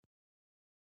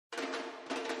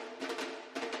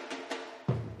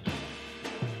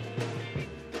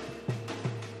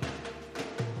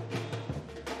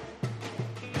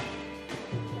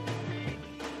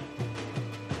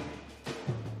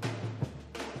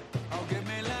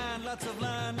lots of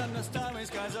land under starry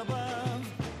skies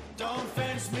above. Don't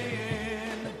fence me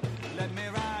in. Let me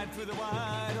ride through the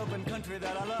wide open country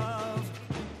that I love.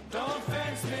 Don't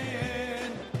fence me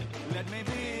in. Let me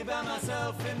be by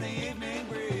myself in the evening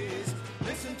breeze.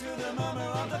 Listen to the murmur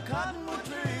of the cottonwood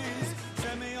trees.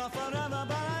 Send me off forever,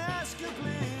 but I ask you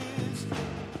please.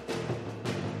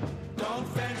 Don't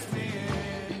fence me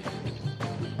in.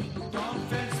 Don't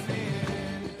fence me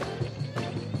in.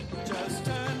 Just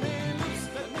turn me loose,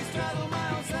 let me straddle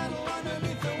my own saddle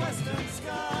underneath the western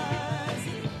skies.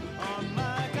 On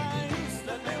my cayuse,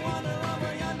 let me wander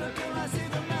over yonder till I see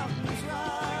the mountains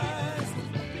rise.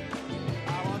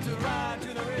 I want to ride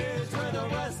to the ridge where the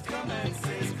west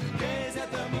commences. Gaze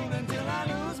at the moon until I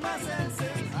lose my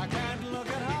senses. I can't look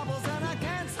at hobbles and I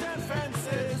can't stand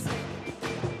fences.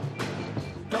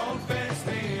 Don't fence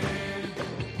me in.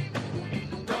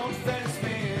 Don't fence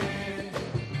me in.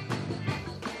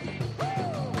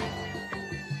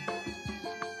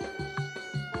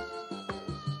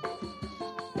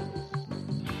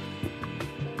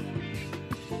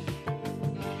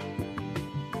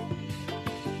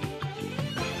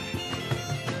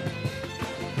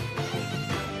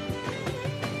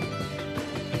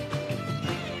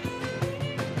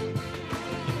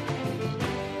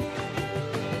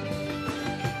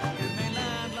 Give me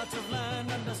land, lots of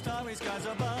land under starry skies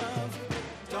above.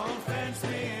 Don't fence me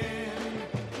in.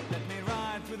 Let me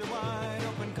ride through the wide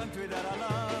open country that I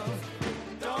love.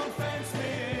 Don't fence me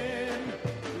in.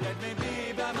 Let me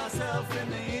be by myself in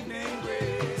the evening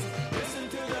breeze. Listen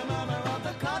to the murmur of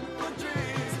the cottonwood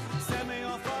trees. Send me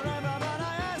off forever, but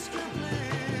I ask you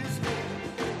please.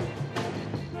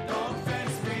 Don't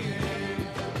fence me in.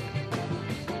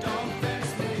 Don't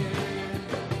fence me in.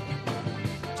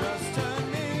 Just turn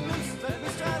me loose, let me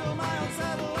straddle my own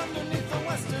saddle underneath the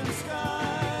western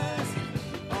skies.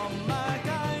 On my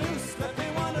cayuse, let me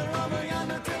wander over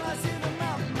yonder till I see the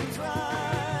mountains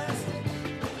rise.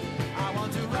 I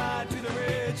want to ride to the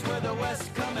ridge where the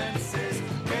west commences.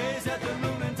 Gaze at the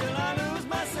moon until I lose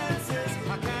my senses.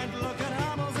 I can't look at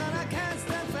hobbles and I can't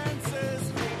stand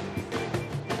fences.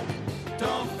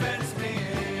 Don't fence me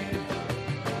in.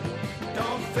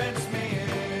 Don't fence me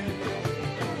in.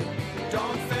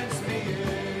 Don't fence me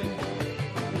in.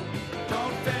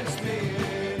 Don't fence me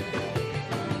in.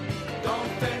 Don't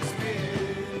fence me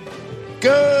in.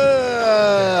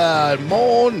 Good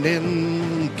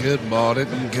morning. Good morning.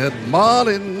 Good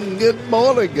morning. Good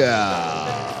morning.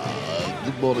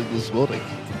 Good morning this morning.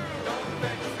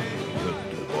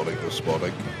 Good morning this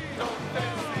morning.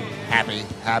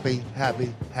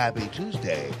 Happy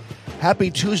Tuesday.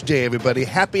 Happy Tuesday, everybody.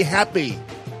 Happy.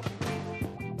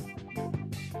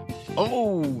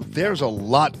 Oh, there's a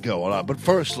lot going on. But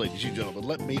first, ladies and gentlemen,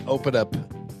 let me open up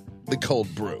the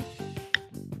cold brew.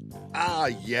 Ah,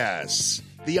 yes.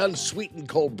 The unsweetened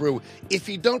cold brew. If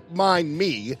you don't mind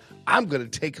me, I'm going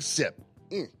to take a sip.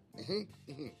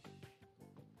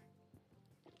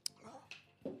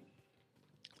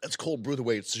 That's cold brew the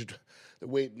way it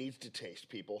needs to taste,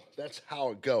 people. That's how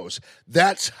it goes.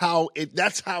 That's how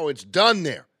it's done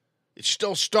there. It's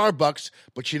still Starbucks,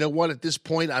 but you know what? At this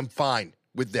point, I'm fine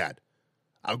with that.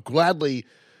 I'll gladly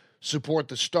support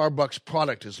the Starbucks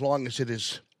product as long as it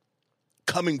is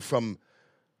coming from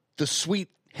the sweet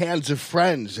hands of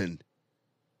friends and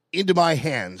into my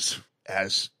hands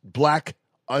as black,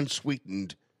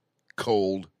 unsweetened,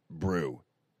 cold brew.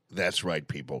 That's right,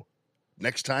 people.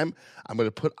 Next time, I'm going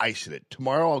to put ice in it.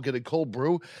 Tomorrow, I'll get a cold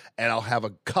brew, and I'll have a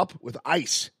cup with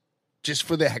ice just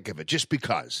for the heck of it, just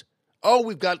because. Oh,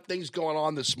 we've got things going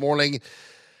on this morning.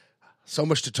 So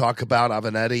much to talk about.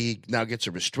 Avenatti now gets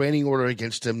a restraining order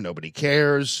against him. Nobody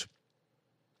cares.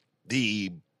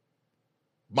 The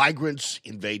migrants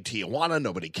invade Tijuana.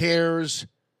 Nobody cares.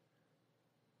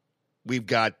 We've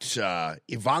got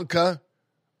Ivanka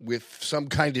with some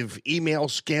kind of email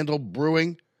scandal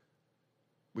brewing.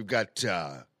 We've got,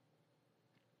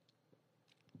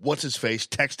 what's-his-face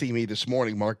texting me this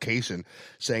morning, Mark Kaysen,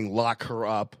 saying lock her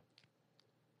up.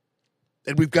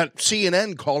 And we've got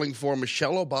CNN calling for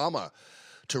Michelle Obama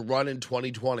to run in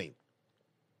 2020.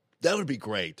 That would be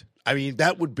great. I mean,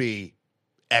 that would be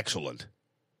excellent.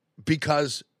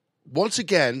 Because, once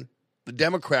again, the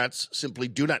Democrats simply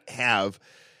do not have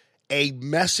a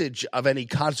message of any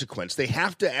consequence. They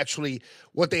have to actually,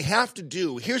 what they have to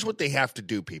do, here's what they have to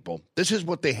do, people. This is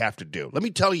what they have to do. Let me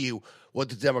tell you what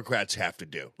the Democrats have to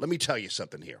do. Let me tell you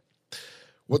something here.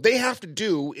 What they have to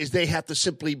do is they have to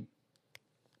simply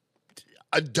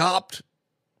adopt,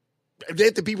 they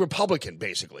have to be Republican,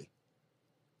 basically.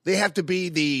 They have to be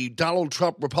the Donald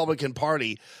Trump Republican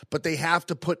Party, but they have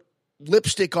to put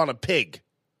lipstick on a pig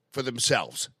for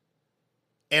themselves.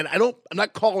 And I'm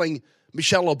not calling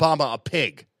Michelle Obama a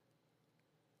pig.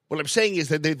 What I'm saying is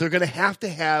that they're going to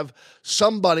have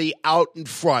somebody out in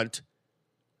front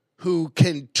who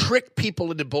can trick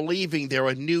people into believing they're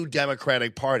a new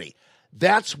Democratic Party.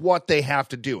 That's what they have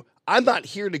to do. I'm not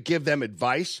here to give them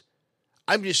advice.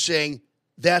 I'm just saying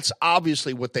that's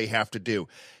obviously what they have to do.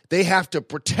 They have to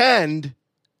pretend,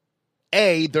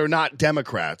 A, they're not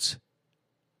Democrats,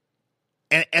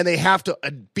 and they have to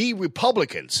be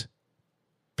Republicans.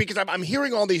 Because I'm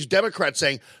hearing all these Democrats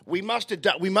saying, we must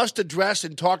address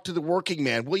and talk to the working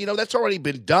man. Well, that's already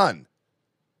been done.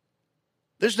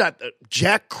 There's not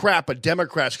jack crap a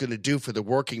Democrat's going to do for the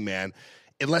working man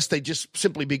unless they just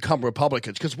simply become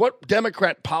Republicans. Because what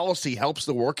Democrat policy helps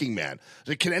the working man?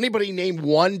 Can anybody name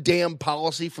one damn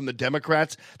policy from the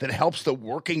Democrats that helps the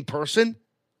working person?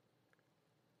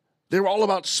 They're all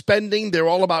about spending. They're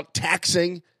all about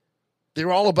taxing.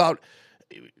 They're all about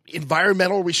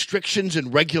environmental restrictions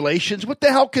and regulations. What the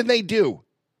hell can they do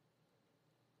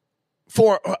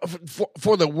for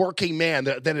the working man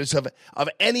that is of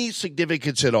any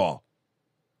significance at all?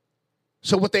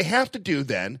 So what they have to do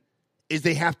then is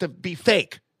they have to be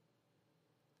fake.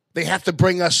 They have to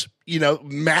bring us,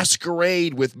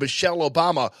 masquerade with Michelle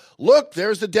Obama. Look,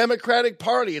 there's the Democratic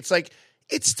Party. It's like,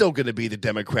 it's still going to be the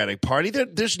Democratic Party.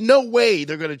 There's no way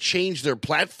they're going to change their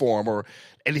platform or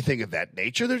anything of that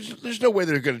nature. There's no way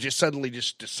they're going to just suddenly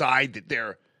just decide that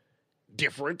they're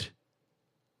different,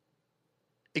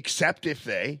 except if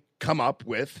they come up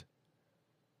with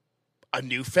a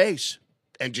new face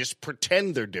and just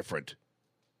pretend they're different.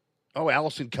 Oh,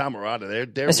 Allison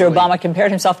Camerata, they're Mr. Obama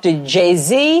compared himself to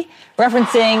Jay-Z,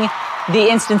 referencing the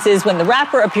instances when the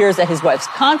rapper appears at his wife's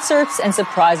concerts and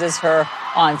surprises her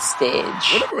on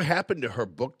stage. Whatever happened to her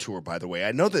book tour, by the way?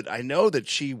 I know that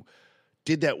she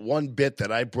did that one bit that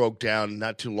I broke down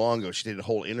not too long ago. She did a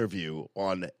whole interview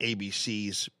on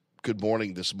ABC's Good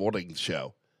Morning This Morning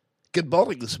show. Good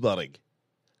Morning This Morning.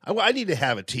 I need to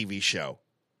have a TV show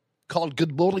called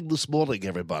Good Morning This Morning,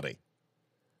 everybody.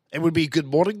 It would be Good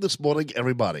Morning This Morning,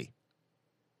 everybody.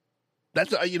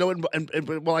 That's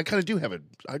well, I kind of do have a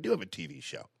TV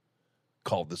show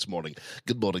called This Morning.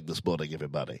 Good Morning This Morning,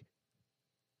 everybody.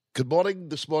 Good morning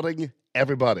this morning,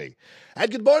 everybody. And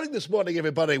good morning this morning,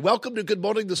 everybody. Welcome to Good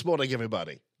Morning This Morning,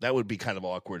 everybody. That would be kind of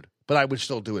awkward, but I would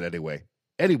still do it anyway.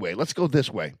 Anyway, let's go this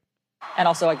way. And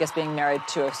also, I guess, being married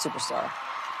to a superstar.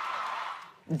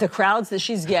 The crowds that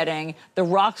she's getting, the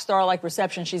rock star-like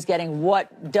reception she's getting,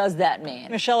 what does that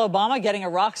mean? Michelle Obama getting a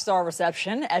rock star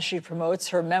reception as she promotes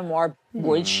her memoir.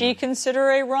 Would she consider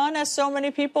a run, as so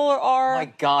many people are? Oh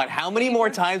my God, how many more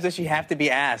times does she have to be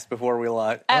asked before we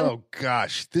let? Oh,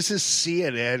 gosh. This is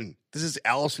CNN. This is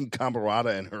Allison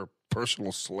Camerata and her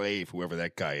personal slave, whoever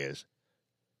that guy is,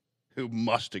 who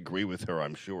must agree with her,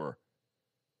 I'm sure.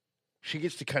 She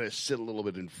gets to kind of sit a little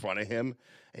bit in front of him,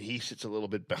 and he sits a little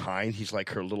bit behind. He's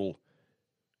like her little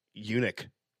eunuch.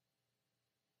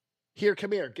 Here,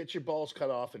 come here. Get your balls cut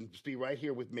off and be right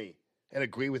here with me and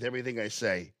agree with everything I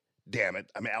say. Damn it.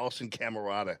 I'm Allison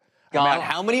Camerata. God,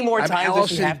 how many more times does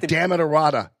she have to... Damn it,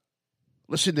 Arata.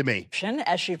 Listen to me.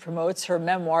 As she promotes her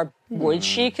memoir, would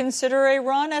she consider a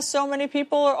run, as so many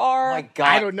people are? Oh my God.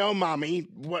 I don't know, Mommy.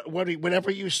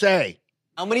 Whatever you say.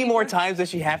 How many more times does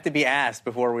she have to be asked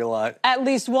before we let? At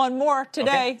least one more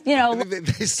today. Okay.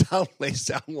 They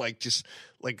sound like just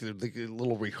like a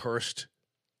little rehearsed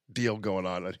deal going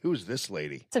on. Who's this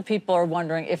lady? Lots of people are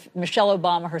wondering if Michelle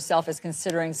Obama herself is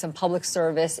considering some public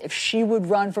service, if she would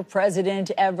run for president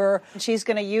ever. She's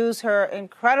going to use her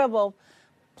incredible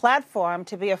platform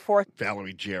to be a force.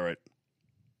 Valerie Jarrett.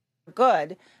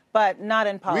 Good, but not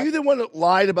in Were politics. you the one that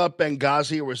lied about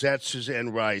Benghazi, or was that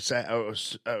Suzanne Rice?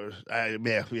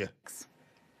 Yeah.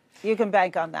 You can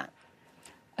bank on that.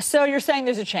 So you're saying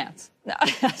there's a chance? No.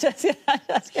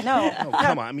 No. Oh,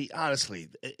 come on. I mean, honestly,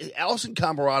 Allison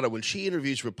Camerata, when she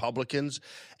interviews Republicans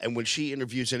and when she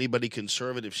interviews anybody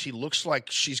conservative, she looks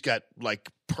like she's got like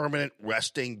permanent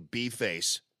resting bee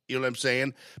face. You know what I'm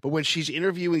saying? But when she's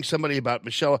interviewing somebody about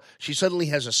Michelle, she suddenly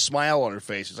has a smile on her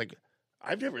face. It's like,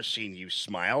 I've never seen you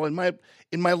smile in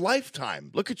my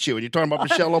lifetime. Look at you, and you're talking about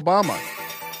Michelle Obama.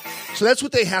 So that's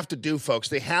what they have to do, folks.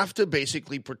 They have to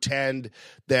basically pretend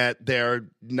that they're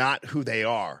not who they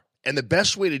are. And the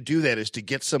best way to do that is to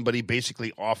get somebody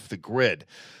basically off the grid.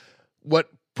 What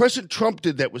President Trump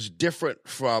did that was different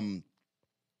from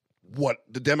what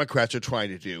the Democrats are trying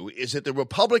to do is that the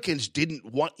Republicans didn't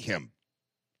want him.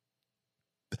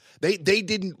 They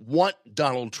didn't want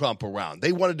Donald Trump around.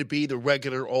 They wanted to be the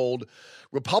regular old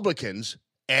Republicans,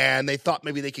 and they thought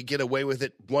maybe they could get away with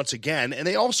it once again. And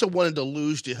they also wanted to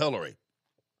lose to Hillary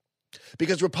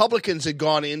because Republicans had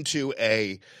gone into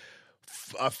a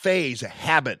a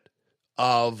habit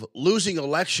of losing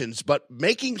elections, but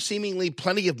making seemingly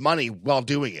plenty of money while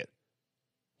doing it.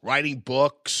 Writing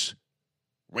books,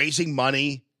 raising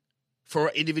money for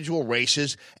individual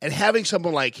races, and having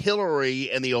someone like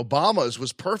Hillary and the Obamas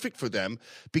was perfect for them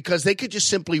because they could just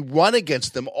simply run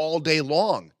against them all day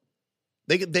long.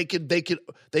 They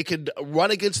could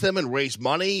run against them and raise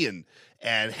money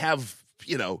and have,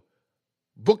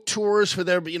 book tours for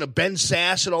their, Ben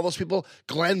Sass and all those people,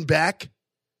 Glenn Beck,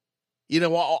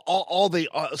 all the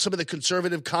some of the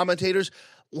conservative commentators.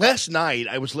 Last night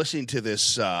I was listening to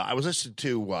this. I was listening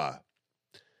to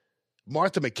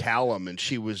Martha McCallum, and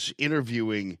she was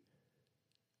interviewing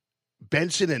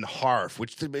Benson and Harf,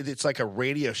 which it's like a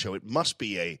radio show. It must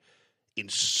be a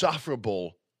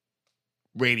insufferable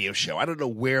radio show. I don't know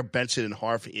where Benson and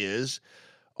Harf is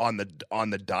on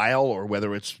the dial, or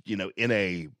whether it's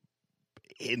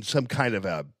in some kind of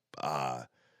a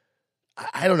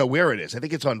I don't know where it is. I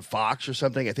think it's on Fox or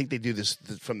something. I think they do this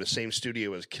from the same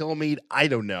studio as Kilmeade. I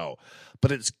don't know,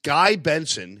 but it's Guy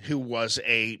Benson, who was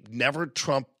a never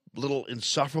Trump little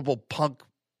insufferable punk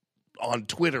on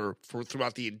Twitter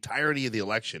throughout the entirety of the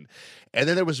election. And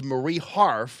then there was Marie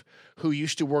Harf, who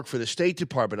used to work for the State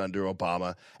Department under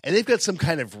Obama, and they've got some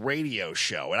kind of radio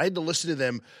show. And I had to listen to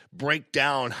them break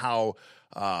down how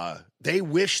they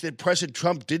wish that President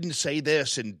Trump didn't say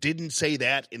this and didn't say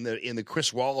that in the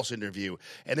Chris Wallace interview,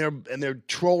 and they're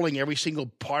trolling every single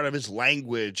part of his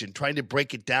language and trying to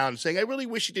break it down, saying, "I really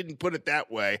wish he didn't put it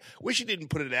that way. Wish he didn't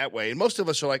put it that way." And most of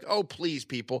us are like, "Oh, please,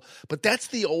 people!" But that's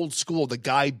the old school,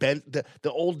 the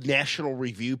old National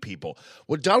Review people.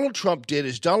 What Donald Trump did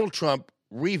is Donald Trump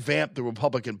revamped the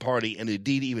Republican Party and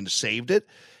indeed even saved it,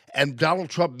 and Donald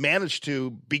Trump managed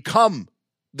to become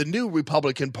the new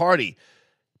Republican Party.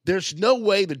 There's no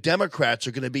way the Democrats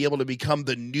are going to be able to become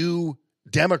the new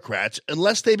Democrats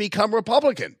unless they become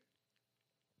Republican.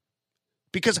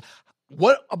 Because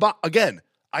what about, again,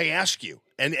 I ask you,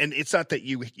 and it's not that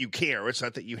you care, it's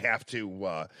not that you have to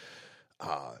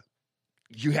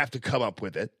come up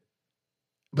with it,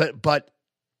 but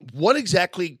what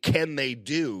exactly can they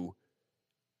do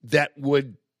that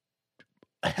would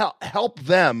help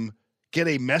them get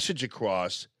a message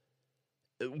across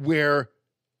where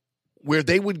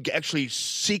they would actually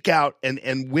seek out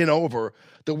and win over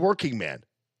the working man?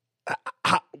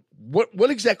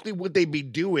 What exactly would they be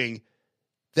doing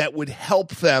that would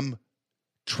help them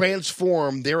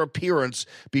transform their appearance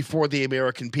before the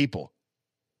American people?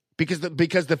 Because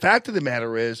the fact of the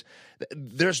matter is,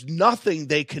 there's nothing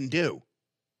they can do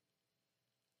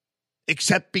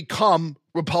except become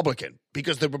Republican.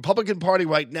 Because the Republican Party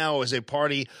right now is a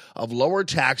party of lower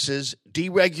taxes,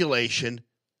 deregulation,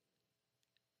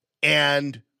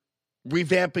 and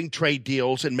revamping trade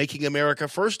deals and making America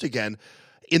first again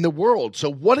in the world. So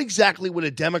what exactly would a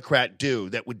Democrat do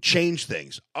that would change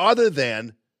things other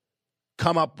than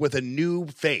come up with a new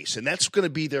face? And that's going to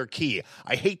be their key.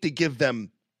 I hate to give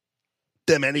them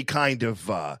any kind of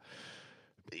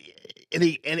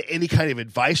any kind of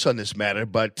advice on this matter,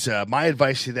 but my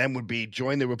advice to them would be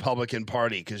join the Republican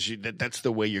Party, because that's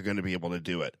the way you're going to be able to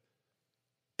do it.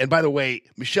 And by the way,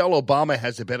 Michelle Obama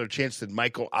has a better chance than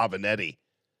Michael Avenatti,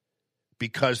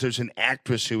 because there's an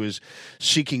actress who is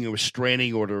seeking a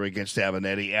restraining order against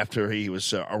Avenatti after he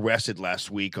was arrested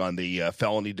last week on the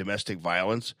felony domestic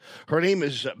violence. Her name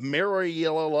is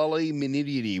Marielle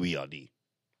Minidi,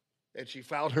 and she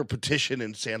filed her petition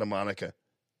in Santa Monica.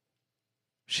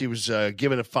 She was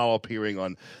given a follow-up hearing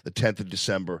on the 10th of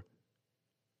December,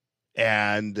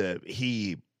 and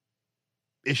he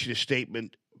issued a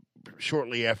statement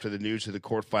shortly after the news of the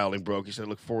court filing broke. He said, "I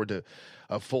look forward to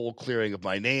a full clearing of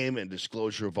my name and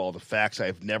disclosure of all the facts. I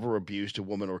have never abused a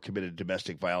woman or committed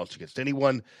domestic violence against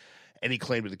anyone. Any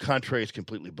claim to the contrary is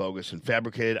completely bogus and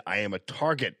fabricated. I am a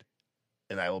target,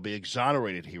 and I will be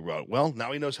exonerated," he wrote. Well,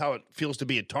 now he knows how it feels to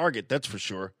be a target, that's for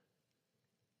sure,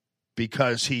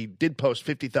 because he did post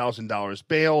 $50,000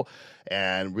 bail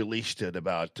and released it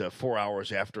about 4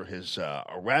 hours after his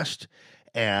arrest.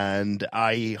 And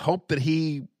I hope that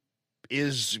he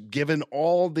is given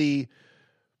all the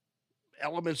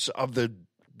elements of the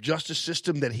justice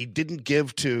system that he didn't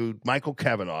give to Michael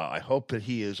Kavanaugh. I hope that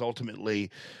he is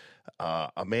ultimately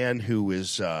a man who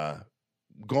is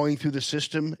going through the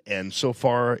system and so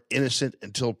far innocent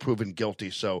until proven guilty.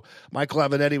 So, Michael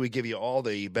Avenatti, we give you all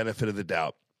the benefit of the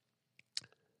doubt.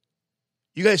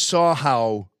 You guys saw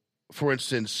how, for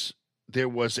instance, there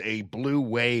was a blue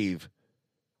wave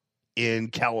in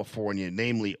California,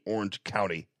 namely Orange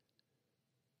County.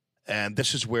 And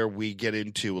this is where we get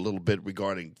into a little bit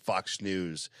regarding Fox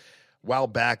News. A while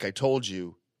back, I told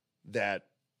you that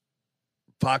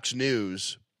Fox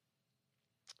News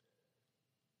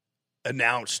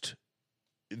announced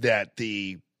that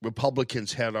the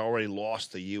Republicans had already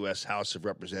lost the U.S. House of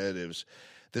Representatives.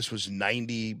 This was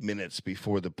 90 minutes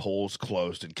before the polls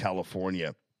closed in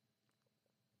California.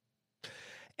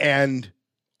 And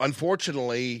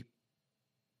unfortunately,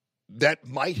 that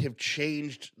might have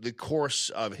changed the course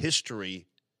of history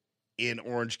in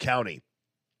Orange County.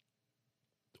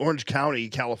 Orange County,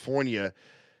 California,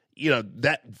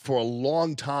 that for a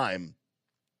long time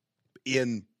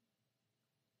in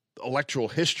electoral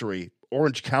history,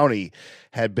 Orange County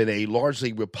had been a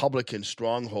largely Republican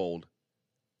stronghold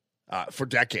for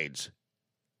decades.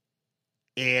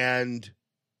 And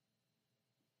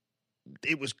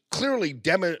it was clearly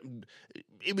going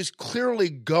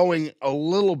a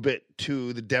little bit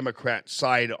to the Democrat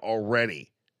side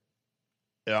already,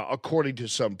 according to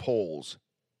some polls.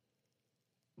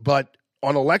 But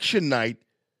on election night,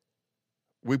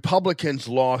 Republicans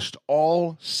lost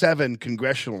all 7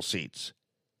 congressional seats.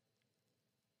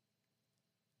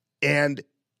 And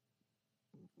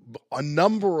a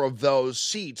number of those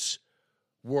seats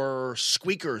were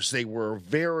squeakers. They were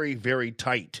very, very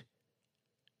tight.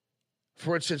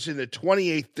 For instance, in the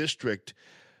 28th district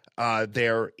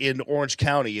there in Orange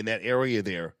County, in that area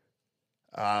there,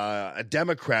 a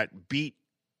Democrat beat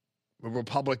a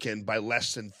Republican by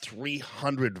less than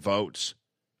 300 votes.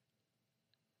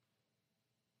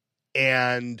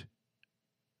 And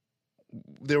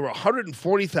there were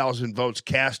 140,000 votes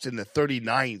cast in the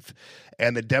 39th,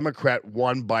 and the Democrat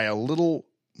won by a little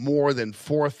more than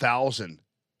 4,000.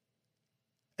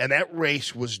 And that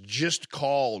race was just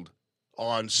called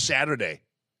on Saturday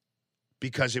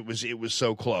because it was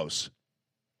so close.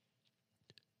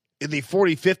 In the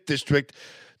 45th district,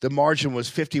 the margin was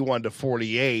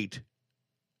 51-48,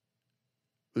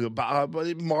 about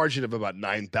a margin of about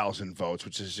 9,000 votes,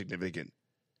 which is significant.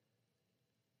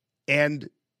 And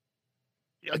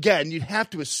again, you'd have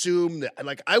to assume that,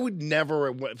 like, I would never,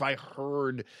 if I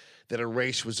heard that a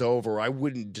race was over, I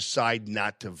wouldn't decide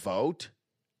not to vote.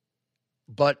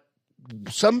 But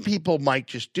some people might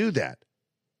just do that.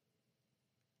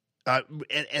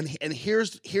 And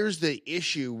here's the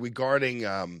issue regarding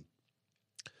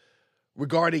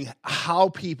how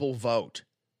people vote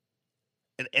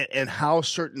and how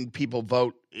certain people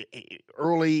vote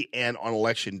early and on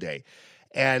election day.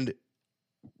 And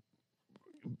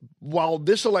while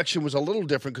this election was a little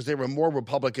different because there were more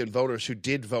Republican voters who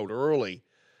did vote early,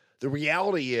 the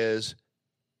reality is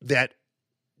that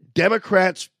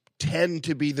Democrats tend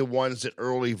to be the ones that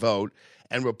early vote,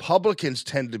 and Republicans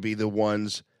tend to be the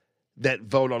ones that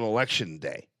vote on election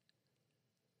day.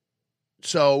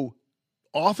 So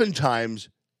oftentimes,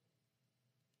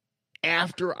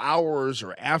 after hours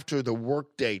or after the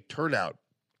workday turnout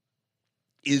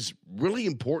is really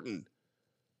important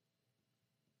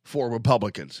for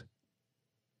Republicans.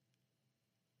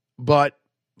 But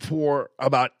for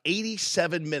about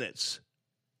 87 minutes,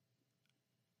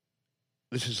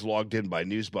 this is logged in by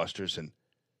Newsbusters and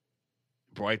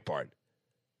Breitbart,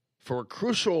 for a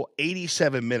crucial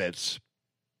 87 minutes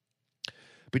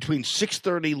between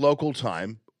 6:30 local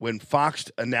time, when Fox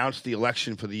announced the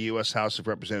election for the U.S. House of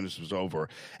Representatives was over,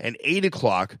 and 8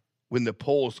 o'clock when the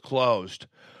polls closed,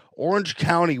 Orange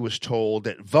County was told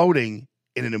that voting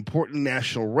in an important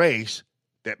national race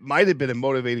that might have been a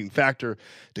motivating factor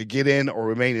to get in or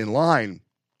remain in line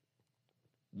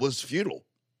was futile.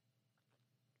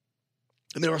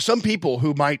 And there are some people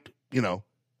who might,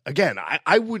 again,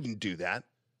 I wouldn't do that,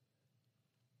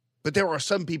 but there are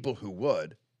some people who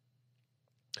would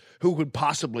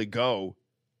possibly go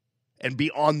and be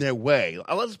on their way.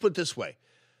 Let's put it this way.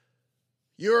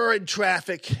 You're in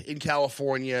traffic in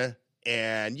California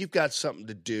and you've got something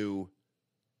to do,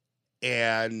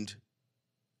 and,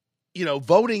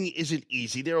 voting isn't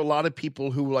easy. There are a lot of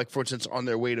people who, like, for instance, on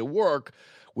their way to work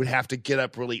would have to get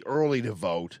up really early to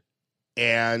vote.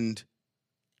 And,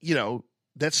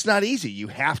 that's not easy. You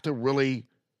have to really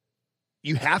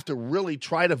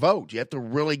try to vote. You have to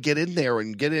really get in there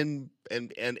and get in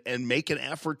and make an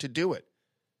effort to do it.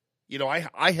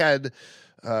 I had,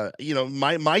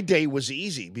 my day was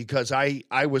easy because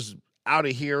I was out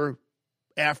of here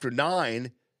after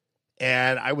 9,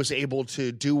 and I was able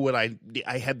to do what I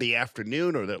had the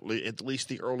afternoon, or at least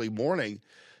the early morning,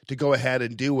 to go ahead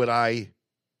and do what I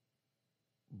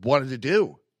wanted to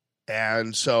do.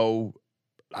 And so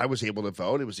I was able to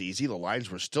vote. It was easy. The lines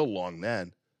were still long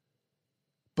then.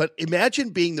 But imagine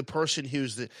being the person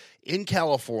who's in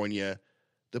California,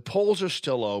 the polls are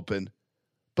still open,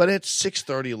 but it's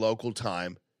 6:30 local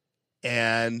time,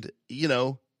 and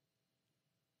you're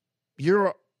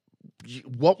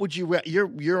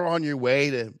on your way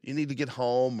to, you need to get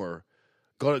home or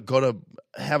go to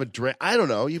have a drink. I don't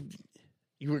know.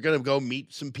 You were going to go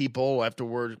meet some people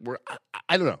afterward.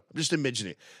 I don't know. I'm just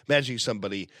imagining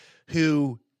somebody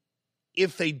who,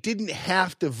 if they didn't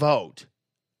have to vote,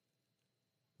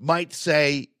 might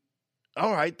say,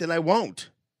 all right, then I won't.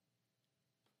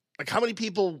 Like, how many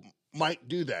people might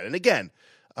do that? And again,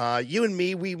 you and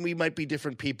me, we might be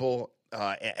different people,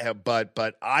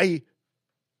 but I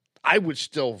would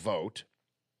still vote.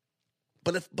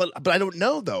 But I don't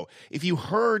know, though. If you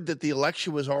heard that the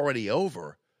election was already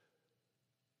over,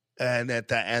 and that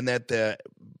the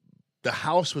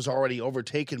House was already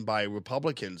overtaken by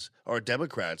Republicans or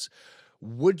Democrats,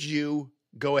 would you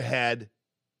go ahead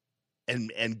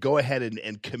and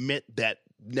commit that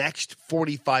next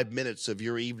 45 minutes of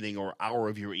your evening or hour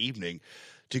of your evening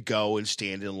to go and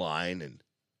stand in line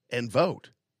and vote?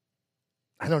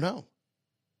 I don't know.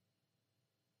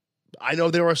 I know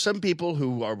there are some people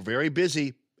who are very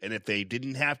busy, and if they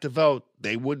didn't have to vote,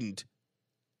 they wouldn't.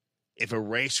 If a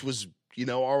race was,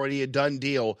 already a done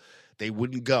deal, they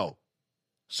wouldn't go.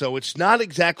 So it's not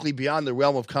exactly beyond the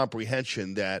realm of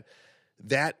comprehension that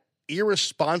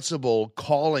irresponsible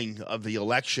calling of the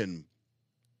election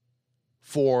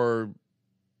for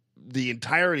the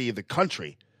entirety of the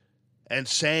country and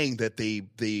saying that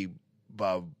the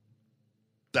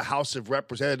House of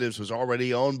Representatives was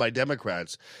already owned by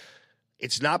Democrats,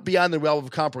 it's not beyond the realm of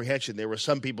comprehension. There were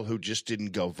some people who just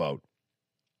didn't go vote.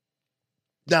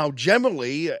 Now,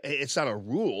 generally, it's not a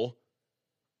rule,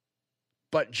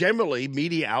 but generally,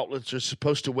 media outlets are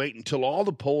supposed to wait until all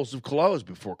the polls have closed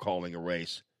before calling a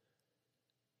race,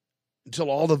 until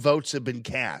all the votes have been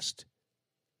cast.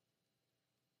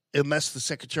 Unless the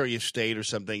Secretary of State or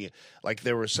something, like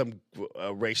there were some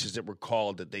races that were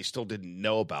called that they still didn't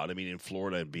know about. I mean, in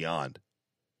Florida and beyond.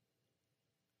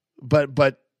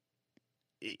 But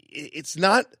it's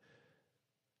not.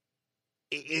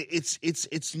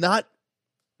 It's not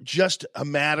just a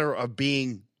matter of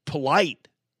being polite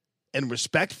and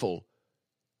respectful.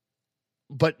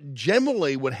 But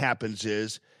generally, what happens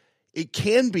is it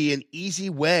can be an easy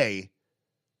way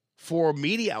for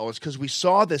media outlets, because we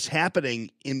saw this happening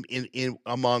in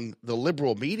among the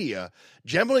liberal media.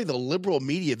 Generally, the liberal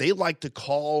media, they like to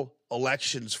call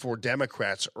elections for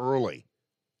Democrats early.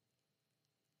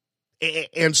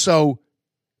 And so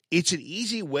it's an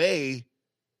easy way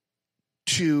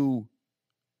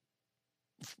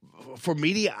for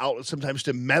media outlets sometimes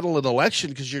to meddle in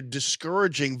election, because you're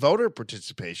discouraging voter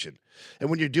participation. And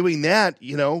when you're doing that,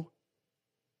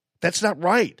 that's not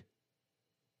right.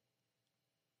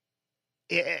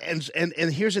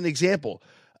 And here's an example.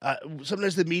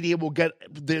 Sometimes the media will get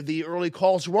the early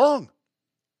calls wrong.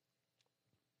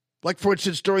 Like, for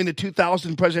instance, during the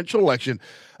 2000 presidential election,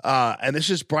 and this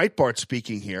is Breitbart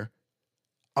speaking here,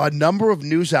 a number of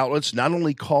news outlets not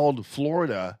only called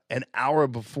Florida an hour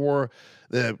before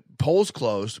the polls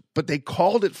closed, but they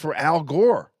called it for Al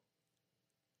Gore.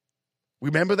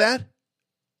 Remember that?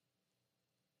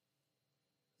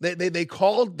 They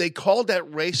called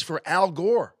that race for Al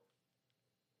Gore.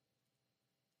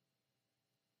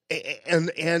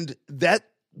 And that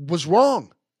was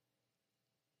wrong.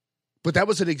 But that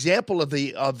was an example of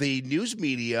the news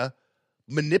media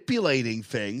manipulating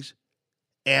things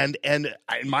and in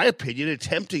my opinion,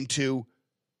 attempting to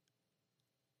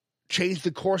change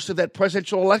the course of that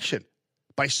presidential election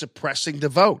by suppressing the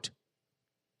vote.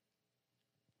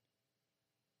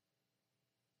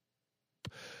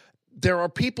 There are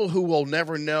people who will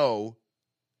never know,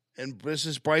 and this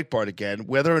is Breitbart again,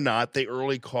 whether or not the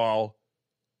early call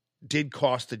did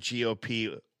cost the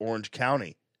GOP Orange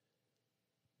County.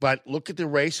 But look at the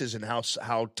races and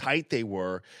how tight they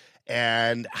were,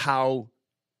 and how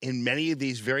in many of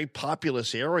these very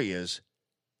populous areas,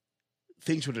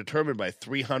 things were determined by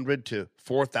 300 to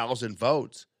 4,000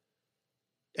 votes.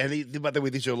 And by the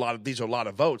way, these are a lot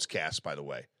of votes cast, by the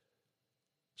way.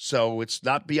 So it's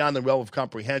not beyond the realm of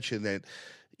comprehension that,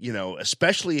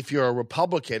 especially if you're a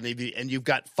Republican and you've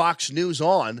got Fox News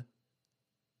on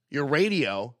your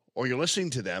radio or you're listening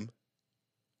to them,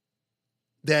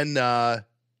 then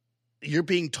you're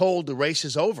being told the race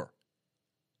is over.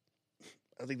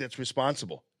 I think that's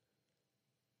responsible.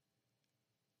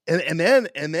 And then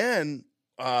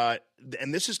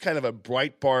this is kind of a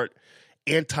Breitbart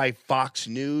anti-Fox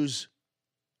News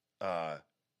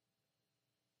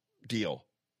deal.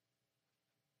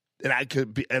 And I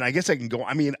guess I can go.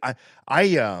 I mean, I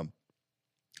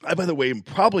by the way, am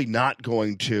probably not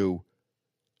going to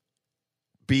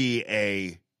be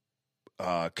a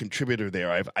contributor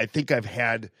there. I think I've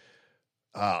had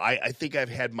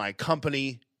my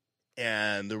company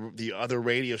and the other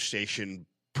radio station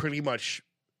pretty much.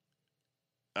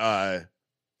 And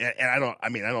I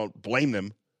don't blame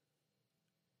them.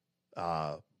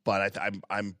 But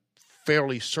I'm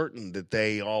fairly certain that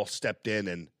they all stepped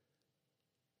in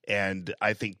and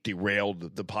I think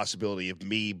derailed the possibility of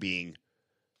me being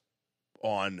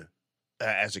on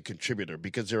as a contributor,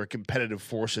 because there are competitive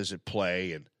forces at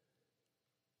play, and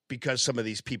because some of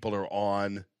these people are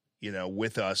on,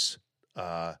 with us,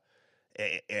 and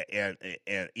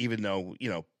even though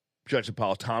Judge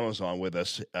Napolitano's on with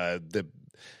us,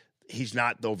 he's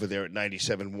not over there at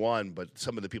 97.1, but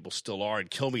some of the people still are, and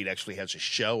Kilmeade actually has a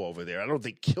show over there. I don't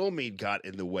think Kilmeade got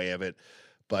in the way of it,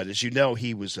 but as you know,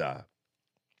 he was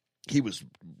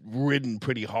ridden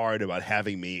pretty hard about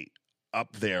having me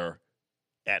up there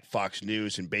at Fox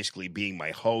News and basically being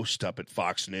my host up at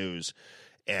Fox News,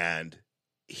 and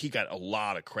he got a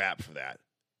lot of crap for that.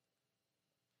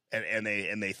 And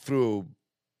they threw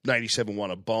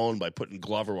 97.1 a bone by putting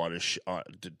Glover on his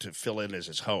to fill in as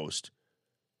his host.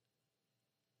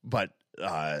 But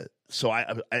so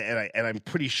I'm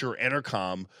pretty sure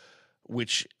Entercom,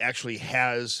 which actually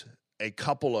has a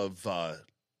couple of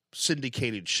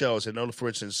syndicated shows. I know, for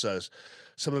instance,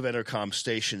 some of Entercom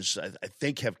stations, I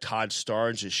think, have Todd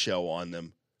Starnes' show on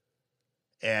them.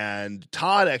 And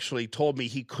Todd actually told me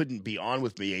he couldn't be on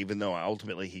with me, even though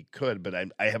ultimately he could. But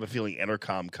I have a feeling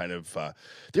Entercom kind of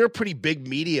they're a pretty big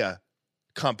media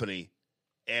company,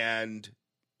 and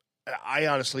I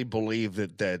honestly believe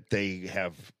that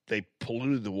they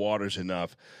polluted the waters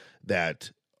enough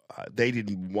that they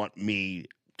didn't want me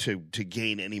to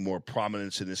gain any more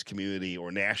prominence in this community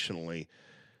or nationally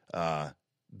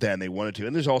than they wanted to.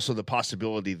 And there's also the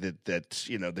possibility that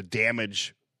the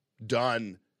damage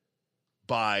done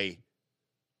by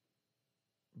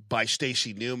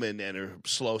Stacey Newman and her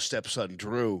slow stepson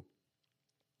Drew,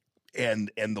 and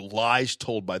the lies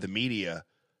told by the media,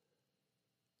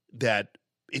 that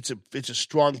it's a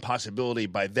strong possibility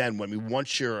by then,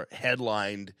 once you're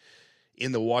headlined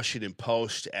in the Washington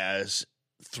Post as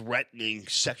threatening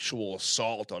sexual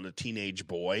assault on a teenage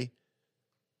boy,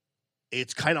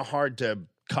 it's kind of hard to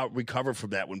recover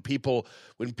from that. When people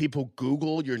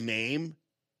Google your name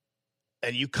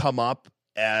and you come up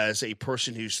as a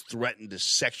person who's threatened to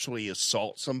sexually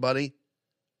assault somebody,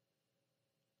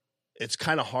 it's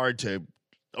kind of hard to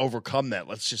overcome that.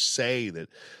 Let's just say that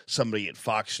somebody at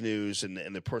Fox News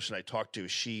and the person I talked to,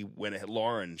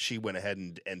 Lauren, she went ahead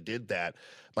and did that.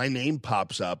 My name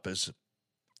pops up as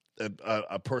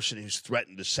a person who's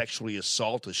threatened to sexually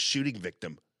assault a shooting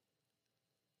victim.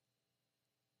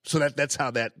 So that's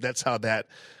how that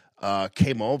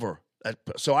came over.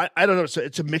 So I don't know. So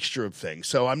it's a mixture of things.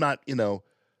 So I'm not,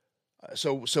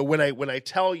 So when I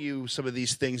tell you some of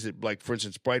these things that, like, for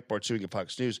instance, Breitbart suing at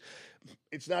Fox News,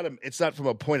 it's not from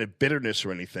a point of bitterness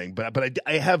or anything. But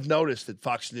I have noticed that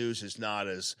Fox News is not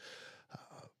as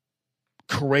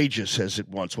courageous as it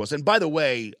once was. And by the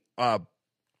way,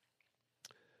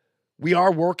 we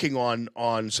are working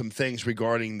on some things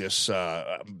regarding this, some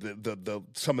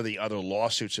of the other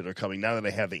lawsuits that are coming. Now that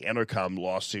I have the Entercom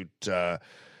lawsuit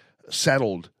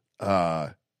settled,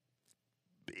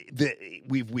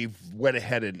 we've went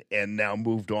ahead and now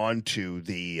moved on to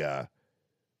the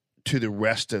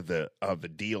rest of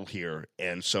the deal here,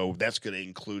 and so that's going to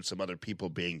include some other people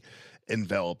being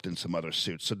enveloped in some other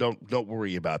suits. So don't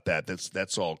worry about that.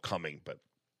 That's all coming. But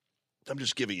I'm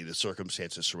just giving you the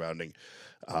circumstances surrounding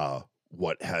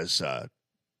what has,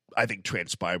 I think,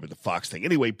 transpired with the Fox thing.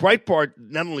 Anyway, Breitbart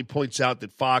not only points out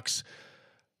that Fox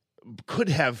could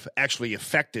have actually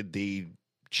affected the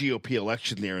GOP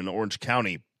election there in Orange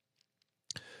County,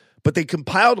 but they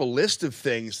compiled a list of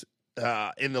things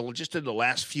in the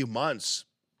last few months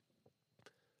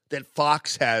that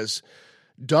Fox has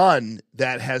done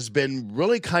that has been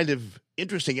really kind of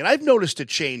interesting. And I've noticed a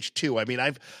change too. I mean,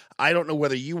 I don't know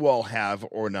whether you all have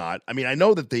or not. I mean, I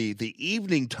know that the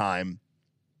evening time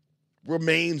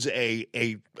remains a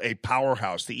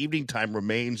powerhouse. The evening time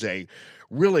remains a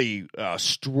really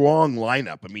strong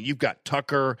lineup. I mean, you've got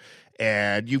Tucker,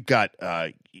 and you've got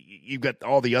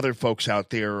all the other folks out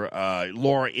there,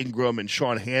 Laura Ingraham and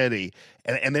Sean Hannity,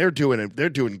 and they're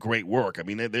doing great work. I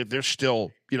mean, they're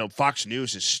still, Fox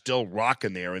News is still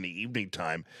rocking there in the evening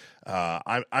time.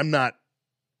 I'm not.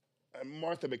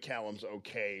 Martha McCallum's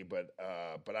okay, but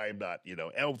I'm not.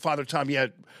 Father Tom,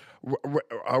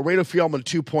 Radio Fielman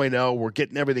 2.0. We're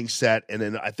getting everything set, and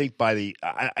then I think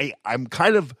I'm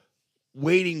kind of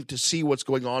waiting to see what's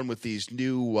going on with these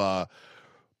new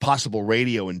possible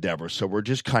radio endeavors. So we're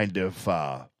just kind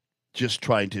of just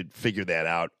trying to figure that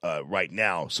out right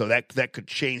now. So that could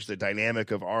change the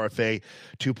dynamic of RFA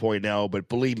 2.0. But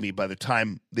believe me, by the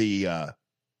time the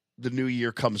new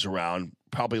year comes around,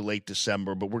 probably late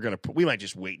December, but we might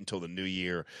just wait until the new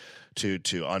year to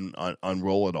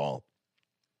unroll it all.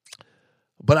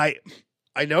 But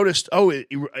I noticed.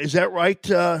 Is that right,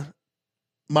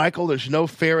 Michael? There's no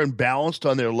Fair and Balanced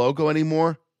on their logo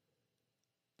anymore.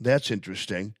 That's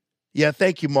interesting. Yeah,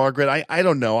 thank you, Margaret. I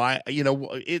don't know.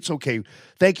 It's okay.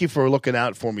 Thank you for looking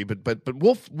out for me. But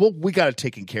we got it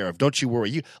taken care of. Don't you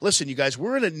worry. Listen, you guys.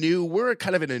 We're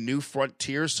kind of in a new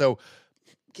frontier. So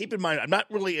keep in mind, I'm not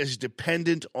really as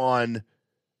dependent on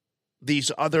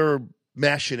these other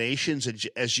machinations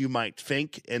as you might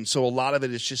think, and so a lot of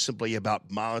it is just simply about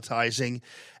monetizing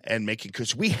and making,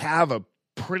 because we have a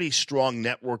pretty strong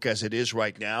network as it is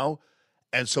right now,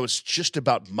 and so it's just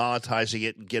about monetizing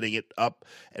it and getting it up.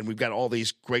 And we've got all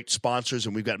these great sponsors,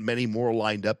 and we've got many more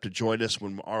lined up to join us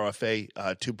when RFA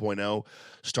 2.0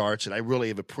 starts. And I really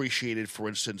have appreciated, for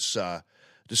instance,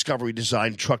 Discovery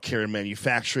Design Truck Care and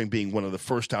Manufacturing being one of the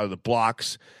first out of the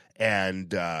blocks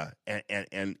and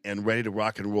ready to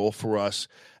rock and roll for us.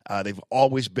 They've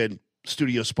always been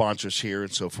studio sponsors here,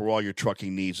 and so for all your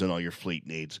trucking needs and all your fleet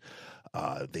needs,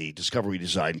 the Discovery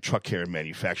Design Truck Care and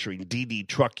Manufacturing, DD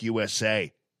Truck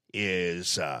USA,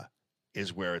 is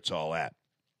where it's all at.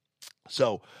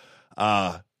 So,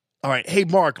 all right. Hey,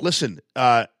 Mark, listen,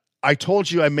 I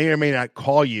told you I may or may not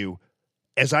call you.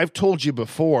 As I've told you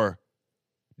before,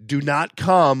 do not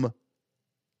come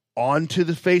onto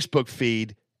the Facebook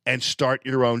feed and start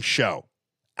your own show.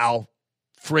 I'll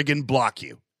friggin' block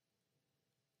you.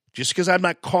 Just because I'm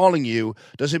not calling you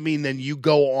doesn't mean then you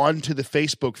go on to the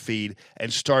Facebook feed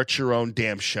and start your own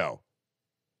damn show.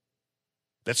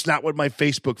 That's not what my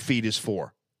Facebook feed is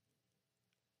for.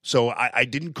 So I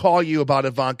didn't call you about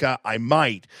Ivanka. I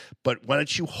might, but why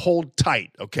don't you hold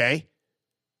tight, okay?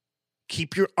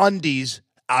 Keep your undies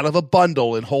out of a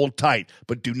bundle and hold tight,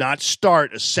 but do not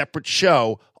start a separate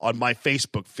show on my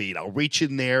Facebook feed. I'll reach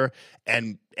in there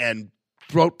and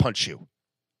throat punch you.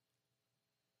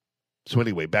 So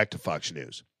anyway, back to Fox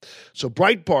News. So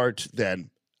Breitbart then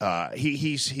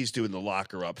he's doing the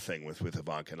locker up thing with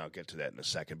Ivanka, and I'll get to that in a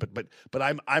second. But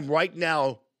I'm right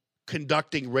now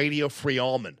conducting Radio Free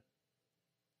Allman,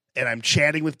 and I'm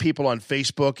chatting with people on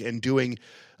Facebook and doing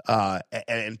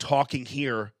and talking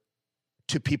here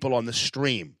to people on the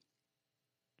stream.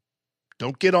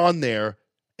 Don't get on there,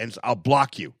 and I'll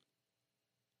block you.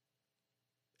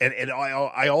 And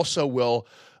I also will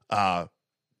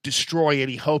destroy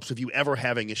any hopes of you ever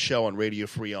having a show on Radio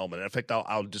Free Allman. In fact,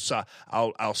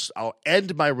 I'll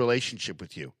end my relationship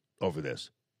with you over this.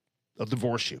 I'll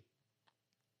divorce you.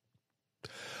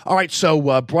 All right. So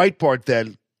Breitbart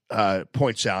then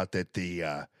points out that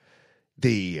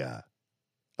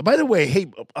by the way,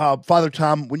 hey, Father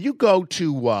Tom, when you go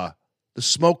to the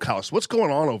smokehouse, what's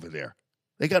going on over there?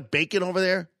 They got bacon over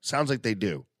there? Sounds like they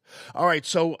do. All right,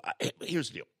 so here's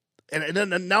the deal. And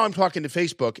then now I'm talking to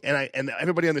Facebook, and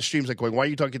everybody on the stream's like going, "Why are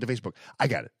you talking to Facebook?" I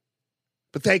got it.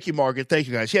 But thank you, Margaret. Thank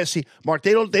you, guys. Yeah, see, Mark,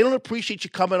 they don't appreciate you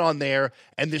coming on there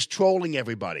and just trolling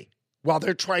everybody while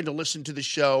they're trying to listen to the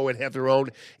show and have their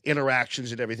own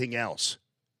interactions and everything else.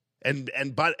 And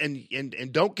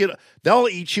don't get, they'll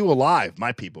eat you alive.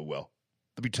 My people will.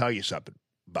 Let me tell you something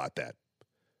about that.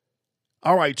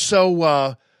 All right,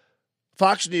 so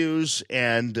Fox News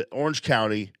and Orange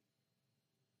County,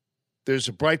 there's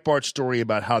a Breitbart story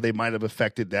about how they might have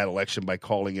affected that election by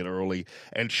calling it early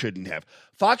and shouldn't have.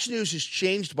 Fox News has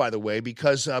changed, by the way,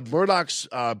 because Murdoch's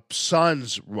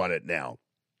sons run it now.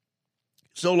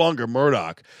 It's no longer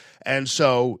Murdoch. And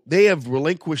so they have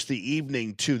relinquished the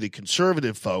evening to the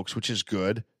conservative folks, which is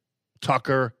good,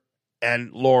 Tucker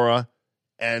and Laura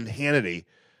and Hannity.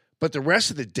 But the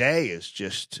rest of the day is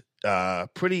just a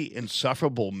pretty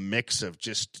insufferable mix of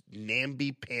just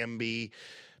namby-pamby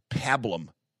pablum.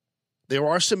 There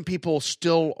are some people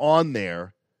still on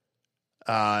there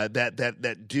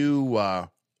that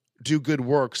do good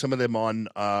work. Some of them on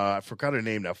I forgot her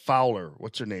name now. Fowler.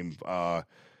 What's her name?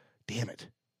 Damn it!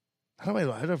 How do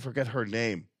I forget her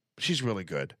name? She's really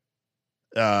good.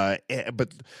 But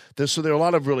there are a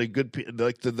lot of really good people.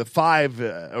 Like the five.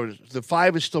 The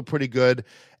five is still pretty good,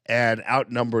 and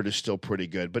Outnumbered is still pretty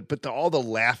good. But all the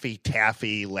laughy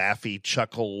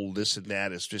chuckle, this and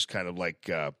that is just kind of like.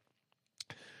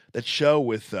 That show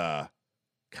with, God,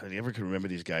 I never can remember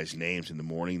these guys' names in the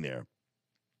morning there.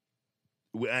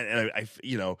 We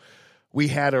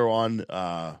had her on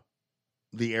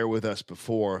the air with us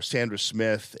before, Sandra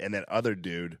Smith and that other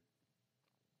dude.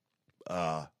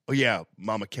 Mama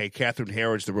K, Catherine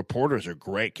Herridge. The reporters are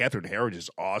great. Catherine Herridge is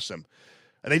awesome.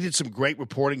 And they did some great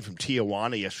reporting from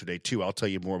Tijuana yesterday, too. I'll tell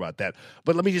you more about that.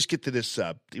 But let me just get to this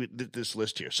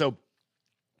list here. So,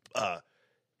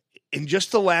 in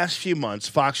just the last few months,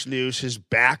 Fox News has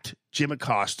backed Jim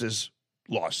Acosta's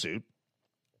lawsuit,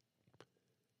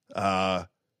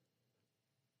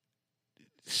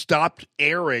 stopped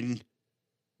airing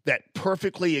that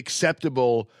perfectly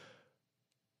acceptable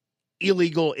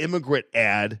illegal immigrant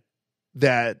ad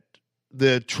that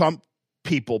the Trump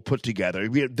people put together.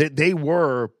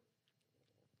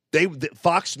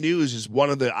 Fox News is one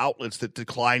of the outlets that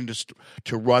declined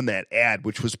to run that ad,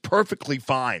 which was perfectly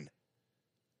fine.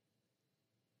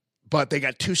 But they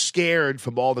got too scared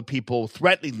from all the people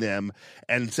threatening them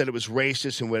and said it was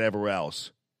racist and whatever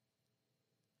else.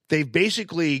 They've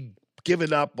basically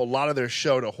given up a lot of their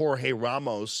show to Jorge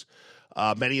Ramos,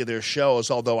 many of their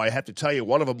shows, although I have to tell you,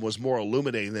 one of them was more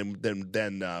illuminating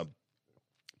than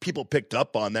people picked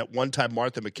up on. That one time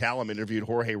Martha McCallum interviewed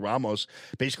Jorge Ramos,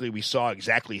 basically we saw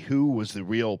exactly who were the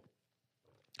real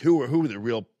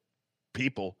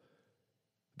people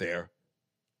there.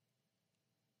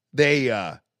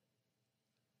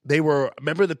 They were,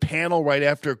 remember the panel right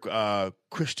after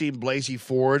Christine Blasey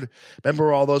Ford?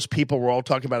 Remember all those people were all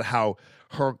talking about how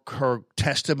her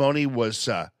testimony was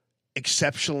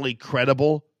exceptionally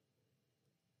credible?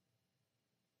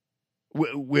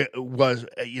 Was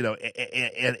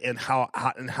and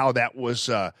how that was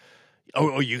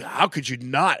how could you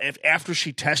not, after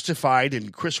she testified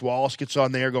and Chris Wallace gets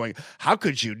on there going, how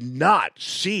could you not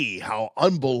see how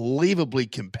unbelievably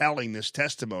compelling this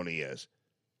testimony is?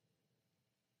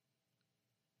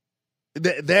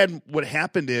 Then what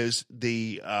happened is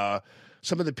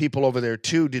some of the people over there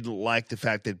too didn't like the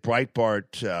fact that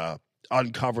Breitbart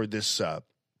uncovered this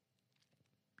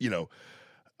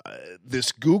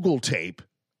this Google tape,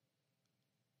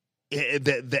 and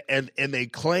they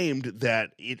claimed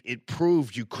that it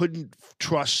proved you couldn't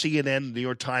trust CNN, New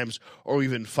York Times, or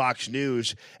even Fox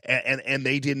News, and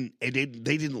they didn't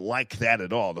like that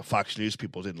at all. The Fox News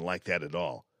people didn't like that at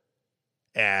all,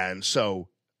 and so.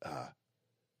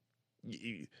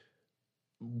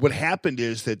 What happened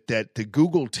is that the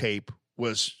Google tape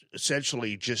was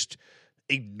essentially just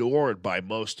ignored by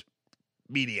most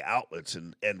media outlets,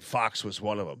 and Fox was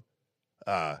one of them.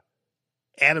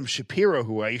 Adam Shapiro,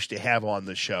 who I used to have on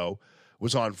the show,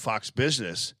 was on Fox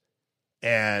Business,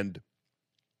 and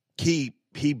he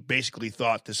basically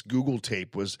thought this Google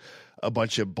tape was a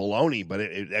bunch of baloney, but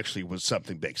it actually was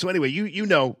something big. So anyway,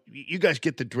 you guys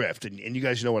get the drift, and you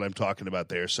guys know what I'm talking about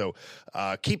there. So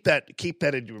keep that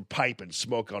in your pipe and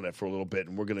smoke on it for a little bit,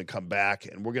 and we're going to come back,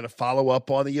 and we're going to follow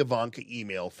up on the Ivanka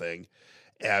email thing,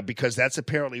 because that's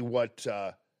apparently what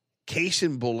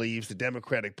Kaysen believes the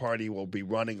Democratic Party will be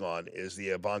running on, is the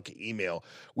Ivanka email,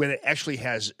 when it actually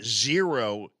has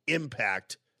zero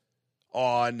impact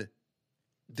on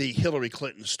the Hillary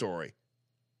Clinton story.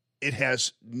 It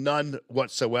has none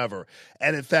whatsoever.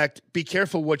 And in fact, be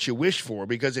careful what you wish for,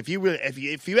 because if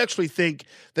you actually think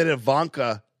that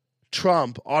Ivanka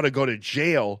Trump ought to go to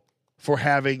jail for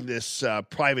having this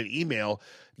private email,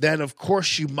 then of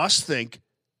course you must think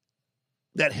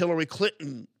that Hillary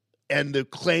Clinton and the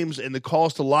claims and the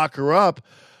calls to lock her up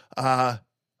are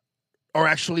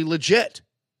actually legit.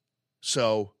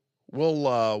 So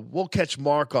we'll catch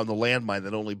Mark on the landmine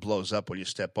that only blows up when you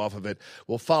step off of it.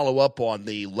 We'll follow up on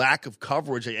the lack of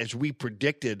coverage, as we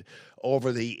predicted,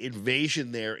 over the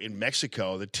invasion there in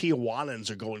Mexico. The Tijuanans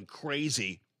are going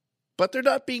crazy, but they're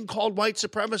not being called white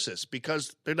supremacists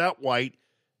because they're not white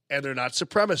and they're not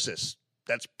supremacists.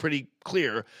 That's pretty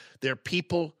clear. They're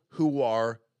people who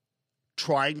are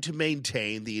trying to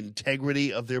maintain the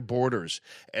integrity of their borders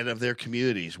and of their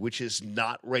communities, which is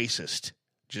not racist.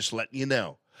 Just letting you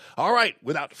know. All right,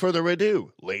 without further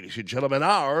ado, ladies and gentlemen,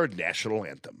 our national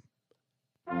anthem.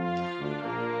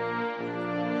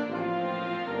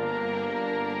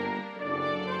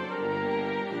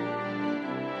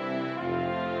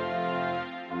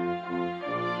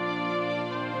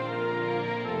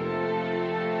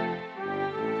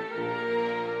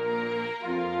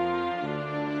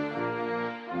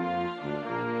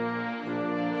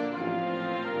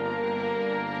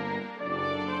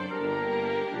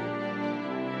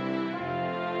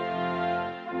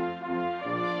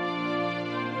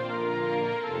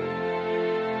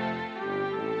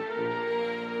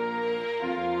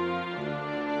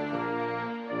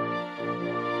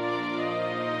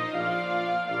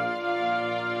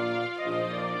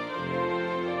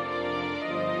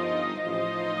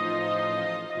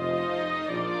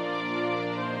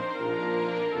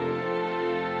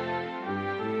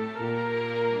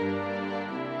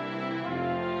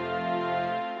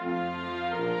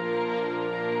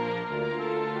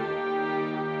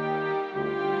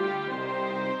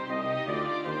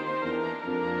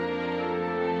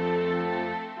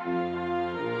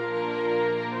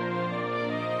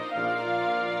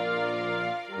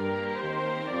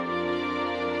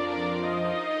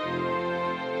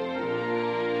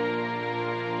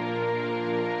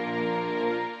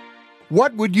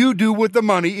 What would you do with the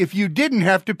money if you didn't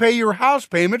have to pay your house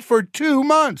payment for 2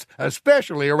 months,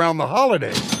 especially around the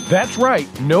holidays? That's right,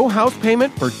 no house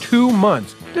payment for 2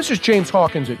 months. This is James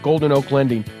Hawkins at Golden Oak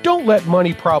Lending. Don't let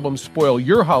money problems spoil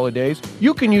your holidays.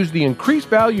 You can use the increased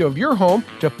value of your home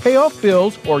to pay off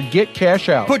bills or get cash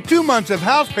out. Put 2 months of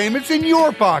house payments in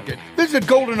your pocket. Visit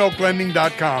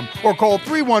GoldenOakLending.com or call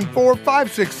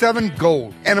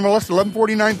 314-567-GOLD. NMLS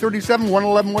 114937,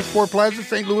 111 West 4 Plaza,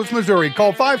 St. Louis, Missouri.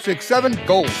 Call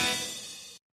 567-GOLD.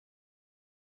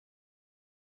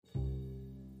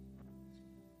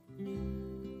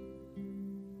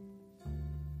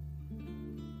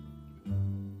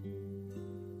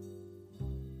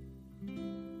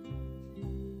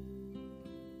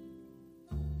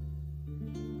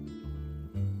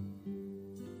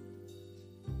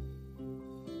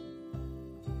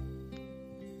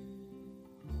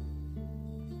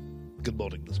 Good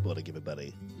morning,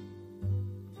 everybody.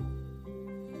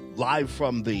 Live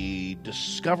from the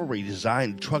Discovery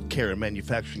Design Truck Care and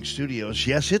Manufacturing Studios.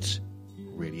 Yes, it's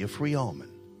Radio Free Allman.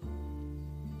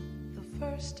 The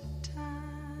first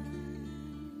time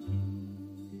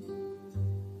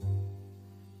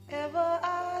ever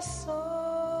I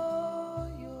saw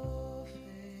your face.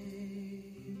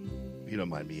 You don't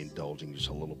mind me indulging just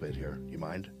a little bit here? You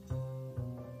mind?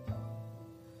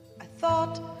 I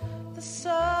thought the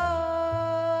sun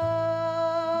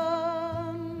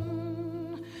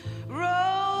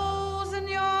rose in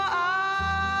your eyes,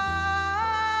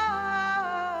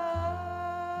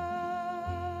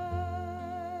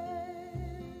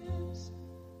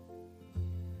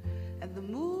 and the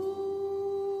moon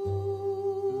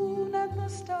and the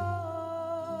stars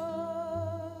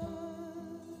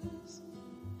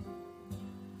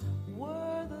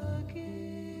were the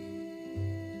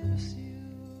gifts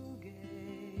you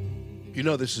gave. You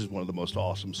know this is one of the most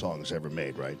awesome songs ever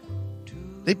made, right?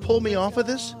 They pulled me off of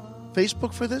this?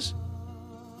 Facebook for this?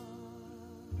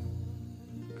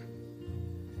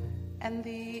 And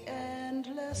the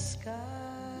endless skies,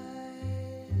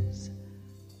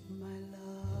 my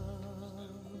love.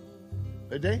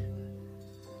 Did they?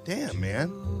 Damn, man.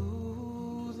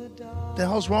 Through the dark The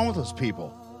hell's wrong with those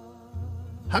people?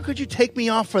 How could you take me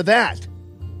off for that?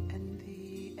 and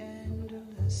the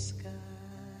endless sky.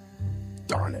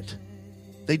 Darn it.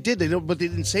 They did, but they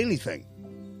didn't say anything.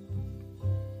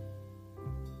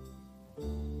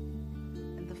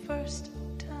 And the first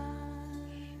time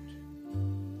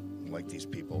Like these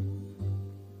people.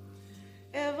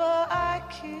 ever I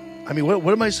kissed I mean,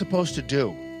 what am I supposed to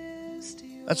do?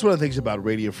 you. That's one of the things about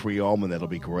Radio Free Allman that'll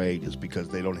be great is because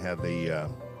they don't have the,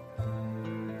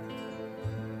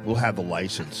 we'll have the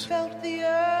license. Felt the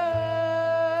earth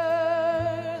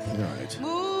All right.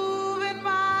 move in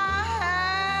my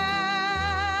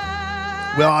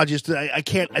hand. Well, I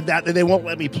can't, they won't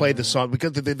let me play the song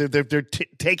because they're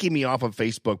taking me off of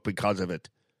Facebook because of it.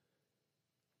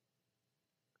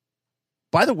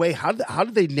 By the way, how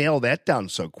did they nail that down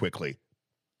so quickly?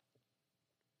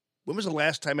 When was the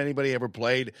last time anybody ever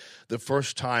played The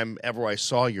First Time Ever I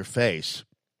Saw Your Face?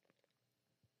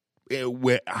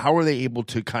 How are they able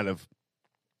to kind of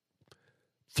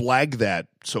flag that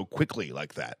so quickly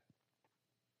like that?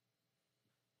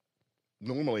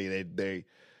 Normally,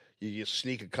 you just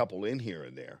sneak a couple in here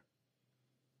and there.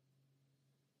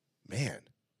 Man,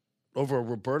 over a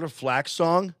Roberta Flack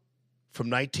song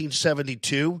from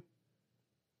 1972,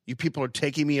 you people are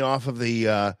taking me off of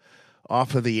the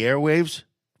airwaves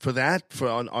for that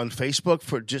on Facebook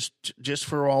for just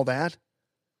for all that.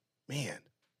 Man,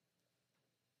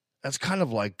 that's kind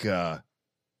of like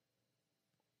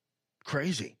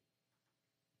crazy.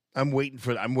 I'm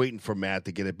waiting for Matt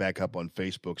to get it back up on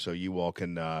Facebook so you all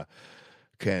can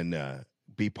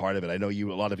be part of it. I know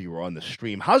a lot of you are on the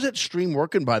stream. How's that stream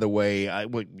working, by the way?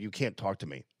 You can't talk to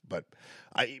me, but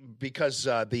because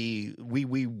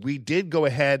we did go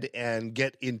ahead and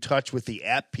get in touch with the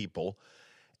app people,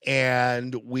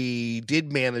 and we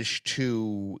did manage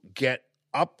to get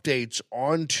updates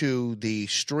onto the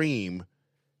stream,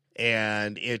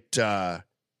 and it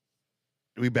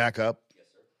we back up. Yes,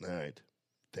 sir. All right,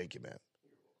 thank you, man.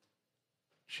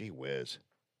 Gee whiz.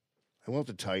 I will have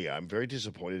to tell you, I'm very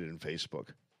disappointed in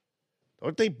Facebook.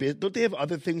 Don't they have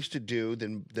other things to do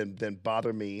than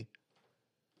bother me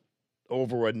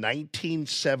over a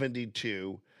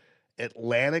 1972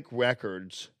 Atlantic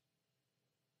Records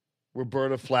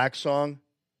Roberta Flack song?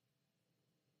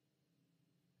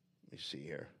 Let me see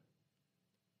here.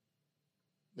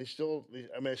 It's still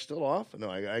off?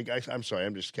 No, I'm sorry.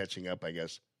 I'm just catching up, I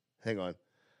guess. Hang on.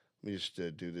 Let me just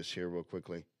do this here real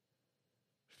quickly.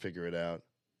 Figure it out.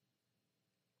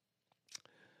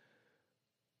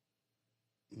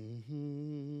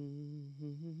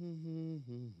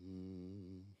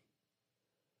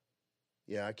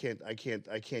 Yeah, I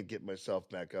can't get myself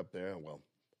back up there. Well,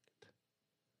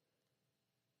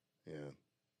 yeah.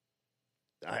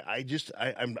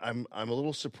 I'm a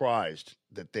little surprised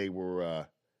that they were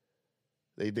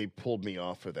they pulled me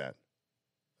off for that.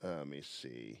 Let me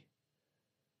see.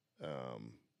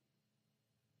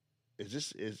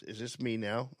 Is this me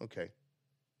now? Okay,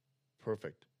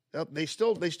 perfect. Nope, they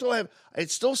still have.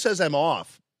 It still says I'm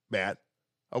off, Matt.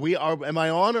 Am I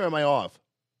on or am I off?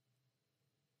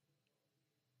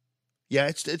 Yeah,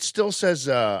 it still says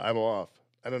I'm off.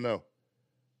 I don't know.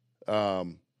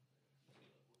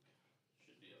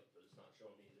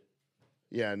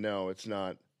 Yeah, no, it's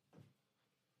not.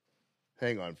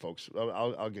 Hang on, folks.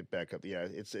 I'll get back up. Yeah,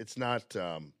 it's not.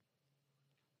 Damn.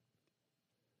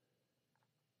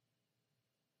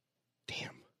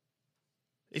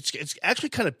 It's actually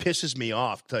kind of pisses me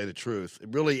off, to tell you the truth. It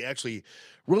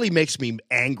really makes me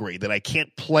angry that I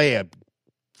can't play a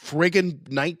friggin'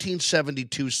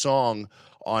 1972 song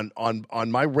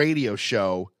on my radio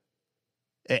show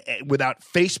without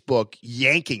Facebook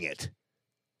yanking it.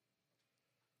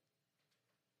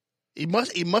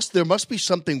 There must be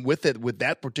something with it, with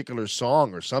that particular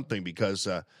song or something, because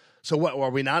so what,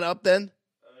 are we not up then? Yeah,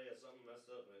 something messed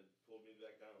up and it pulled me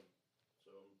back down.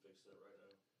 So I'm fixing it right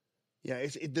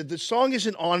now. Yeah, the song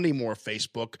isn't on anymore,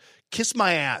 Facebook. Kiss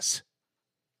my ass.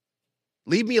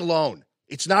 Leave me alone.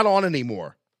 It's not on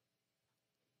anymore.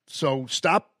 So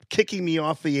stop kicking me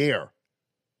off the air.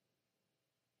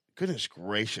 Goodness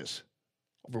gracious.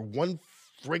 Over one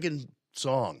friggin'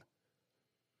 song.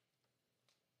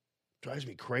 Drives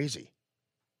me crazy.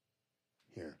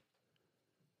 Here.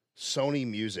 Sony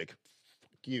Music.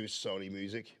 Fuck you, Sony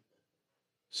Music.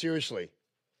 Seriously.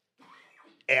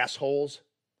 Assholes.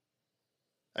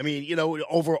 I mean,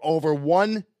 over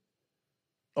one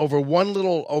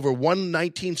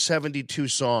 1972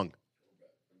 song. We're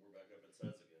back up. It says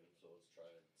again, so let's try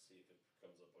and see if it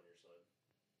comes up on your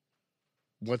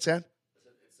side. What's that? It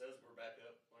says we're back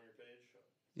up on your page.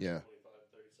 Yeah.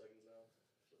 30 seconds now.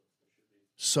 So it should be.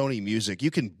 Sony Music.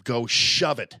 You can go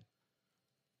shove it.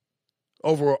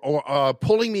 Over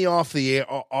pulling me off the air,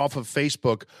 off of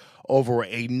Facebook over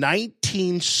a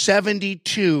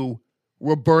 1972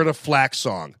 Roberta Flack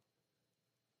song.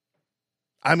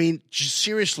 I mean,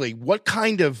 seriously, what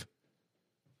kind of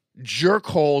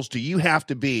jerkholes do you have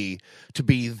to be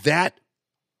that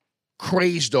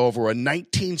crazed over a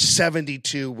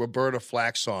 1972 Roberta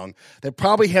Flack song that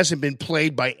probably hasn't been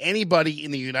played by anybody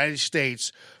in the United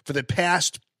States for the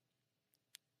past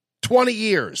 20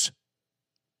 years?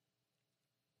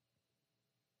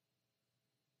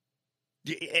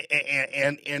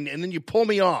 And then you pull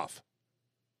me off.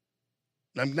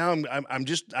 I'm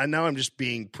just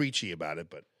being preachy about it,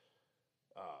 but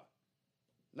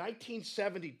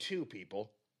 1972,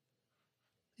 people,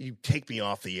 you take me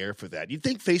off the air for that. You'd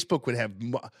think Facebook would have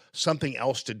something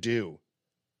else to do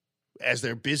as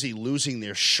they're busy losing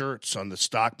their shirts on the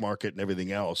stock market and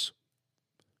everything else.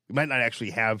 We might not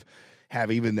actually have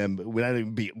even them.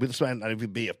 This might not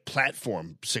even be a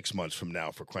platform 6 months from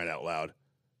now, for crying out loud.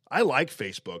 I like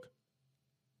Facebook.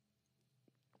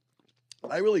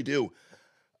 I really do.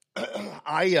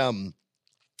 I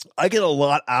get a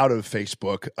lot out of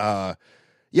Facebook.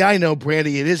 Yeah, I know,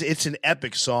 Brandy, it's an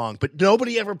epic song, but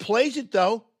nobody ever plays it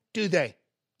though, do they?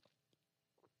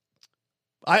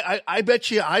 I bet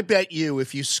you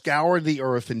if you scoured the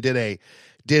earth and did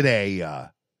a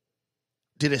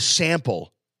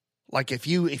sample, like if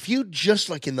you just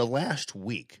like in the last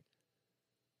week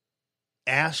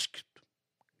asked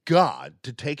God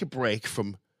to take a break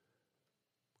from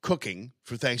cooking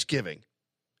for Thanksgiving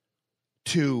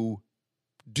to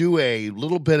do a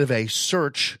little bit of a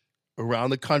search around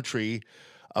the country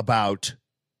about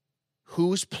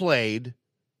who's played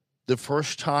The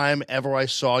First Time Ever I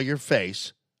Saw Your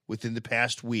Face within the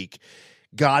past week,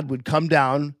 God would come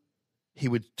down, he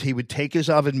would take his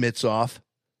oven mitts off,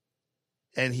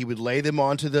 and he would lay them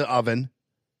onto the oven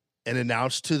and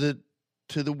announce to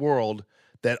the world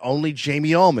that only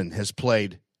Jamie Ullman has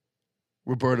played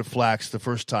Roberta Flack's The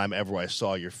First Time Ever I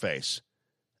Saw Your Face.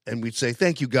 And we'd say,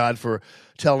 thank you, God, for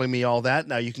telling me all that.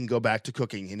 Now you can go back to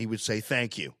cooking. And he would say,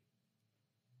 thank you.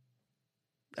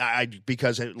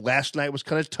 Because last night was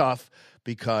kind of tough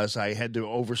because I had to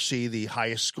oversee the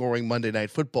highest scoring Monday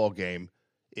Night Football game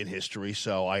in history.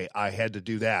 So I had to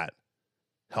do that,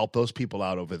 help those people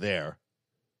out over there.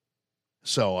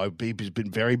 So I've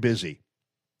been very busy.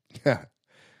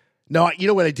 No, you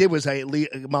know what I did was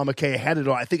Mama Kay, I had it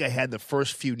on. I think I had the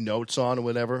first few notes on or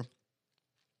whatever.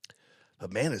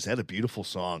 But man, is that a beautiful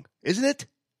song, isn't it?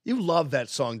 You love that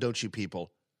song, don't you,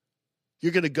 people?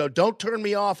 You're going to go. Don't turn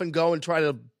me off and go and try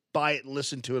to buy it and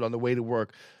listen to it on the way to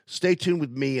work. Stay tuned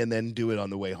with me and then do it on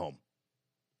the way home.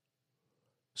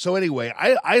 So anyway,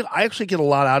 I actually get a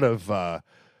lot out of.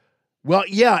 Well,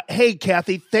 yeah. Hey,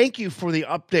 Kathy, thank you for the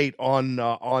update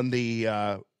on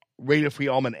the Radio Free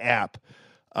Allman app.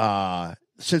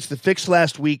 Since the fix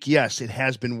last week, yes, it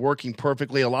has been working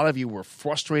perfectly. A lot of you were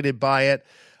frustrated by it,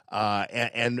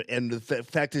 and the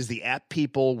fact is, the app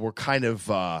people were kind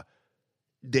of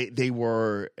they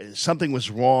were something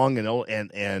was wrong, and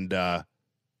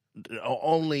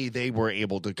only they were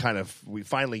able to kind of. We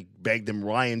finally begged them.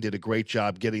 Ryan did a great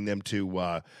job getting them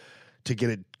to get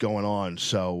it going on.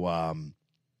 So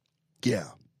yeah,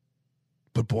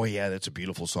 but boy, yeah, that's a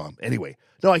beautiful song. Anyway,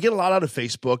 no, I get a lot out of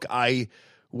Facebook. I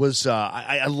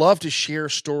love to share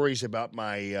stories about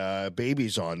my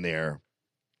babies on there.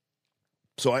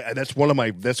 So that's one of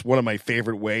my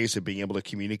favorite ways of being able to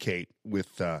communicate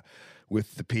with the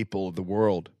people of the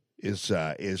world is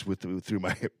through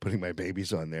my putting my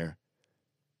babies on there.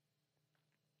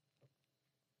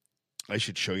 I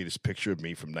should show you this picture of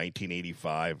me from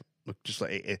 1985. Look, just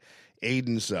like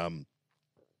Aiden's.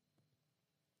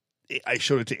 I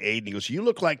showed it to Aiden. He goes, "You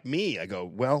look like me." I go,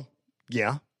 "Well,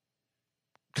 yeah."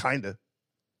 Kind of.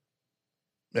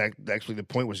 Actually, the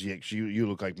point was you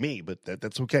look like me, but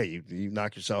that's okay. You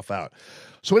knock yourself out.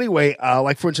 So anyway,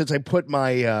 like for instance, I put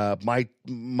my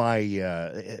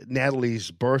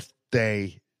Natalie's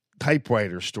birthday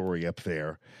typewriter story up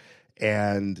there,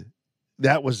 and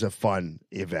that was a fun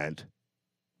event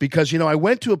because I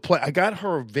went to I got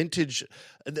her vintage.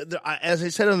 As I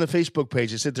said on the Facebook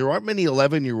page, I said there aren't many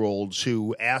 11-year-olds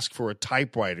who ask for a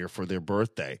typewriter for their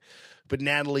birthday, but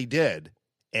Natalie did.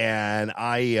 And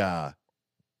I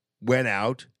went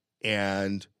out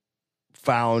and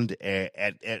found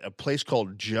at a place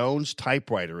called Jones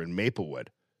Typewriter in Maplewood.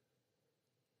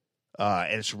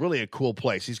 And it's really a cool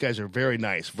place. These guys are very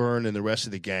nice, Vern and the rest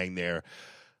of the gang there.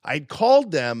 I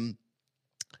called them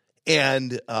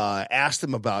and asked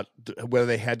them about whether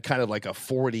they had kind of like a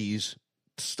 40s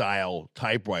style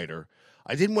typewriter.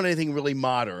 I didn't want anything really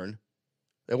modern.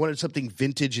 I wanted something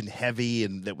vintage and heavy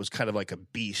and that was kind of like a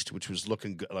beast, which was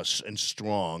looking good and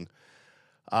strong.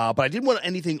 But I didn't want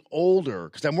anything older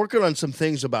because I'm working on some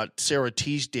things about Sarah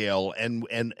Teasdale and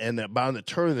about the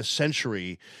turn of the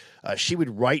century. She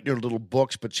would write in her little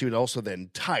books, but she would also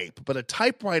then type. But a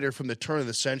typewriter from the turn of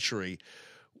the century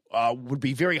would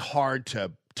be very hard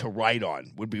to write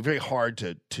on, would be very hard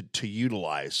to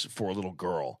utilize for a little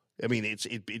girl. I mean,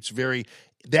 it's very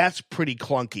 – that's pretty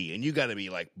clunky, and you got to be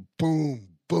like boom,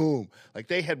 boom. Like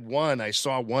they had one, I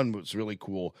saw one that was really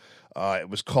cool. It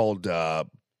was called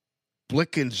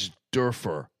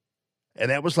Blickensderfer, and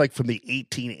that was like from the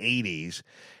 1880s.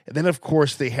 And then, of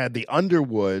course, they had the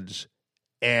Underwoods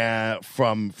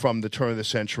from the turn of the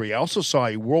century. I also saw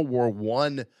a World War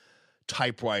I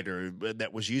typewriter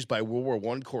that was used by World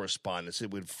War I correspondents.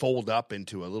 It would fold up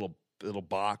into a little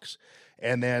box.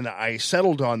 And then I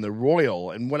settled on the Royal.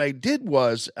 And what I did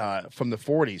was from the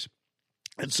 40s.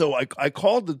 And so I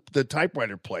called the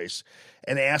typewriter place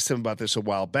and asked them about this a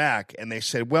while back. And they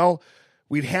said, well,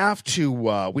 we'd have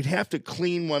to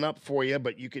clean one up for you,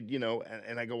 but you could,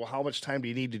 and I go, well, how much time do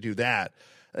you need to do that?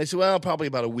 And they said, well, probably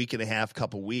about a week and a half,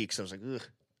 couple weeks. I was like, ugh.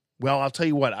 Well, I'll tell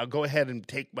you what, I'll go ahead and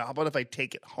how about if I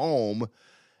take it home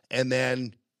and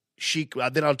then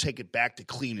then I'll take it back to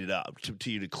clean it up,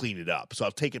 to you to clean it up. So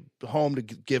I'll take it home to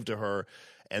give to her.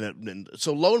 And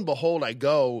so lo and behold, I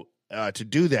go to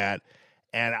do that.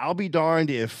 And I'll be darned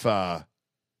if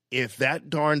that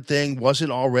darn thing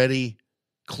wasn't already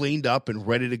cleaned up and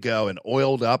ready to go and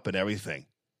oiled up and everything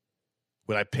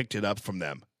when I picked it up from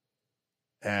them.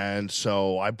 And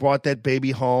so I brought that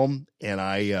baby home, and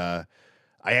I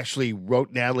actually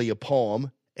wrote Natalie a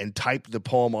poem and typed the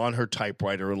poem on her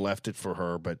typewriter and left it for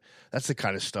her. But that's the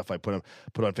kind of stuff I put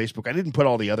on Facebook. I didn't put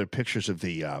all the other pictures of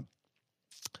the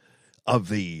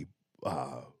other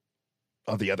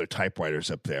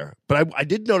typewriters up there. But I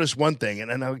did notice one thing,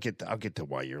 and I'll get to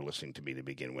why you're listening to me to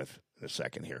begin with in a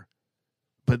second here.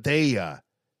 But there's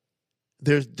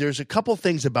a couple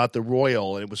things about the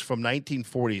Royal, and it was from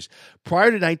 1940s.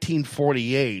 Prior to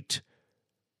 1948,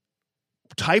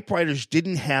 typewriters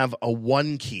didn't have a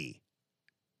 1 key.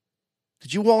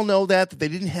 Did you all know that they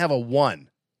didn't have a 1?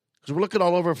 Because we're looking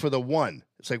all over for the 1.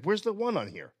 It's like, where's the 1 on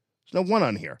here? There's no 1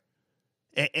 on here.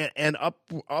 And up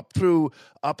until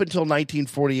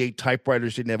 1948,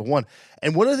 typewriters didn't have a 1.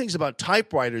 And one of the things about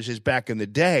typewriters is back in the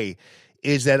day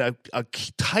is that a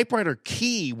typewriter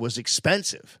key was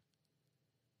expensive.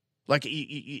 Like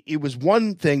it was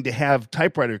one thing to have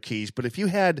typewriter keys, but if you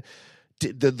had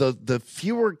the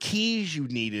fewer keys you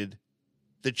needed,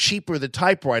 the cheaper the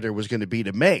typewriter was going to be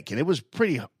to make, and it was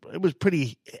pretty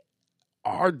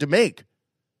hard to make.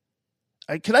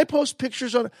 Can I post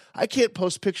pictures on? I can't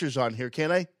post pictures on here,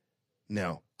 can I?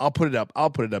 No, I'll put it up. I'll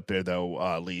put it up there though,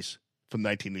 Lise, from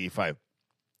 1985.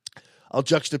 I'll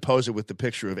juxtapose it with the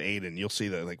picture of Aiden. You'll see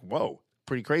that, like, whoa,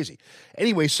 pretty crazy.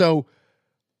 Anyway, so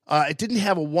it didn't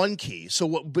have a 1 key.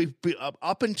 So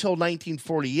up until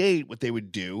 1948, what they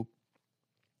would do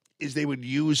is they would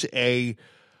use a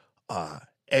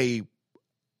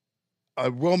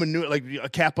Roman numeral, like a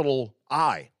capital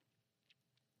I,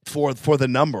 for the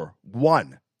number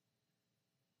 1,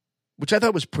 which I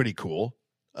thought was pretty cool.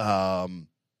 And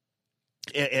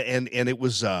it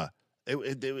was I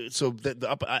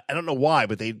don't know why,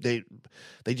 but they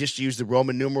just used the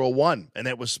Roman numeral 1, and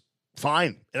that was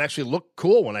fine. It actually looked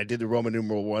cool when I did the Roman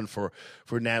numeral 1 for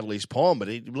Natalie's poem, but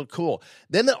it looked cool.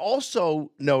 Then they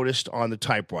also noticed on the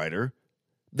typewriter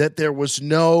that there was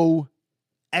no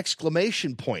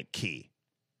exclamation point key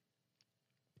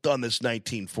on this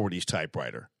 1940s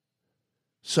typewriter.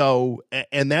 So,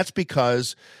 and that's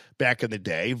because back in the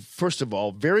day, first of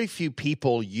all, very few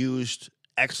people used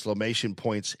exclamation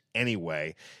points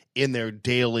anyway in their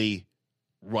daily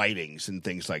writings and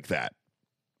things like that,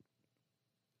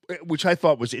 which I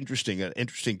thought was interesting, an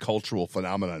interesting cultural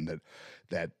phenomenon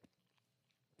that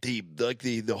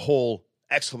the whole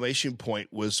exclamation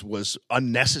point was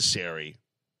unnecessary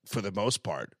for the most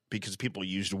part, because people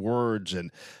used words,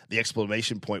 and the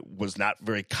exclamation point was not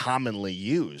very commonly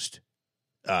used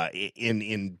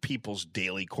in people's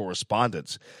daily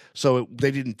correspondence. So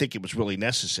they didn't think it was really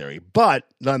necessary. But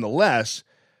nonetheless,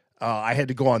 I had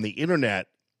to go on the internet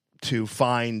to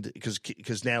find,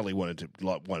 because Natalie wanted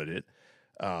it.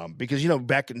 Because,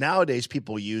 back nowadays,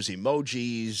 people use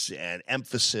emojis and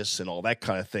emphasis and all that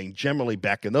kind of thing. Generally,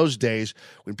 back in those days,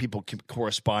 when people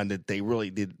corresponded, they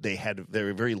were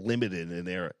very limited in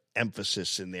their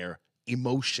emphasis and their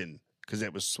emotion, because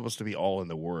it was supposed to be all in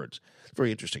the words.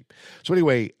 Very interesting. So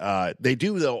anyway, they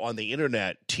do, though, on the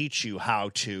internet, teach you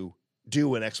how to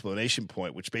do an exclamation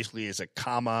point, which basically is a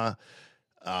comma,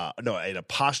 an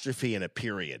apostrophe and a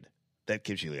period. That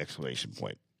gives you the exclamation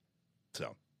point.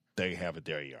 So there you have it.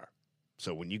 There you are.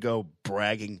 So when you go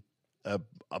bragging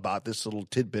about this little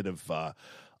tidbit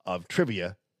of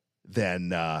trivia, then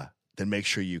make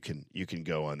sure you can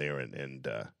go on there and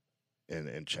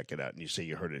check it out. And you say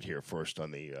you heard it here first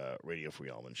on the Radio Free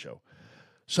Allman Show.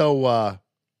 So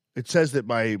it says that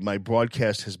my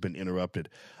broadcast has been interrupted.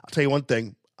 I'll tell you one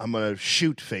thing. I'm going to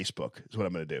shoot Facebook. Is what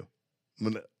I'm going to do.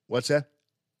 What's that?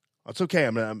 It's okay.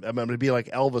 I'm going to be like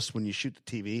Elvis when you shoot the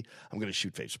TV. I'm going to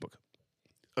shoot Facebook.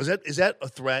 Is that a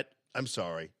threat? I'm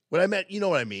sorry. What I meant, you know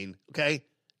what I mean, okay?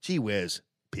 Gee whiz,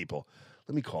 people.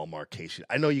 Let me call Mark Casey.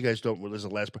 I know you guys don't. This is the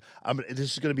last.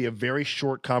 This is going to be a very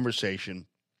short conversation,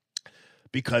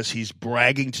 because he's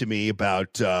bragging to me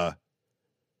about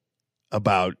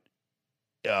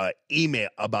email,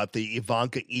 about the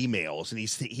Ivanka emails, and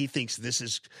he thinks this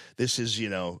is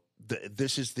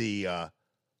the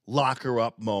lock her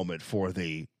up moment for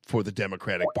the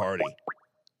Democratic Party.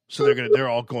 So they're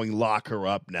all going lock her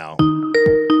up now.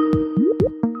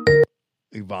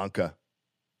 Ivanka.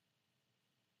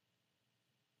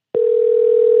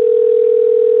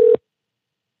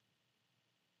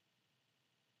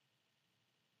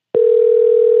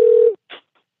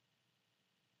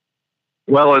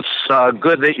 Well, it's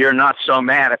good that you're not so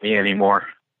mad at me anymore.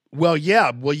 Well,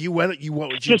 yeah. Well, what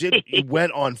you did, you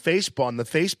went on Facebook, on the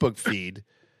Facebook feed,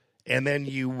 and then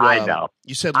I know.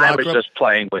 You said I was just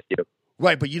playing with you.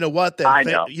 Right, but you know what? Then I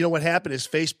know. You know what happened is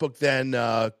Facebook then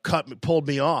pulled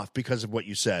me off because of what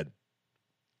you said.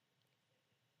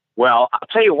 Well, I'll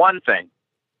tell you one thing,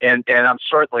 and I'm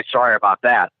certainly sorry about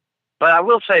that. But I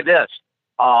will say this: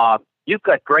 you've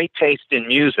got great taste in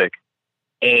music,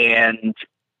 and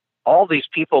all these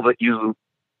people that you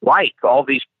like, all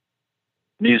these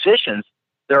musicians,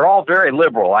 they're all very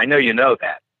liberal. I know you know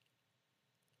that.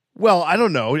 Well, I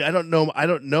don't know. I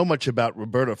don't know much about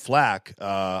Roberta Flack.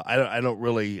 I don't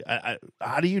really.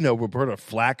 How do you know Roberta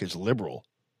Flack is liberal?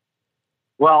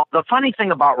 Well, the funny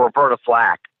thing about Roberta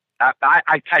Flack,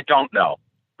 I don't know,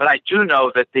 but I do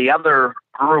know that the other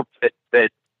group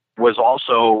that was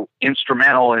also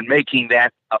instrumental in making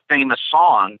that a famous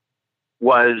song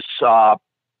was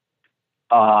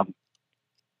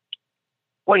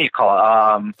what do you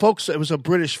call it? Folks, it was a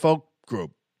British folk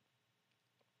group.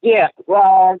 Yeah,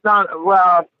 well,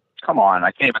 come on.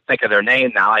 I can't even think of their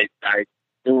name now. I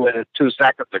knew it 2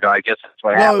 seconds ago. I guess that's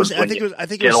what happens when you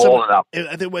get old enough.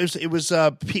 I think it was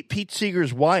Pete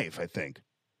Seeger's wife, I think.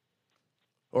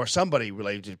 Or somebody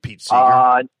related to Pete Seeger.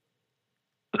 No,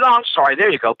 I'm sorry.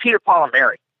 There you go. Peter, Paul, and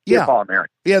Mary. Yeah. Paul and Mary.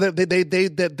 Yeah,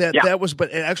 that was,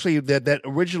 but actually that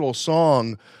original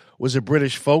song was a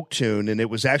British folk tune, and it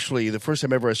was actually the first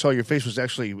time ever I saw your face was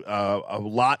actually a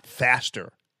lot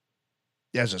faster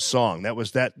as a song. That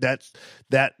was that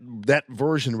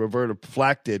version Roberta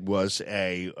Flack did was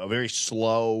a very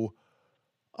slow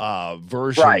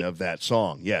version of that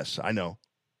song. Yes, I know.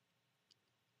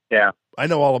 Yeah, I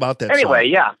know all about that. Anyway,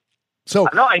 song. yeah. So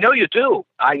no, I know you do.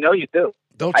 I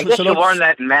guess you learned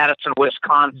that in Madison,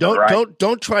 Wisconsin.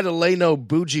 Don't try to lay no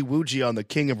bougie woogie on the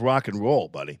king of rock and roll,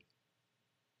 buddy.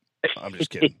 I'm just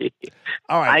kidding.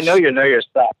 All right, I know you know your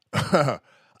stuff.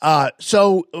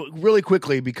 So really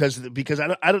quickly, because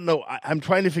I don't know, I'm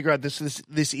trying to figure out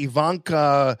this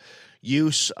Ivanka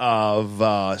use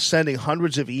of sending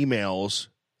hundreds of emails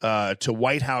to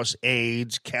White House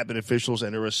aides, cabinet officials,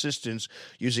 and her assistants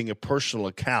using a personal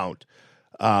account.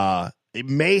 It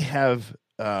may have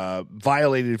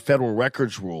violated federal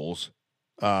records rules,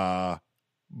 but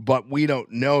we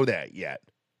don't know that yet.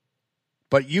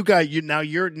 But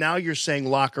you're saying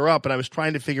lock her up, and I was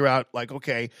trying to figure out, like,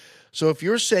 okay, so if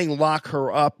you're saying lock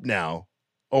her up now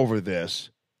over this,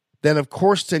 then of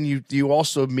course then you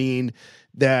also mean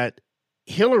that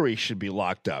Hillary should be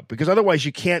locked up, because otherwise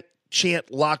you can't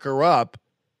chant lock her up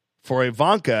for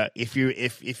Ivanka if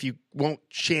you won't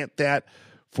chant that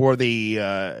for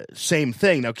the same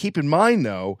thing. Now keep in mind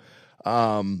though,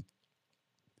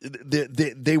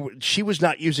 she was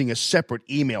not using a separate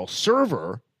email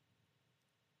server,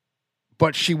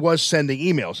 but she was sending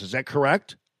emails. Is that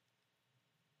correct?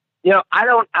 I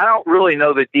don't really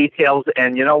know the details,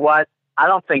 and you know what? I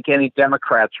don't think any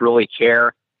Democrats really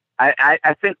care.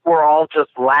 I think we're all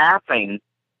just laughing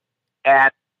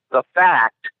at the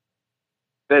fact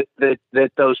that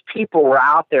those people were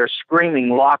out there screaming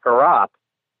 "lock her up,"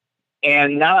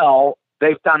 and now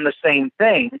they've done the same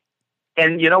thing.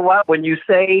 And you know what? When you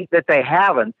say that they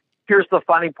haven't, here's the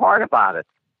funny part about it.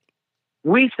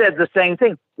 We said the same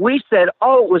thing. We said,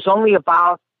 oh, it was only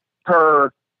about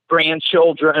her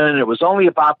grandchildren. It was only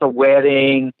about the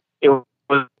wedding. It was,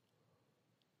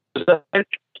 but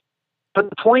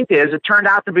the point is, it turned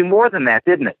out to be more than that,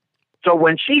 didn't it? So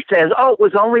when she says, oh, it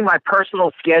was only my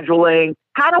personal scheduling,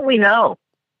 how do we know?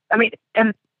 I mean,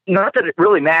 and not that it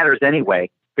really matters anyway,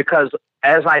 because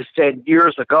as I said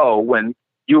years ago, when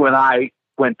you and I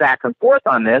went back and forth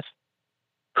on this,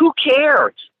 who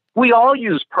cares? We all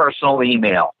use personal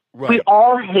email. Right. We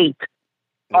all hate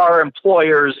our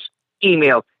employer's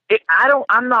email.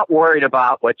 I'm not worried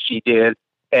about what she did,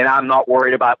 and I'm not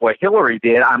worried about what Hillary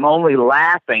did. I'm only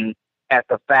laughing at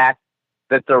the fact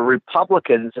that the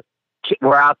Republicans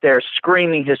were out there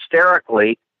screaming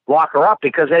hysterically, lock her up,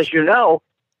 because as you know,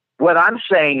 what I'm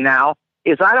saying now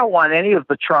is I don't want any of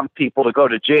the Trump people to go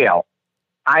to jail.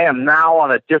 I am now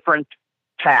on a different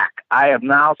tack. I am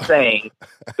now saying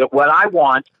that what I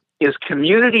want is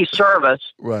community service,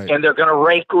 right, and they're going to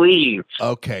rake leaves.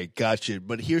 Okay, gotcha.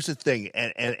 But here's the thing,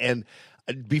 and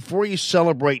before you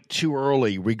celebrate too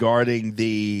early regarding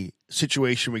the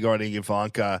situation regarding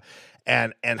Ivanka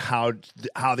and how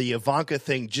the Ivanka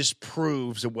thing just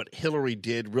proves that what Hillary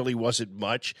did really wasn't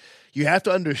much, you have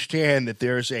to understand that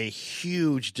there's a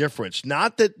huge difference.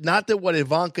 Not that what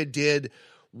Ivanka did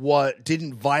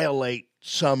didn't violate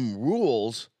some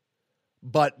rules,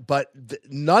 but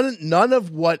none of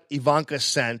what Ivanka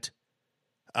sent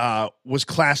was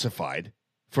classified.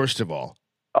 First of all,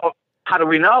 how do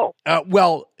we know?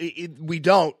 Well, we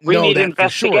don't. We know need that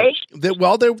investigation. For sure.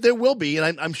 Well, there will be,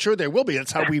 and I'm sure there will be.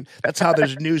 That's how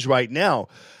there's news right now.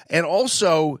 And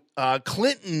also,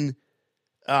 Clinton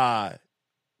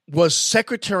was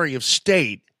Secretary of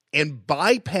State and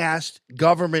bypassed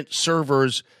government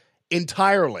servers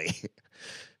entirely.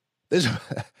 There's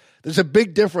a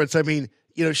big difference. I mean,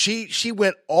 she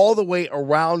went all the way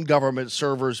around government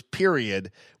servers,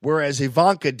 period, whereas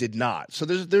Ivanka did not. So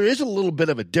there is a little bit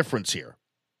of a difference here.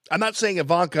 I'm not saying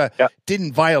Ivanka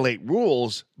didn't violate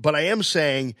rules, but I am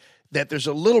saying that there's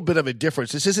a little bit of a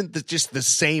difference. This isn't just the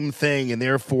same thing, and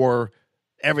therefore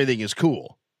everything is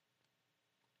cool.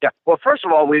 Yeah. Well, first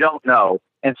of all, we don't know.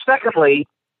 And secondly,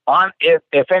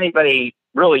 if anybody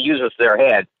really uses their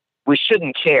head, we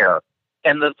shouldn't care.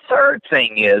 And the third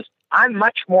thing is, I'm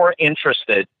much more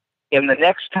interested in the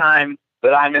next time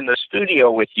that I'm in the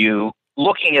studio with you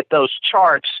looking at those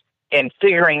charts and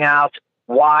figuring out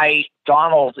why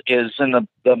Donald is in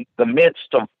the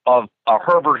midst of a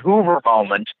Herbert Hoover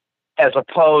moment as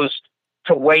opposed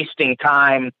to wasting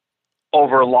time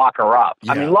over lock her up.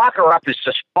 Yeah. I mean, lock her up is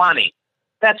just funny.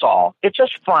 That's all. It's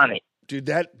just funny. Dude,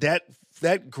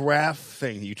 that graph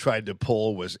thing you tried to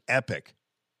pull was epic.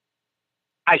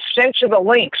 I sent you the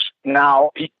links.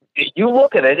 Now, you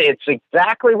look at it, it's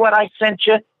exactly what I sent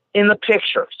you in the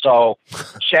picture. So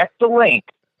check the link.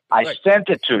 I Right. sent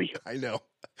it to you. I know.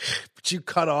 But you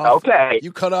cut off. Okay.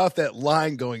 You cut off that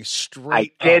line going I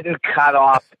straight up. didn't cut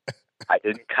off. I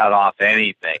didn't cut off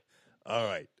anything. All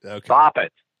right. Okay. Stop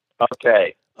it.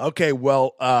 Okay. Okay.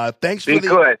 Well, thanks Be for the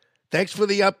good. thanks for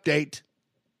the update.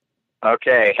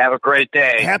 Okay. Have a great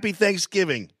day. Happy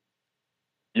Thanksgiving.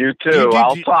 You too. Do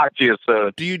I'll you- talk to you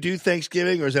soon. Do you do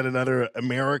Thanksgiving, or is that another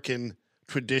American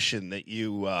tradition that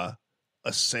you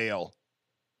assail?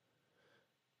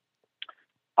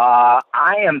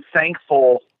 I am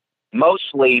thankful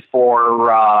mostly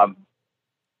for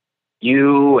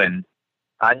you and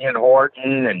Onion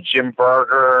Horton and Jim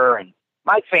Berger and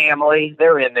my family.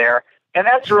 They're in there, and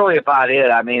that's really about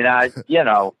it. I mean, I'm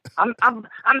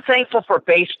thankful for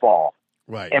baseball.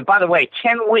 Right. And by the way,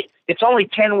 10 weeks. It's only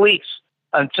 10 weeks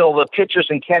until the pitchers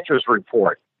and catchers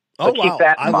report. So Oh, keep wow.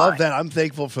 that in I love mind. that. I'm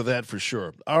thankful for that for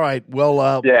sure. All right.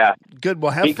 Well, Yeah. good.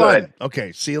 Well, have Be fun. good.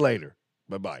 Okay. See you later.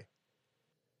 Bye-bye.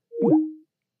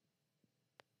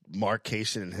 Mark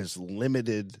Kaysen and his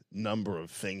limited number of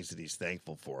things that he's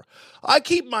thankful for. I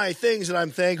keep my things that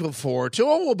I'm thankful for to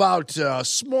about a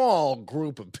small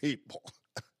group of people.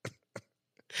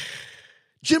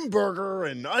 Jim Berger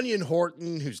and Onion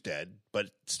Horton, who's dead, but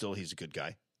still he's a good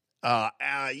guy.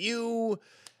 You,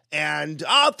 and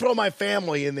I'll throw my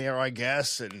family in there, I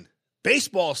guess, and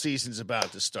baseball season's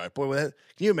about to start. Boy, can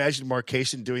you imagine Mark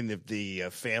Kaysen doing the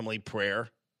family prayer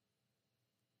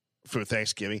for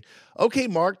Thanksgiving? Okay,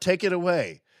 Mark, take it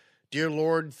away. Dear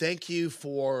Lord, thank you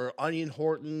for Onion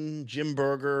Horton, Jim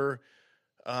Berger,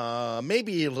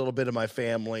 maybe a little bit of my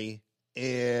family,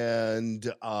 and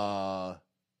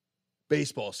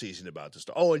baseball season about to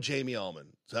start. Oh, and Jamie Allman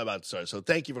is about to start. So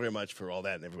thank you very much for all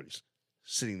that. And everybody's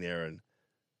sitting there and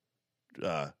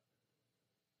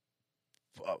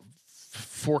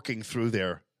forking through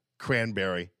their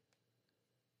cranberry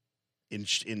in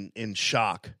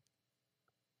shock.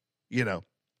 You know,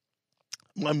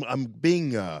 I'm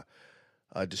being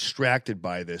distracted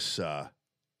by this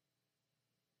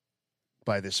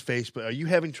Facebook. Are you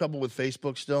having trouble with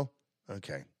Facebook still?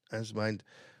 Okay, as mine,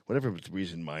 whatever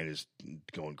reason, mine is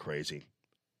going crazy.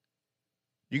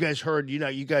 You guys heard? You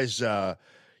guys know.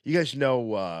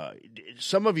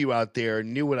 Some of you out there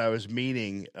knew what I was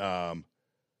meaning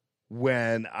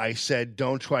when I said,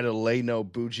 "Don't try to lay no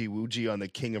bougie woogie on the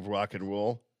king of rock and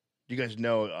roll." You guys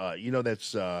know.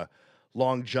 That's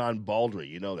Long John Baldry.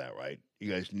 You know that, right? You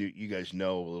guys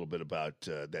know a little bit about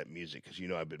that music because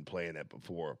I've been playing that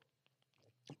before.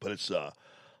 But it's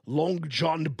Long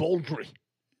John Baldry.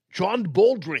 John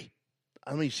Baldry.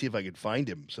 Let me see if I can find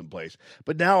him someplace.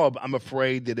 But now I'm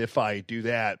afraid that if I do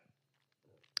that,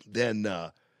 then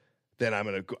I'm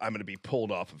gonna be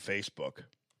pulled off of Facebook.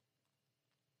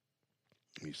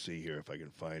 Let me see here if I can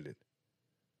find it.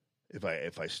 If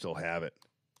I still have it.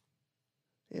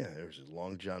 Yeah, there's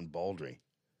Long John Baldry.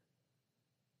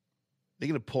 They're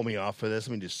going to pull me off for this.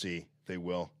 Let me just see if they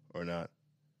will or not.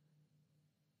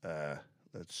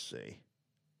 Let's see.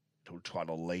 Don't try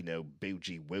to lay no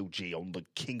bougie woogie on the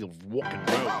king of rock and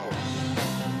roll.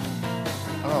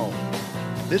 Oh,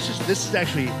 this is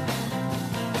actually.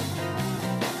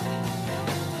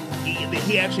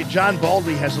 He actually, John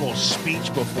Baldry has a little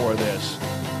speech before this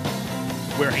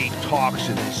where he talks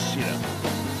and he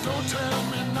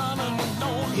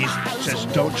says,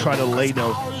 "Don't try to lay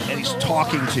no," and he's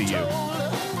talking to you.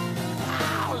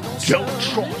 Don't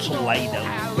try to lay no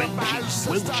bougie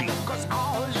woogie.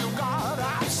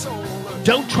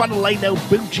 Don't try to lay no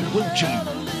bougie woogie.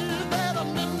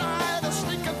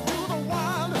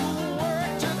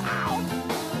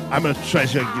 I'm gonna try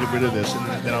to get rid of this, and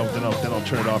then I'll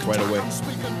turn it off right away.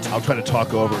 I'll try to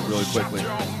talk over it really quickly.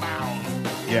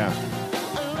 Yeah.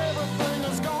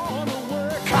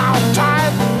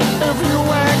 If you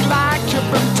act like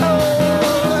you've been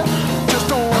told, just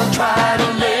don't try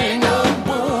to lay no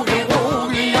boogie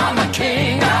woogie on the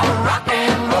king of rock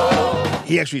and roll.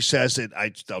 He actually says that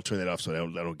I'll turn that off so I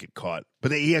don't get caught.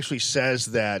 But he actually says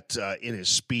that in his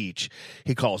speech,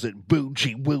 he calls it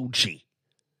bougie woogie.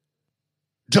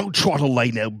 Don't try to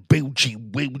lay no bougie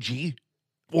woogie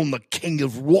on the king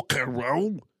of rock and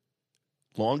roll.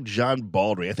 Long John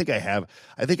Baldry. I think I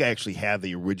actually have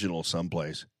the original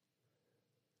someplace.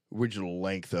 Original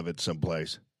length of it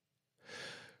someplace.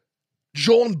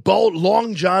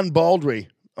 Long John Baldry.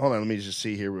 Hold on, let me just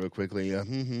see here real quickly. You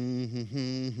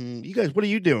guys, what are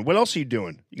you doing? What else are you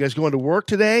doing? You guys going to work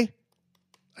today?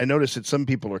 I noticed that some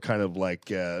people are kind of like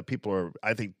people are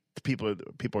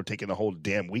taking the whole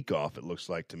damn week off. It looks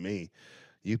like to me.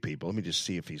 You people, let me just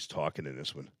see if he's talking in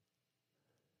this one.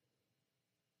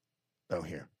 Oh,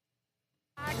 here.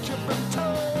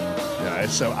 Yeah,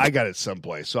 So I got it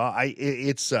someplace. So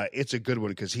it's a good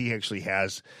one because he actually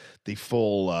has the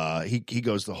full. He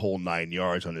goes the whole 9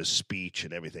 yards on his speech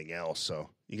and everything else. So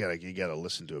you gotta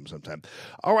listen to him sometime.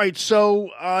 All right. So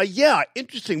yeah,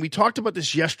 interesting. We talked about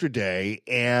this yesterday,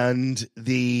 and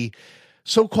the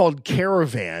so-called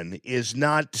caravan is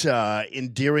not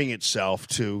endearing itself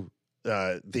to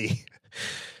the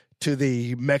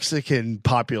Mexican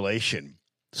population.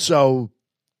 So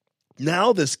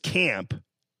now this camp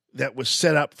that was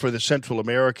set up for the Central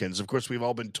Americans, of course, we've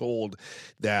all been told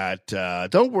that,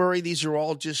 don't worry, these are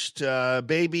all just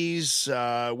babies,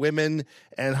 women,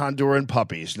 and Honduran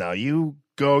puppies. Now you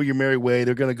go your merry way.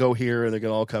 They're going to go here, and they're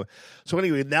going to all come. So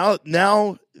anyway, now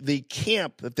the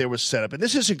camp that there was set up, and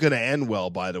this isn't going to end well,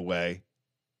 by the way.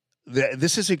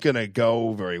 This isn't going to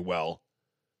go very well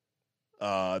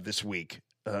this week,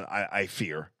 I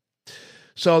fear.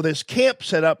 So this camp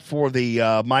set up for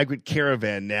the migrant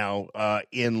caravan now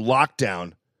in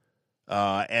lockdown,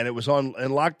 and it was in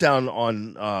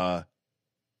lockdown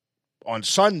on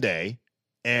Sunday,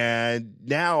 and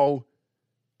now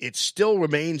it still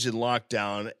remains in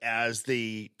lockdown as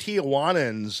the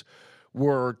Tijuanans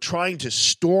were trying to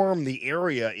storm the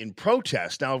area in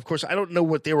protest. Now, of course, I don't know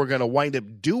what they were going to wind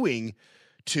up doing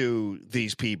to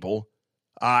these people.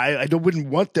 I wouldn't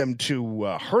want them to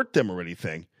hurt them or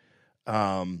anything.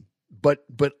 But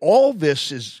all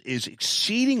this is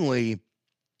exceedingly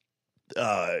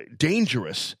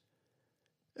dangerous,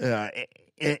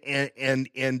 and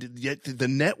yet the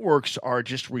networks are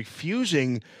just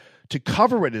refusing to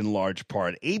cover it in large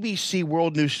part. ABC,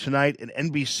 World News Tonight, and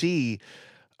NBC,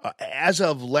 as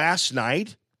of last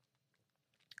night,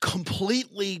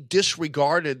 completely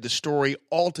disregarded the story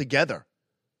altogether.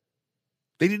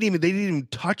 They didn't even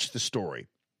touch the story,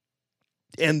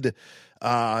 and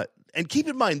keep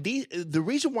in mind the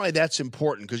reason why that's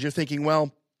important, because you're thinking,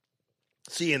 well,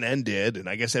 CNN did, and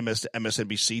I guess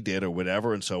MSNBC did, or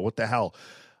whatever, and so what the hell?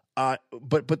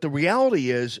 But the reality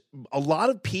is, a lot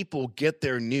of people get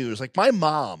their news. Like my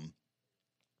mom,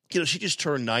 she just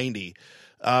turned 90,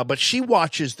 but she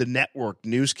watches the network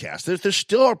newscast. There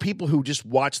still are people who just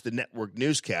watch the network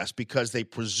newscast because they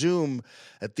presume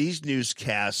that these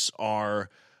newscasts are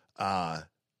the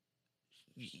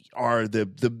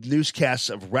newscasts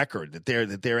of record, that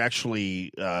they're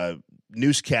actually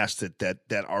newscasts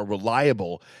that are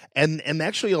reliable, and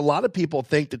actually a lot of people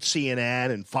think that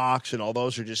CNN and Fox and all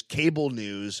those are just cable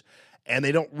news, and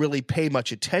they don't really pay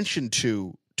much attention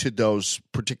to those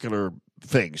particular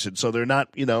things, and so they're not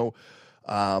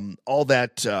all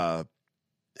that.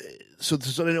 So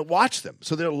they don't watch them.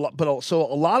 So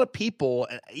a lot of people,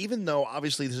 even though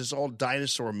obviously this is all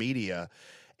dinosaur media,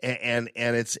 and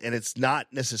it's not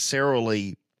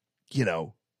necessarily,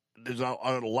 there's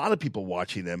a lot of people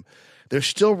watching them. There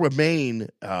still remain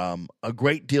a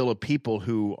great deal of people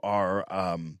who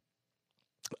are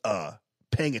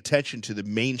paying attention to the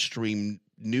mainstream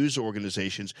news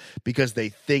organizations because they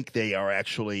think they are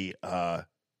actually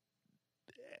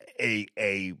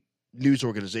a news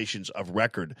organizations of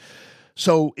record.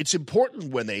 So it's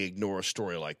important when they ignore a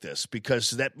story like this,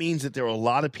 because that means that there are a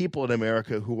lot of people in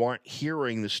America who aren't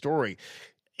hearing the story.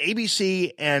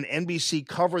 ABC and NBC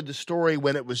covered the story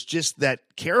when it was just that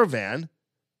caravan,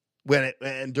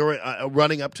 during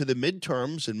running up to the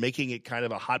midterms and making it kind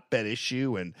of a hotbed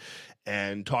issue,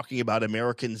 and talking about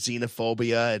American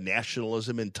xenophobia and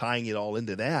nationalism and tying it all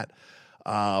into that.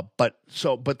 But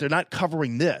they're not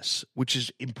covering this, which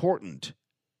is important.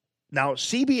 Now,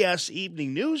 CBS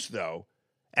Evening News, though,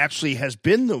 actually has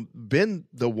been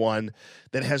the one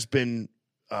that has been,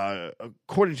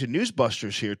 according to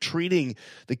Newsbusters here, treating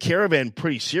the caravan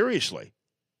pretty seriously,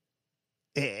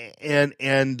 and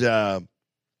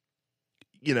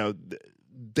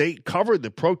they covered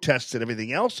the protests and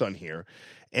everything else on here,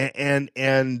 and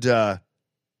William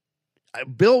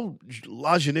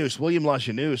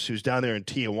Lajeunesse, who's down there in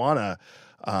Tijuana,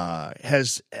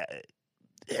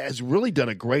 has really done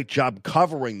a great job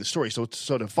covering the story. So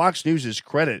to Fox News'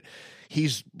 credit,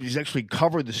 he's actually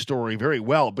covered the story very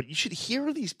well. But you should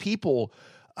hear these people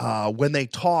when they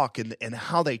talk and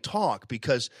how they talk,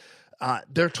 because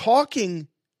they're talking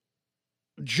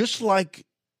just like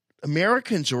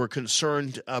Americans who are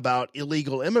concerned about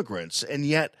illegal immigrants, and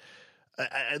yet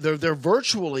they're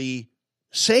virtually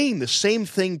saying the same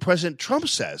thing President Trump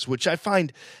says, which I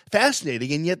find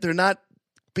fascinating, and yet they're not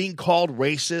being called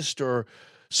racist or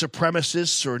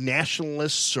supremacists or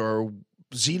nationalists or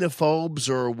xenophobes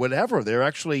or whatever. They're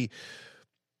actually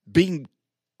being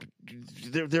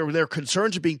their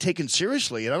concerns are being taken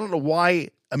seriously, and I don't know why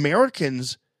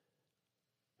Americans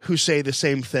who say the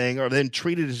same thing are then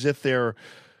treated as if they're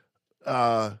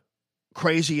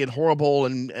crazy and horrible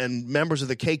and members of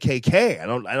the KKK.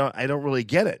 I don't really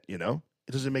get it.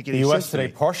 It doesn't make any sense. The U.S. today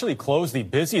partially closed the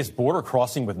busiest border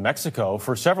crossing with Mexico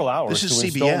for several hours to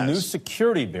install CBS. new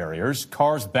security barriers.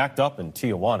 Cars backed up in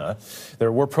Tijuana. There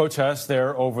were protests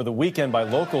there over the weekend by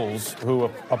locals who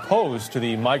opposed to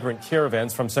the migrant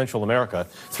caravans from Central America.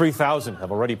 3,000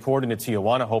 have already poured into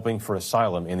Tijuana, hoping for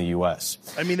asylum in the U.S.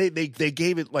 I mean, they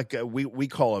gave it like we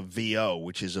call a VO,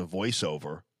 which is a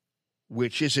voiceover,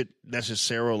 which isn't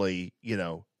necessarily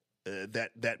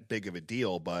that big of a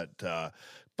deal, but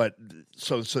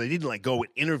so they didn't go and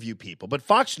interview people. But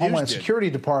Fox News Homeland did. Security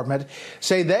Department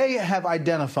say they have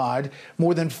identified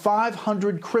more than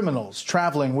 500 criminals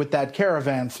traveling with that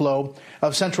caravan flow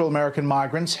of Central American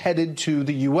migrants headed to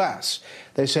the U.S.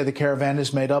 They say the caravan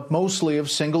is made up mostly of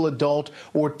single adult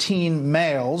or teen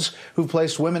males who've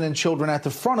placed women and children at the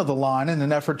front of the line in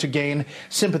an effort to gain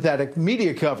sympathetic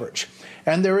media coverage.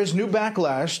 And there is new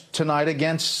backlash tonight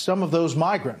against some of those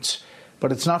migrants.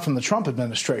 But it's not from the Trump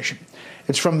administration.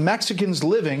 It's from Mexicans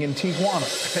living in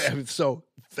Tijuana. So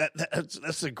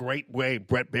that's a great way,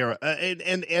 Brett Baer.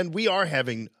 And we are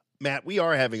having, Matt,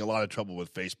 a lot of trouble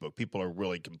with Facebook. People are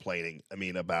really complaining,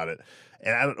 about it.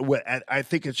 And I don't know what, I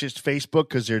think it's just Facebook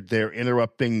because they're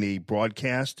interrupting the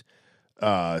broadcast.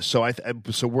 So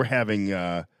we're having,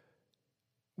 yeah.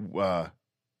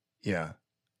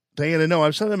 Diana, no,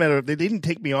 I'm saying the matter. They didn't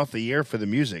take me off the air for the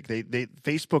music.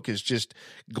 Facebook is just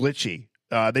glitchy.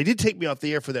 They did take me off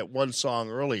the air for that one song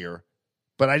earlier,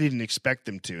 but I didn't expect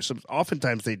them to. So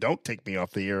oftentimes they don't take me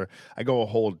off the air. I go a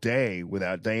whole day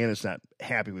without. Diana's not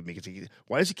happy with me because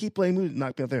why does he keep playing music?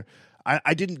 Knock me off there.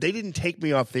 I didn't. They didn't take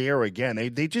me off the air again.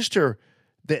 They just are.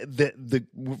 The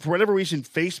for whatever reason,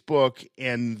 Facebook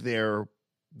and their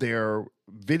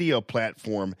video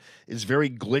platform is very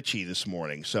glitchy this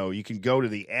morning. So you can go to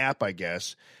the app, I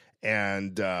guess,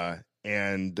 and let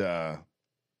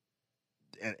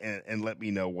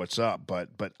me know what's up. But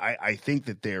I think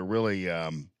that they're really I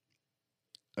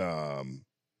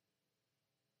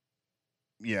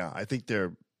think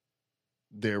they're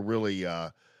really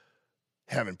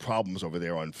having problems over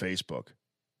there on Facebook.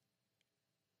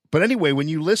 But anyway, when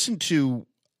you listen to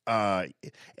and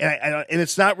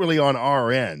it's not really on our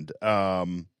end.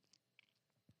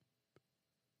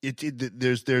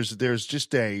 There's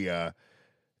just a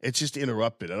it's just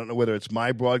interrupted. I don't know whether it's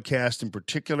my broadcast in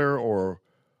particular or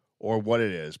what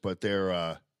it is, but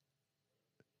they're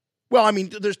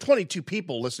there's 22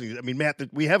 people listening. Matt,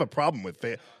 we have a problem with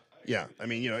yeah.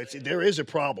 There is a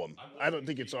problem. I don't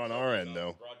think it's on our end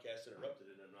though. Broadcast interrupted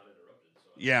and I'm not interrupted. So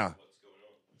yeah.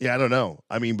 Yeah, I don't know.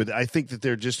 But I think that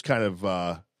they're just kind of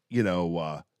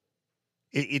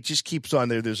it just keeps on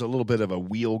there. There's a little bit of a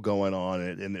wheel going on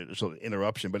and there's an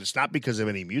interruption, but it's not because of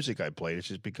any music I played. It's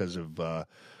just because of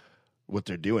what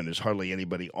they're doing. There's hardly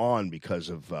anybody on because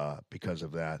of that.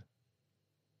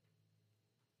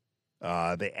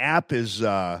 The app is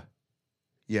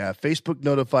Facebook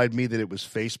notified me that it was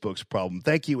Facebook's problem.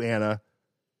 Thank you, Anna.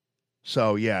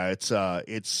 So yeah, it's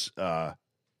the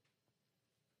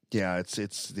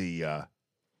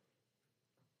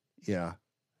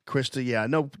Krista, yeah.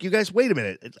 No, you guys, wait a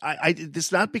minute.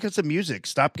 It's not because of music.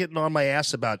 Stop getting on my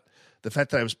ass about the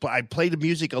fact that I played the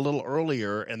music a little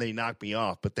earlier and they knocked me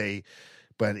off. But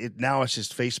now it's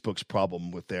just Facebook's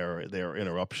problem with their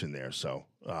interruption there. So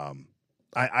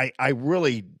I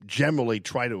really generally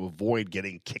try to avoid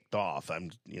getting kicked off.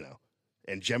 And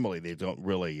generally they don't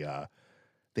really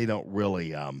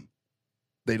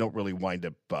wind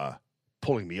up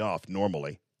pulling me off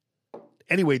normally.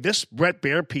 Anyway, this Brett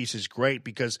Baer piece is great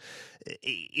because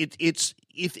it's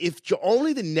if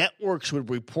only the networks would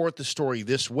report the story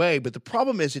this way. But the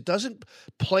problem is it doesn't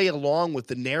play along with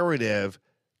the narrative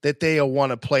that they want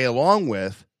to play along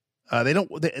with. They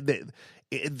don't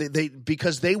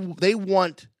because they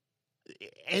want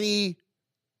any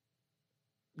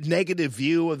negative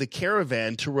view of the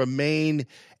caravan to remain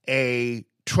a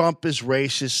Trump is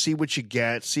racist. See what you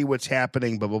get. See what's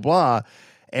happening. Blah blah blah.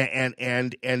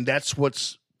 And that's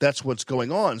what's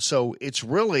going on. So it's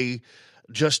really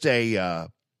just a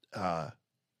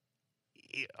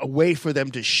way for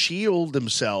them to shield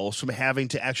themselves from having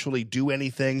to actually do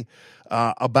anything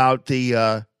about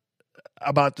the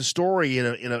story in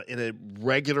a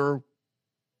regular,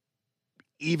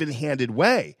 even-handed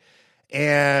way.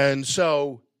 And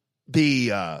so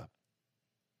the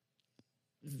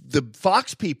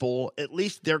Fox people, at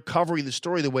least they're covering the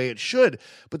story the way it should.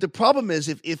 But the problem is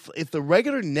if the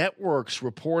regular networks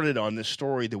reported on this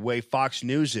story the way Fox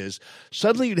News is,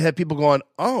 suddenly you'd have people going,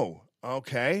 oh,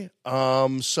 okay.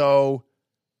 So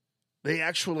they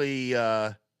actually,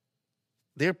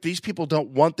 these people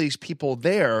don't want these people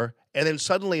there. And then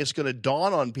suddenly it's going to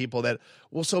dawn on people that,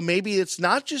 well, so maybe it's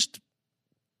not just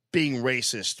being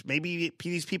racist. Maybe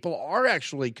these people are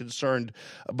actually concerned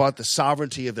about the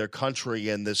sovereignty of their country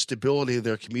and the stability of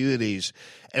their communities.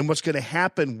 And what's going to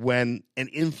happen when an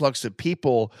influx of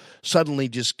people suddenly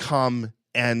just come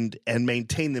and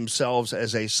maintain themselves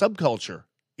as a subculture.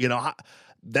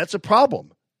 That's a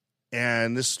problem.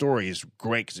 And this story is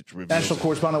great because it's revealed. National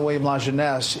correspondent William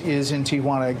Lajeunesse is in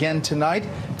Tijuana again tonight.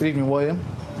 Good evening, William.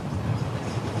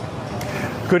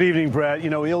 Good evening, Brett.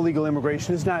 Illegal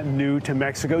immigration is not new to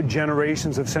Mexico.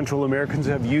 Generations of Central Americans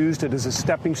have used it as a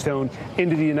stepping stone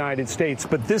into the United States.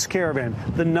 But this caravan,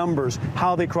 the numbers,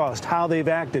 how they crossed, how they've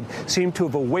acted, seem to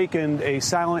have awakened a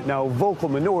silent, now vocal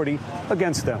minority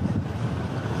against them.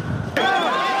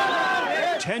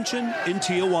 Tension in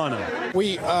Tijuana.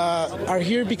 We are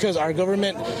here because our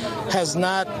government has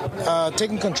not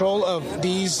taken control of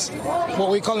these, what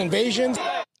we call invasions.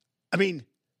 I mean,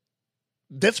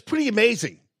 that's pretty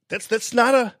amazing. That's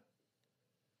not a,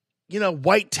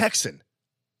 white Texan.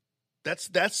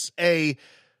 That's a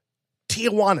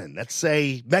Tijuanan. That's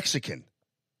a Mexican.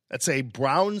 That's a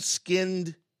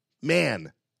brown-skinned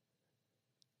man.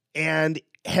 And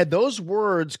had those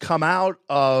words come out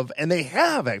of, and they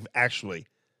have actually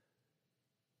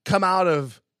come out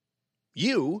of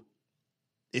you,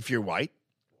 if you're white,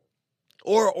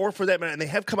 or for that matter, and they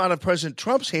have come out of President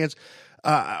Trump's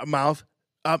mouth,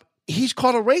 he's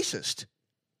called a racist.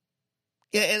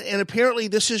 And apparently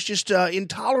this is just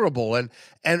intolerable, and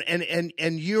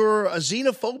you're a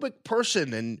xenophobic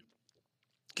person, and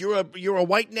you're a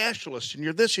white nationalist, and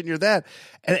you're this and you're that,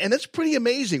 and that's pretty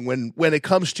amazing when it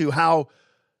comes to how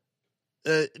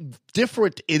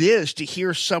different it is to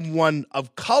hear someone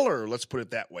of color, let's put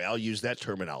it that way, I'll use that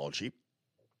terminology,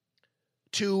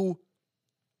 to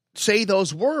say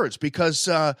those words, because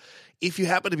if you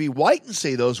happen to be white and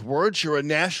say those words, you're a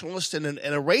nationalist and a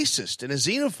racist and a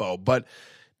xenophobe. But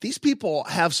these people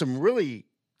have some really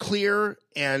clear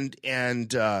and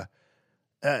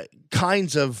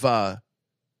kinds of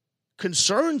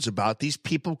concerns about these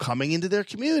people coming into their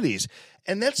communities,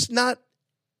 and that's not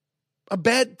a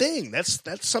bad thing. That's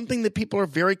something that people are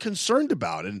very concerned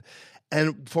about,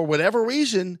 and for whatever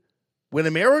reason, when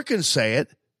Americans say it,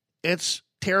 it's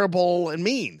terrible and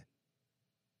mean,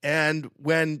 and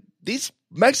when these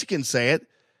Mexicans say it,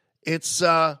 it's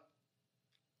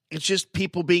just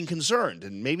people being concerned.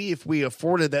 And maybe if we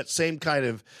afforded that same kind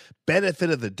of benefit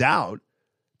of the doubt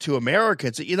to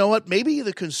Americans, that, you know what, maybe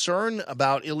the concern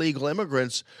about illegal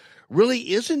immigrants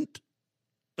really isn't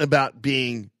about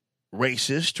being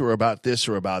racist or about this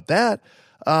or about that.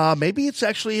 Maybe it's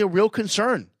actually a real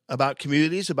concern about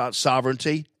communities, about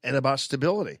sovereignty, and about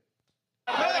stability.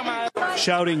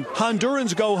 Shouting,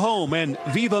 "Hondurans go home" and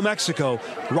 "Viva Mexico,"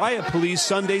 riot police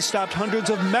Sunday stopped hundreds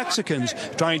of Mexicans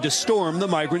trying to storm the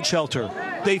migrant shelter.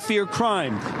 They fear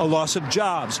crime, a loss of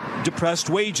jobs, depressed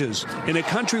wages, in a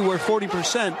country where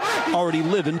 40% already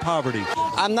live in poverty.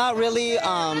 I'm not really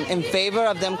in favor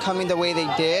of them coming the way they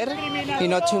did.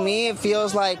 To me, it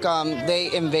feels like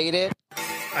they invaded.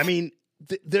 I mean,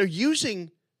 they're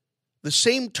using the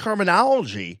same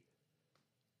terminology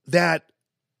that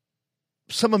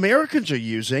some Americans are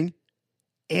using,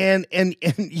 and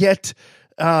yet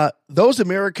those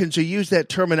Americans who use that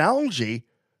terminology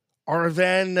are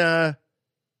then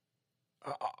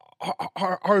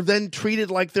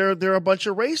treated like they're a bunch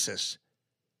of racists.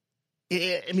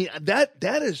 I mean,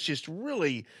 that is just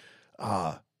really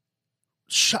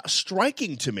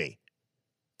striking to me.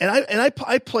 And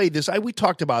I played this. We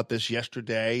talked about this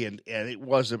yesterday, and it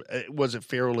was a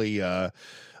fairly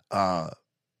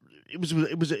it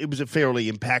was a fairly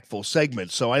impactful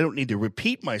segment, so I don't need to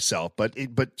repeat myself, but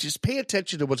just pay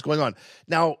attention to what's going on.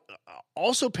 Now,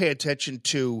 also pay attention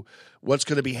to what's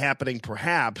going to be happening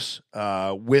perhaps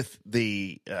with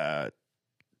the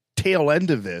tail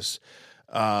end of this,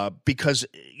 because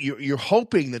you're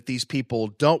hoping that these people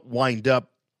don't wind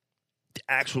up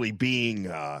actually being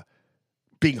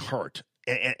hurt,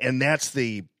 and that's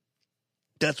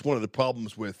one of the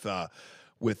problems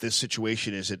with this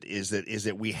situation is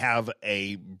that we have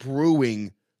a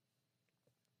brewing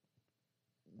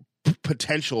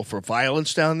potential for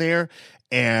violence down there,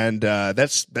 and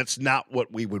that's not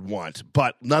what we would want.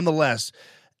 But nonetheless,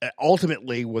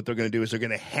 ultimately, what they're going to do is they're going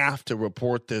to have to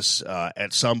report this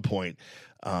at some point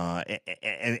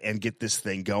and get this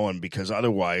thing going, because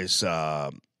otherwise,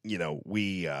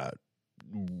 we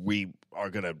are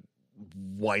going to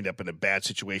wind up in a bad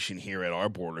situation here at our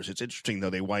borders. It's interesting, though,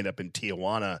 they wind up in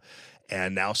Tijuana,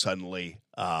 and now suddenly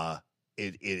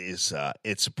it's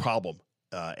a problem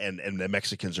and the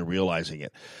Mexicans are realizing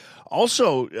it.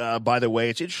 Also, by the way,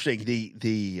 it's interesting.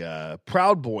 The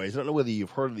Proud Boys. I don't know whether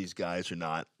you've heard of these guys or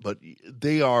not, but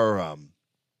they are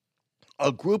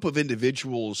a group of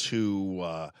individuals who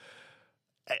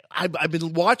I've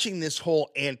been watching this whole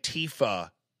Antifa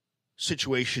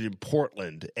situation in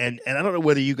Portland, and I don't know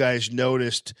whether you guys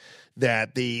noticed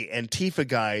that the Antifa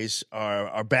guys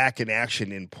are back in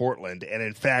action in Portland, and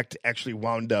in fact, actually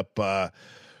wound up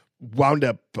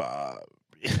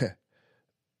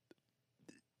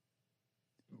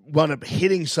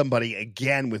hitting somebody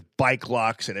again with bike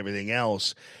locks and everything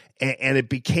else. And it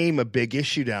became a big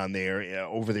issue down there,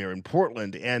 over there in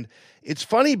Portland. And it's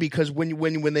funny because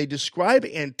when they describe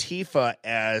Antifa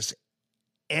as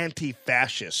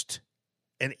anti-fascist,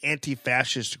 an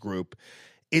anti-fascist group,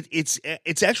 it's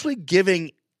actually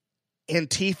giving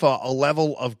Antifa a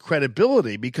level of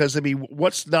credibility, because I mean,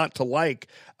 what's not to like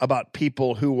about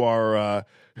people who are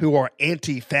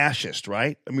anti-fascist,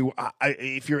 right? I mean,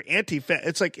 if you're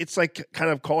it's like kind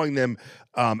of calling them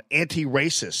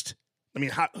anti-racist. I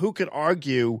mean, who could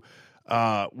argue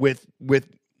with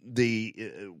the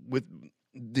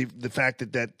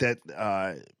fact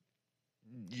that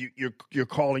you're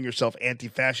calling yourself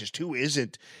anti-fascist? Who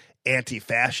isn't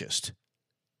anti-fascist?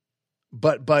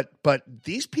 But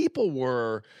these people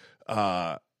were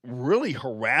really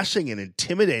harassing and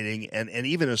intimidating and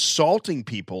even assaulting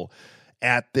people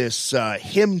at this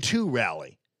Him Too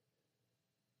rally.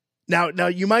 Now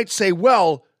you might say,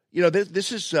 well, you know,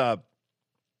 this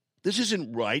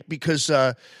isn't right, because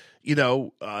how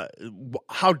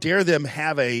dare them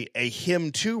have a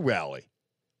Him Too rally,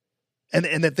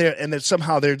 and that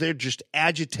somehow they're just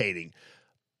agitating.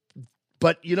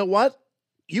 But you know what?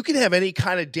 You can have any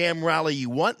kind of damn rally you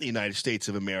want in the United States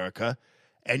of America,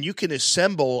 and you can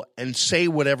assemble and say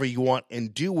whatever you want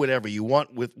and do whatever you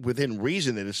want within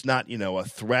reason, that it's not, a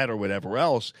threat or whatever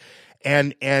else.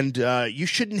 And you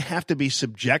shouldn't have to be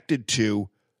subjected to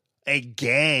a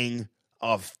gang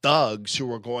of thugs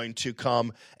who are going to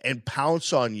come and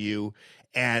pounce on you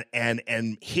and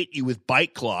hit you with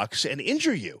bike clocks and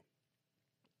injure you.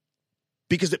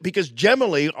 Because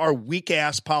generally our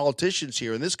weak-ass politicians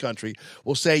here in this country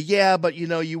will say, yeah, but,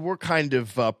 you were kind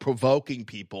of provoking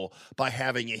people by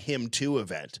having a Him Too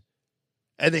event.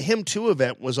 And the Him Too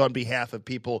event was on behalf of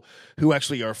people who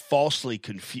actually are falsely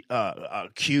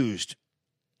accused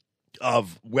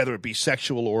of whether it be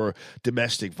sexual or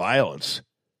domestic violence.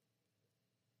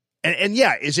 And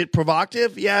yeah, is it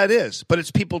provocative? Yeah, it is. But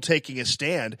it's people taking a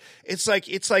stand. It's like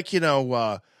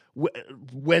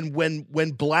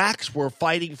when blacks were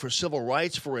fighting for civil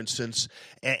rights, for instance,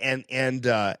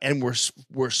 and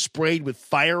were sprayed with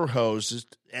fire hoses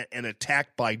and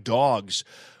attacked by dogs.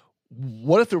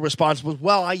 What if the response was,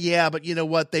 well, yeah, but you know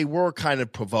what? They were kind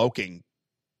of provoking.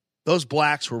 Those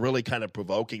blacks were really kind of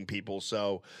provoking people.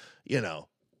 So,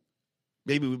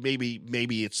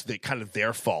 maybe it's kind of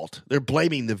their fault. They're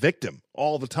blaming the victim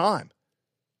all the time.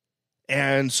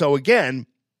 And so again,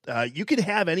 you can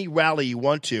have any rally you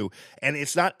want to, and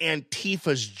it's not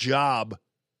Antifa's job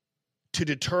to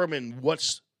determine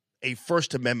what's a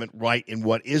First Amendment right and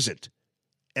what isn't.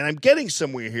 And I'm getting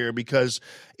somewhere here because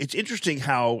it's interesting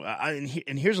how, and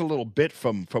here's a little bit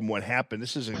from what happened.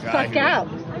 This is a guy Fuck out.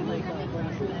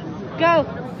 Go.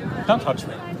 Don't touch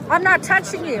me. I'm not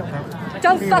touching you.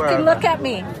 Don't fucking look at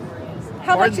me.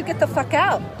 How about you get the fuck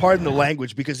out? Pardon the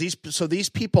language, because these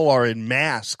people are in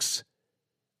masks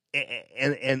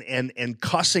and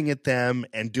cussing at them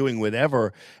and doing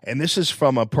whatever. And this is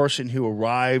from a person who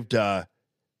arrived at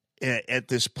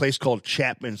this place called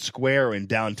Chapman Square in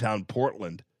downtown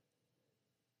Portland.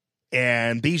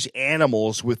 And these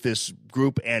animals with this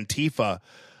group Antifa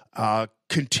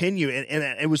continue.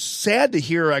 And it was sad to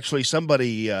hear actually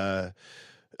somebody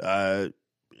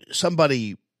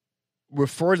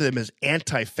refer to them as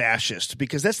anti-fascist,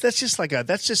 because that's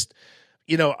just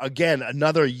again,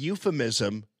 another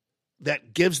euphemism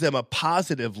that gives them a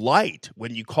positive light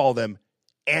when you call them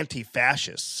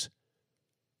anti-fascists.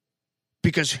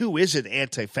 Because who isn't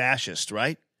anti-fascist,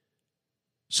 right?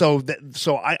 So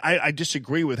I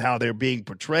disagree with how they're being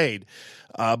portrayed.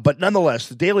 But nonetheless,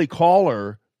 the Daily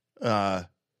Caller said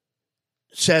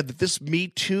that this Me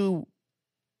Too,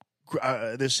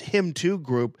 this Him Too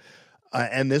group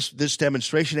and this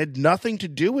demonstration had nothing to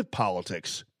do with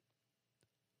politics.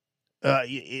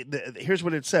 Here's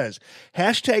what it says.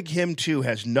 #HimToo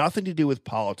has nothing to do with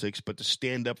politics, but to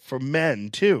stand up for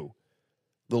men, too.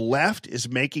 The left is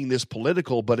making this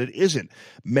political, but it isn't.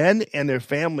 Men and their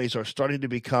families are starting to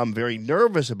become very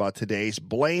nervous about today's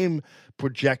blame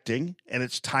projecting, and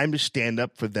it's time to stand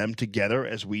up for them together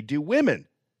as we do women.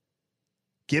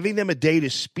 Giving them a day to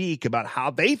speak about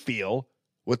how they feel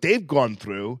what they've gone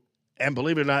through. And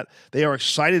believe it or not, they are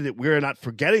excited that we're not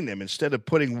forgetting them. Instead of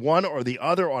putting one or the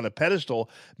other on a pedestal,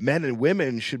 men and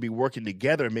women should be working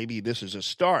together. Maybe this is a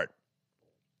start.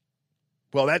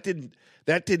 Well, they didn't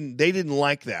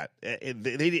like that.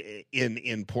 They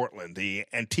in Portland, the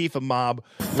Antifa mob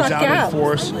was out in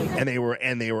force, and they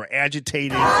were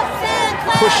agitating,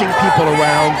 pushing people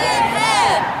around.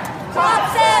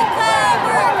 Cops and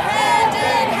Clyburn, hand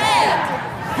in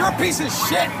hand. You're a piece of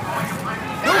shit.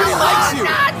 Nobody likes you.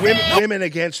 Women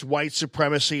against white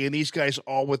supremacy, and these guys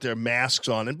all with their masks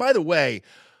on. And by the way,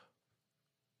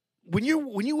 when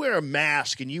you wear a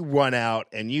mask and you run out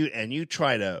and you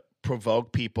try to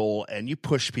provoke people and you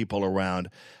push people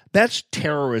around, that's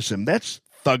terrorism. That's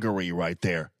thuggery right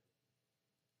there.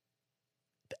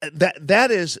 And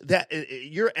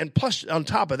plus on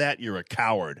top of that, you're a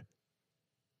coward.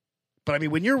 But I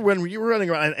mean, when you're running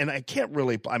around, and I can't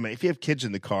really. I mean, if you have kids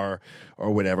in the car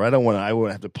or whatever, I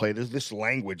won't have to play this. This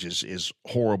language is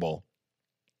horrible.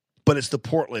 But it's the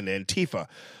Portland Antifa.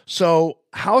 So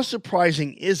how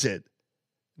surprising is it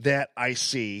that I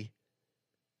see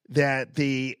that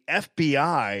the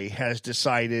FBI has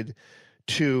decided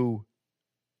to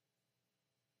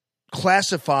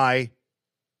classify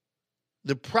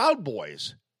the Proud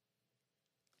Boys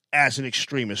as an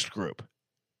extremist group?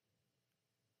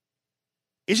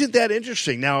 Isn't that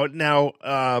interesting? Now,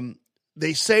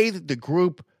 they say that the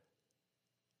group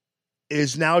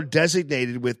is now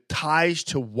designated with ties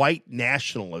to white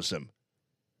nationalism.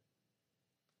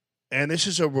 And this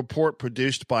is a report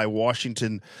produced by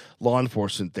Washington law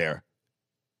enforcement there.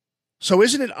 So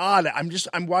isn't it odd?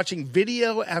 I'm watching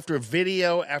video after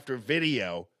video after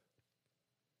video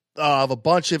of a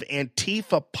bunch of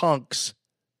Antifa punks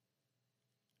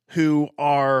who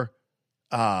are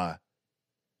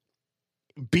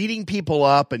beating people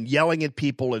up and yelling at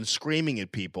people and screaming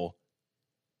at people,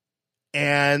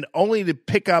 and only to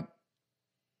pick up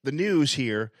the news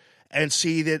here and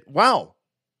see that, wow,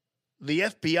 the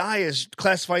FBI is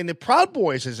classifying the Proud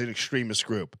Boys as an extremist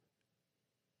group.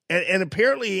 And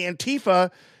apparently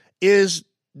Antifa is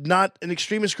not an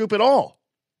extremist group at all.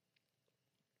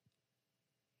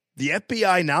 The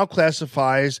FBI now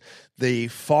classifies the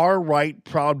far-right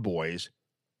Proud Boys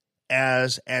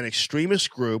as an extremist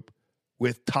group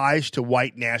with ties to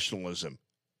white nationalism.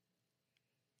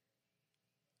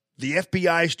 The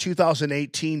FBI's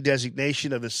 2018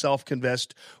 designation of the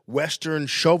self-confessed Western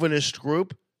chauvinist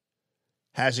group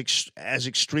as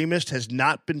extremist has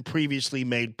not been previously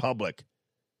made public.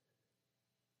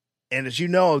 And as you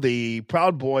know, the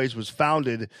Proud Boys was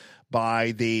founded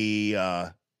by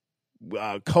the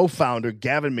co-founder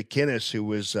Gavin McInnes, who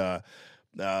was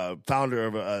founder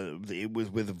of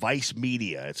with Vice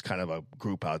Media. It's kind of a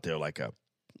group out there, like a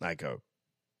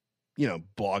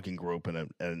blogging group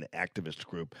and an activist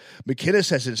group. McInnes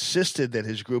has insisted that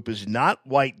his group is not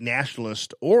white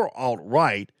nationalist or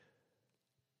alt-right,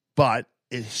 but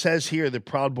it says here the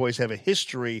Proud Boys have a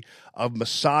history of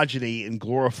misogyny and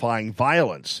glorifying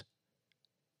violence.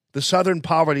 The Southern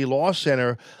Poverty Law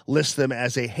Center lists them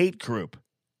as a hate group.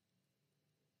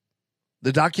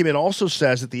 The document also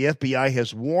says that the FBI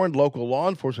has warned local law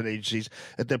enforcement agencies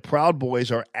that the Proud Boys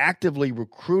are actively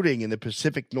recruiting in the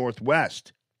Pacific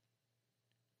Northwest.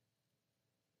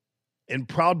 And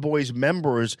Proud Boys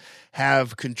members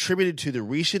have contributed to the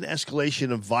recent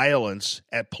escalation of violence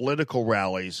at political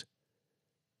rallies.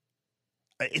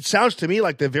 It sounds to me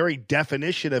like the very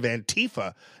definition of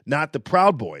Antifa, not the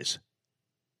Proud Boys.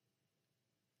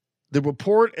 The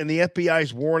report and the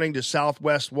FBI's warning to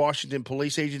Southwest Washington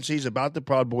police agencies about the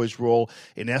Proud Boys' role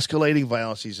in escalating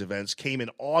violence these events came in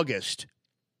August.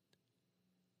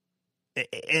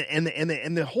 And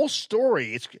the whole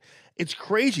story, it's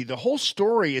crazy. The whole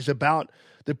story is about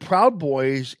the Proud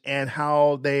Boys and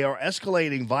how they are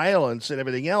escalating violence and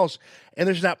everything else. And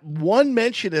there's not one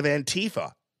mention of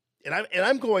Antifa. And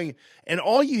I'm going, and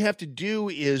all you have to do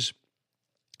is,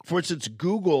 for instance,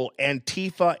 Google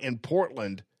Antifa in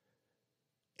Portland.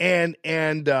 And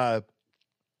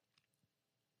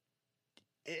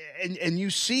you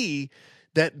see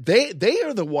that they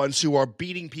are the ones who are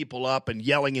beating people up and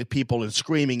yelling at people and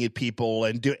screaming at people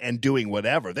and doing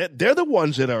whatever. They're the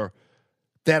ones that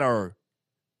are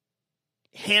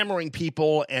hammering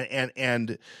people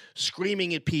and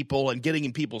screaming at people and getting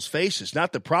in people's faces,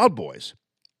 not the Proud Boys.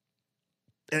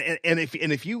 And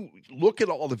if you look at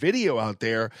all the video out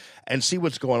there and see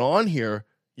what's going on here,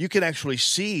 you can actually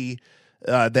see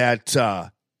that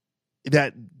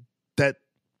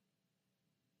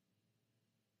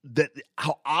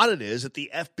how odd it is that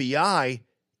the FBI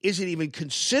isn't even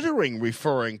considering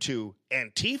referring to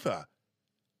Antifa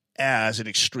as an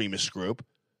extremist group,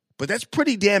 But that's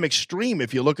pretty damn extreme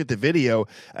if you look at the video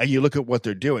and you look at what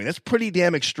they're doing. That's pretty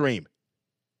damn extreme.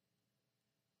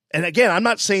 And again, I'm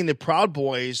not saying the Proud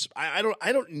Boys, I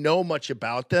don't know much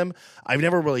about them. I've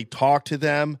never really talked to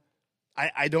them.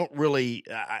 I don't really,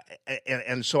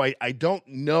 and so I don't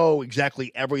know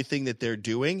exactly everything that they're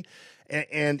doing.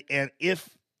 And if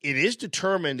it is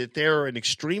determined that they're an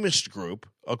extremist group,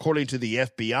 according to the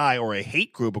FBI, or a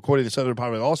hate group, according to the Southern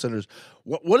Poverty Law Centers,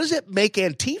 what does it make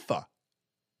Antifa?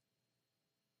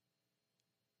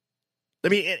 I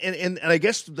mean, and I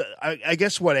guess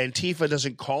what, Antifa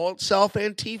doesn't call itself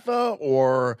Antifa,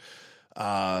 or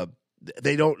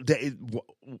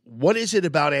what is it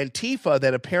about Antifa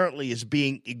that apparently is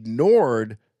being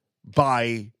ignored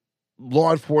by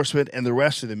law enforcement and the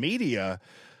rest of the media?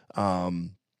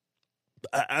 I'm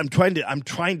trying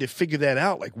to figure that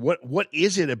out. Like, what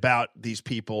is it about these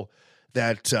people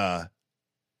that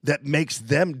makes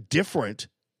them different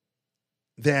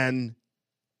than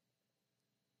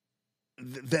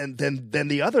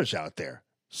the others out there?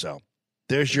 So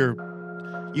there's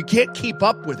you can't keep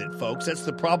up with it, folks. That's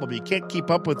the problem. You can't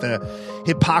keep up with the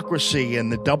hypocrisy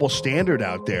and the double standard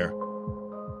out there.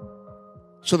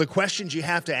 So the questions you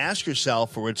have to ask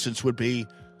yourself, for instance, would be,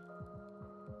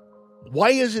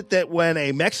 why is it that when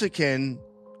a Mexican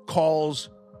calls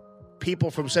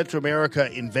people from Central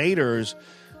America invaders,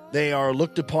 they are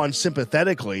looked upon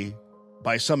sympathetically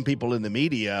by some people in the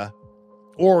media,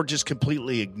 or just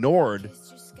completely ignored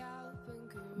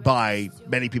by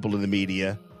many people in the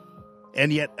media,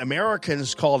 and yet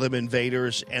Americans call them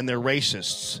invaders and they're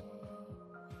racists?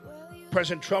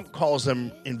 President Trump calls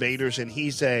them invaders and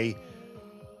he's a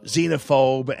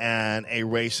xenophobe and a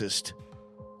racist.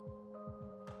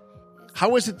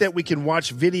 How is it that we can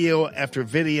watch video after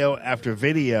video after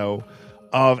video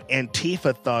of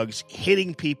Antifa thugs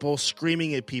hitting people,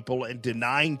 screaming at people, and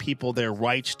denying people their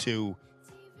rights to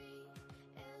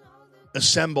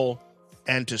assemble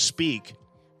and to speak,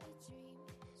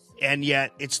 and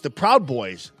yet it's the Proud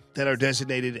Boys that are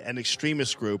designated an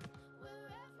extremist group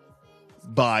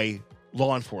by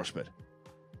law enforcement?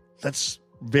 That's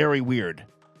very weird.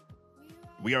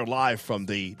 We are live from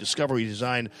the Discovery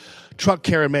Design Truck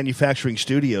Care and Manufacturing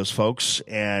Studios, folks,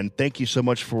 and thank you so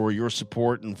much for your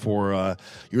support and for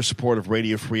your support of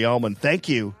Radio Free Elm. Thank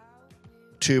you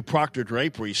to Proctor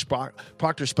Drapery,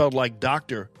 Proctor spelled like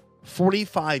doctor.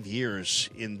 45 years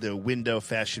in the window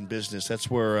fashion business.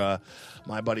 That's where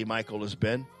my buddy Michael has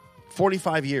been.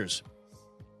 45 years.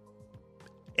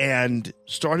 And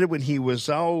started when he was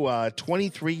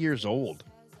 23 years old.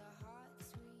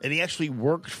 And he actually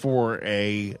worked for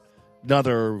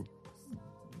another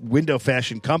window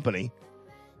fashion company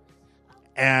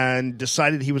and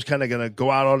decided he was kind of going to go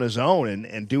out on his own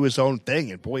and do his own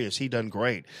thing. And boy, has he done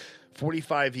great.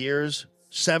 45 years,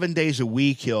 7 days a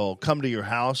week, he'll come to your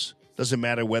house. Doesn't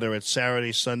matter whether it's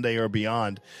Saturday, Sunday, or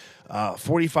beyond.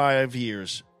 45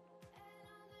 years.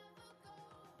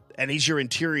 And he's your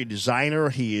interior designer.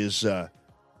 He is the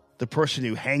person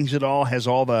who hangs it all, has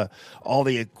all the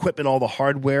equipment, all the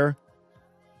hardware.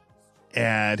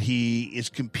 And he is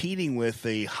competing with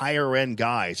the higher-end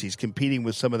guys. He's competing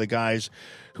with some of the guys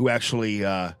who actually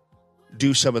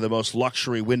do some of the most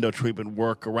luxury window treatment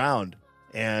work around.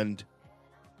 And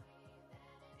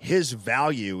his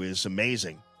value is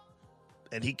amazing.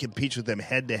 And he competes with them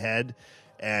head-to-head,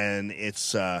 and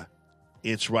it's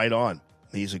right on.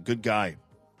 He's a good guy.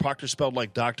 Proctor spelled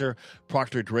like doctor,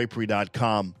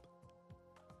 proctordrapery.com.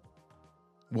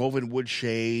 Woven wood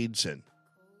shades and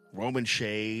Roman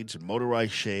shades and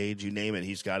motorized shades, you name it,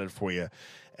 he's got it for you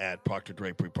at Proctor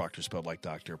Drapery. Proctor spelled like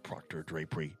doctor,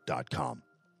 proctordrapery.com.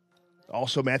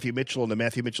 Also, Matthew Mitchell and the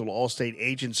Matthew Mitchell Allstate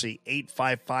Agency,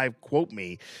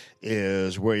 855-QUOTE-ME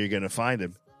is where you're going to find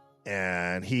him.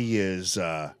 And he is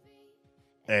a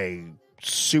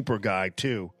super guy,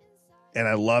 too. And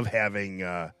I love having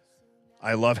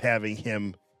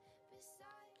him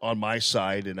on my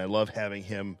side, and I love having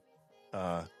him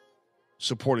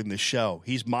supporting the show.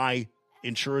 He's my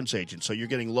insurance agent, so you're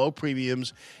getting low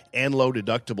premiums and low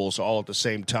deductibles all at the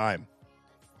same time.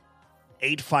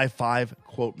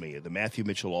 855-QUOTE-ME, the Matthew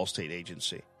Mitchell Allstate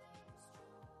Agency.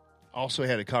 Also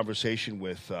had a conversation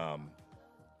with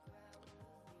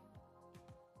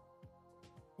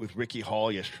Ricky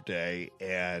Hall yesterday,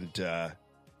 and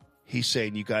he's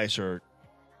saying you guys are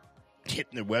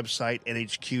hitting the website,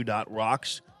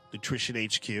 nhq.rocks, Nutrition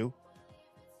HQ,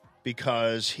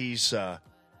 because he's got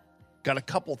a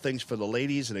couple things for the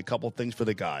ladies and a couple things for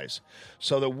the guys.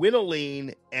 So the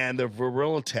Winoline and the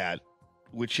Viriltat,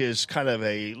 which is kind of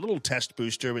a little test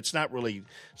booster. It's not really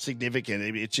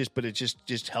significant. It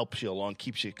just helps you along,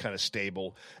 keeps you kind of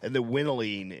stable. And the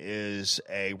Winoline is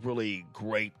a really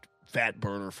great fat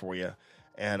burner for you.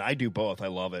 And I do both. I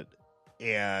love it.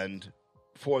 And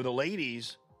for the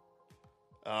ladies,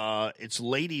 it's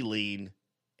Lady Lean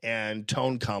and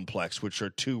Tone Complex, which are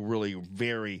two really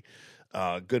very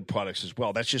good products as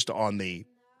well. That's just on the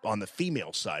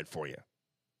female side for you.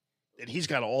 And he's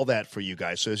got all that for you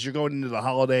guys. So as you're going into the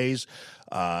holidays,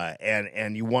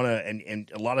 and you want to, and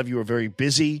a lot of you are very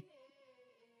busy,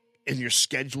 and your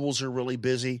schedules are really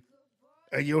busy,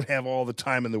 and you don't have all the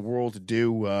time in the world to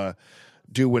do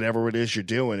whatever it is you're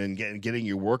doing and getting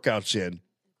your workouts in,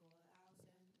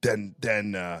 then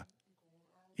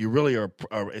you really are.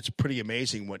 It's pretty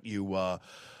amazing what you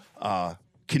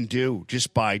can do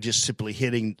just by simply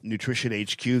hitting Nutrition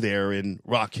HQ there in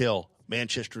Rock Hill,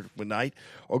 Manchester Night,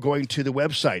 or going to the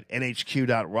website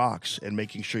nhq.rocks and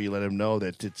making sure you let them know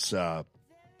that it's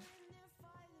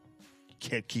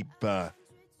can't keep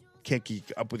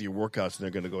up with your workouts, and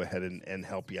they're going to go ahead and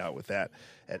help you out with that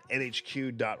at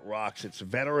nhq.rocks. It's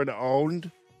veteran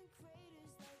owned,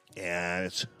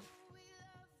 and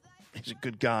he's a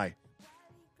good guy.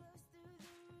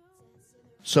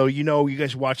 So you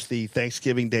guys watch the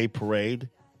Thanksgiving Day parade.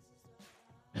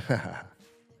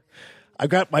 I've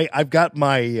got my.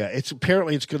 It's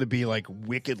apparently it's going to be like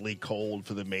wickedly cold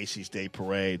for the Macy's Day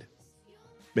Parade,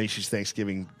 Macy's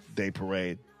Thanksgiving Day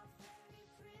Parade.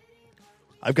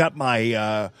 I've got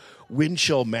my wind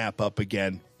chill map up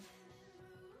again,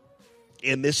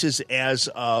 and this is as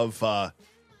of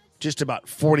just about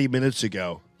 40 minutes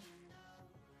ago.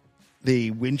 The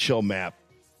wind chill map.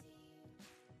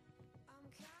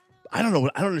 I don't know.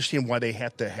 I don't understand why they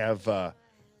have to have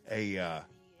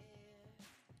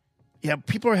Yeah,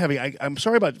 people are having. I'm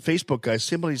sorry about Facebook, guys.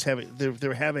 Somebody's having.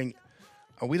 They're having.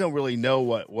 We don't really know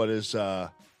what is going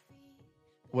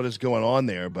on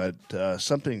there, but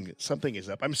something is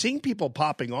up. I'm seeing people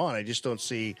popping on. I just don't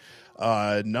see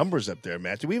numbers up there,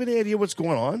 Matt. Do we have any idea what's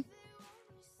going on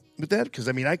with that? Because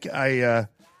I mean,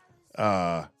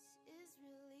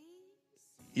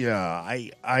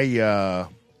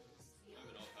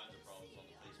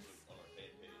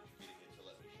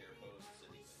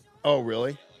 Oh,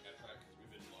 really?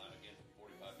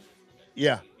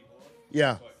 Yeah.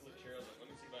 Yeah.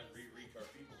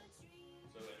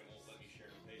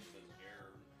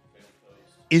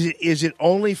 Is it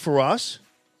only for us?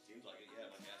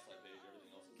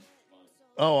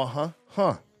 Oh,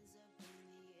 huh.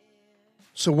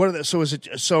 So what are the, so is it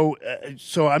so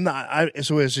I'm not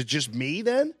so is it just me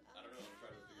then?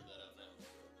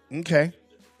 Okay.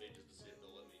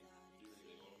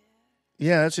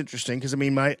 Yeah, that's interesting because I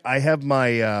mean I have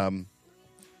my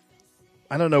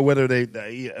I don't know whether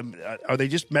are they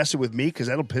just messing with me because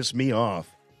that'll piss me off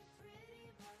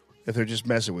if they're just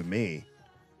messing with me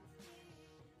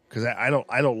because I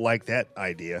don't like that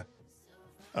idea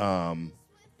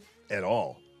at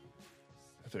all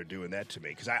if they're doing that to me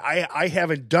because I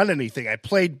haven't done anything. I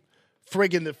played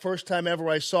friggin' the first time ever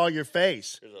I saw your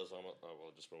face. Here's what I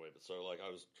just went away. But so like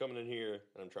I was coming in here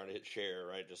and I'm trying to hit share,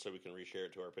 right, just so we can reshare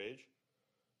it to our page.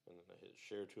 And then I hit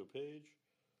share to a page,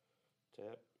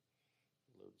 tap,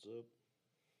 loads up.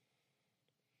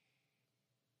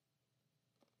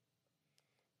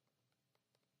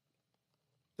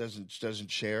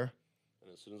 Doesn't share.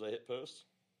 And as soon as I hit post,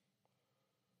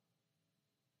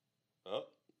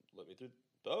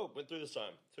 went through this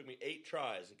time. Took me 8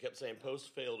 tries. It kept saying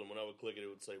post failed, and when I would click it, it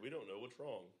would say we don't know what's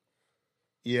wrong.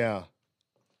 Yeah.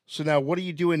 So now, what are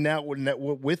you doing now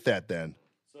with that then?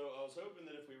 So I was hoping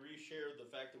that if we reshared the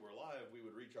fact that we're live, we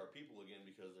would reach our people again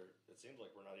because it seems like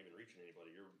we're not even reaching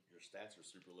anybody. Your stats are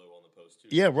super low on the post too.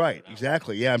 Yeah, right.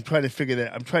 Exactly. Yeah, I'm trying to figure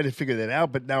that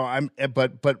out. But now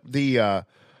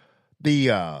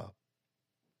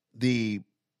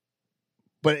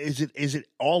but is it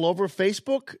all over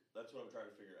Facebook? That's what I'm trying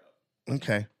to figure out.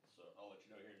 Okay. So I'll let you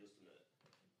know here in just a minute.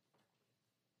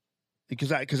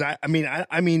 Because I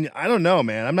mean I don't know,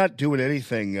 man. I'm not doing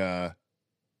anything.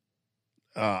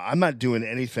 I'm not doing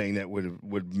anything that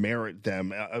would merit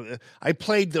them. I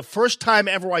played the first time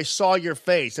ever I saw your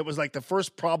face. It was like the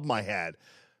first problem I had,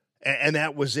 and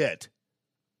that was it.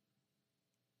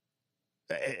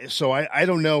 So I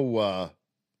don't know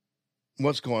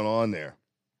what's going on there.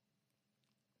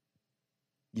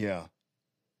 Yeah.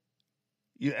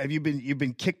 You've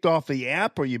been kicked off the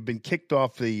app or you've been kicked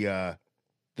off the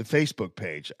Facebook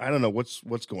page? I don't know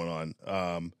what's going on.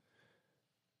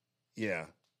 Yeah.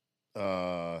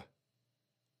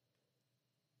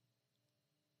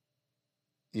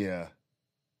 Yeah.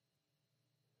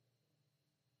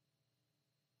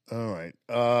 All right.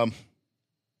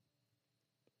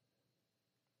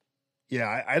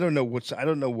 Yeah, I don't know what's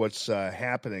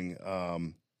happening.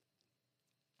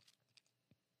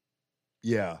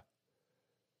 Yeah.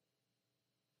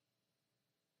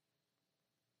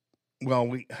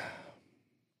 Well,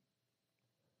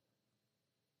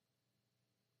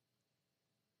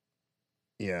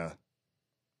 yeah.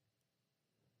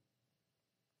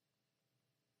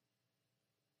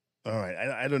 All right.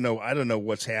 I don't know. I don't know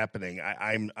what's happening.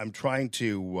 I'm trying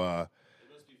to. It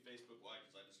must be Facebook Live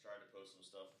because I just tried to post some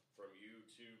stuff from you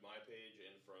to my page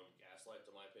and from Gaslight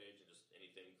to my page and just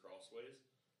anything crossways,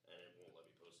 and it won't let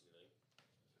me post anything.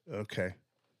 Okay.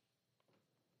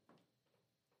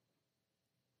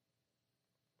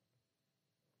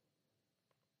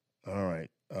 All right.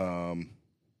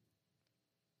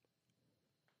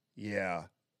 Yeah.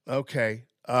 Okay.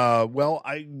 Well,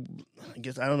 I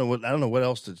guess I don't know what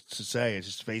else to say. It's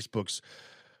just Facebook's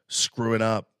screwing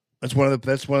up. That's one of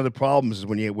the problems is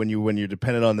when you're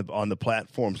dependent on the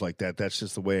platforms like that. That's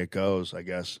just the way it goes, I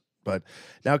guess. But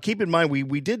now keep in mind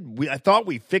I thought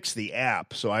we fixed the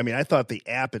app. So I mean, I thought the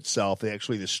app itself,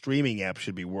 the streaming app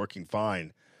should be working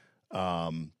fine.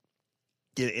 And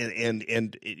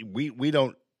we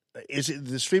don't. Is it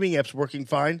the streaming app's working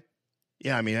fine?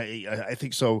 Yeah, I mean, I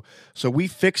think so. So we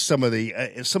fixed some of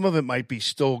some of it might be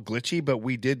still glitchy, but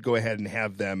we did go ahead and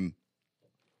have them.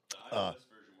 The iOS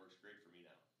version works great for me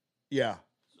now. Yeah,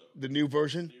 the new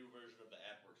version. The new version of the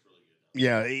app works really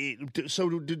good now. Yeah. So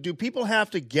do people have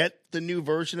to get the new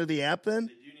version of the app then?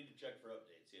 They do need to check for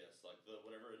updates. Yes, like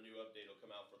whenever a new update will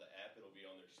come out for the app, it'll be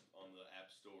on the App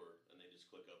Store, and they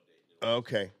just click update.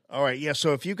 Okay. All right. Yeah.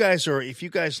 So if you guys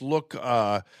look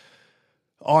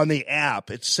on the app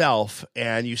itself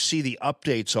and you see the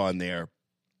updates on there,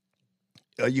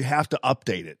 you have to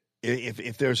update it.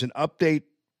 If there's an update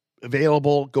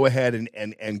available, go ahead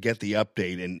and get the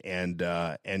update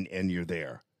and you're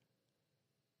there.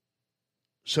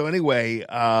 So anyway,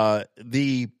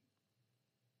 the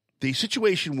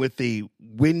situation with the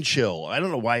wind chill, I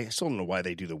still don't know why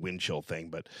they do the wind chill thing,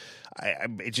 but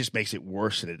it just makes it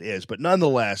worse than it is. But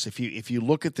nonetheless, if you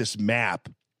look at this map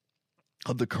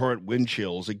of the current wind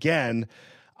chills, again,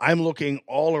 I'm looking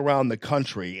all around the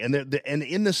country, and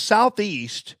in the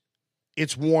southeast,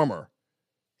 it's warmer,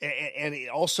 and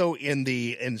also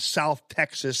in South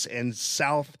Texas and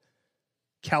South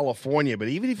California. But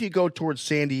even if you go towards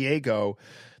San Diego,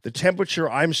 the temperature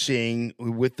I'm seeing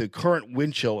with the current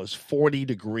wind chill is 40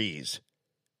 degrees.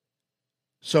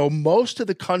 So most of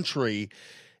the country,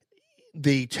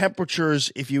 the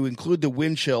temperatures, if you include the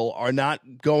wind chill, are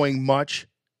not going much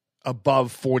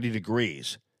above 40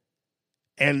 degrees.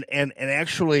 And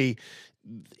actually,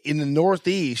 in the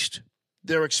Northeast,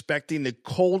 they're expecting the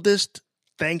coldest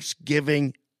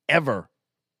Thanksgiving ever.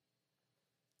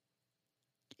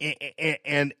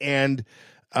 And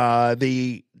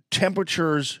the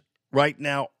temperatures right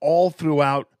now all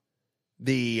throughout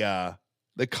the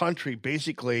country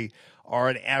basically are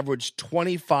an average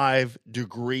 25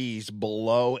 degrees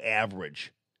below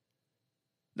average.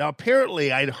 Now,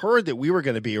 apparently, I'd heard that we were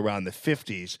going to be around the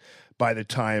 50s by the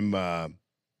time.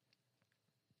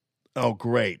 Oh,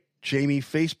 great, Jamie!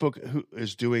 Facebook who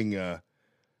is doing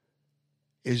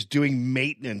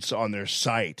maintenance on their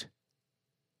site.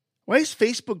 Why is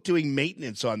Facebook doing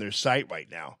maintenance on their site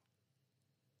right now?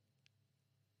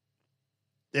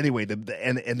 Anyway,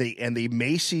 the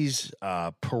Macy's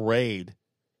parade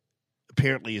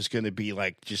apparently is going to be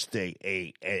like just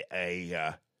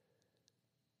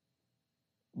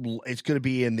it's going to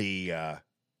be in the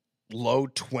low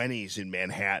 20s in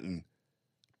Manhattan,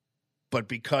 but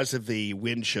because of the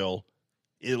wind chill,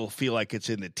 it'll feel like it's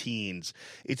in the teens.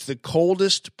 It's the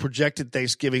coldest projected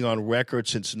Thanksgiving on record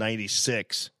since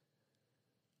 '96.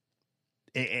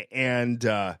 And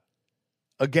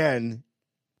again,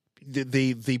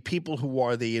 the people who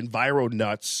are the enviro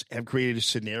nuts have created a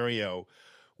scenario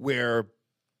where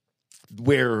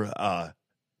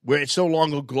it's no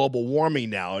longer global warming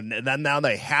now, and now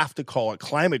they have to call it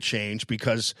climate change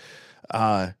because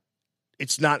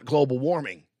it's not global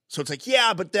warming. So it's like,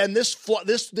 yeah, but then this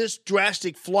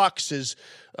drastic flux is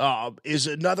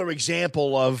another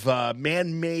example of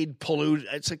man-made pollution.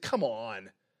 It's like, come on.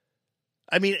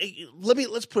 I mean,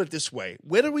 let's put it this way: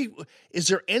 is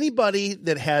there anybody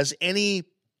that has any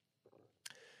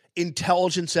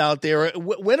intelligence out there?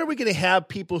 When are we going to have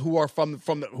people who are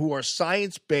who are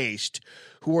science-based,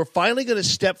 who are finally going to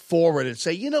step forward and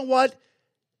say, you know what,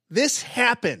 this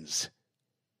happens.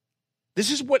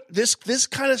 This is what this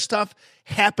kind of stuff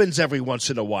happens every once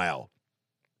in a while,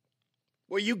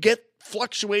 where you get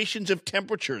fluctuations of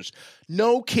temperatures.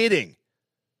 No kidding.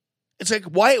 It's like,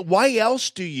 why else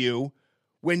do you?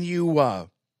 When you have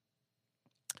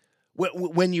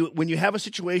a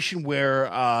situation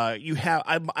where you have,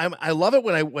 I love it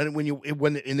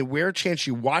when in the rare chance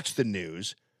you watch the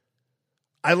news.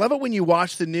 I love it when you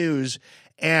watch the news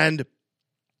and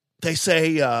they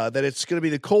say that it's going to be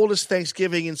the coldest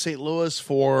Thanksgiving in St. Louis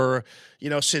for,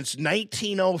 since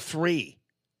 1903.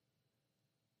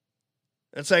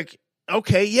 It's like,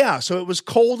 okay, yeah. So it was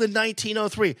cold in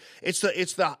 1903. It's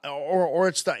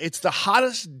the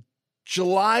hottest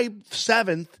July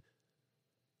 7th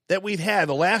that we've had.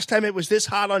 The last time it was this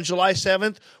hot on July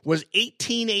 7th was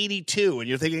 1882. And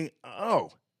you're thinking,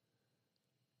 oh,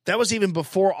 that was even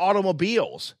before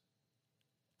automobiles.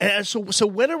 And so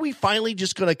when are we finally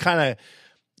just going to kind of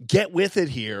get with it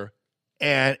here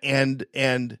and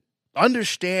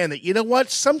understand that, you know what?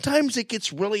 Sometimes it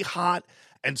gets really hot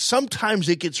and sometimes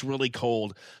it gets really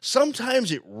cold.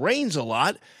 Sometimes it rains a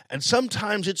lot and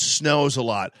sometimes it snows a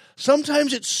lot.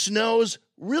 Sometimes it snows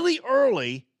really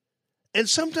early and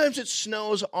sometimes it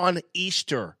snows on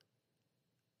Easter.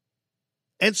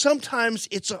 And sometimes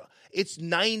it's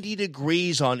 90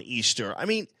 degrees on Easter. I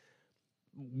mean,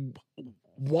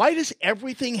 why does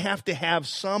everything have to have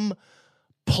some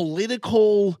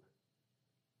political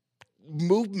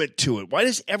movement to it? Why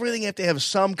does everything have to have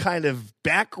some kind of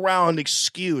background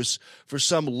excuse for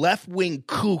some left-wing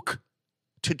kook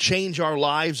to change our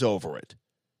lives over it?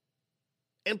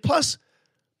 And plus,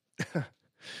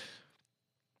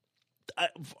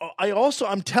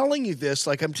 I'm telling you this,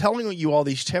 like I'm telling you all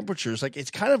these temperatures, like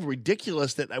it's kind of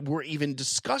ridiculous that we're even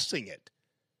discussing it.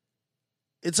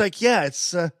 It's like, yeah,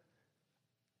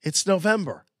 it's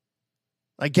November.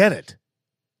 I get it.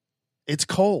 It's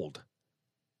cold.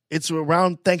 It's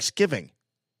around Thanksgiving.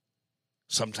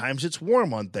 Sometimes it's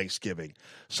warm on Thanksgiving.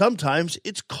 Sometimes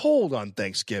it's cold on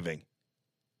Thanksgiving.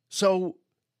 So,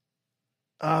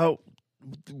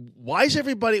 why is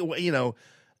everybody,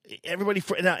 everybody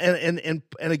and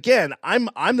again,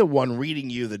 I'm the one reading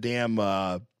you the damn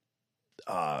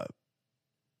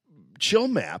chill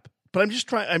map, but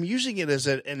I'm using it as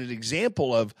an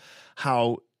example of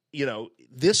how,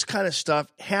 this kind of stuff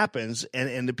happens,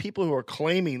 and the people who are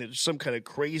claiming that it's some kind of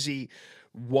crazy,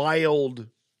 wild,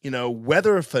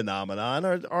 weather phenomenon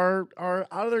are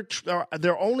out of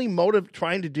their only motive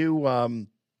trying to do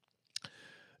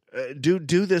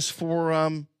this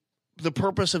for the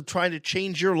purpose of trying to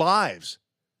change your lives.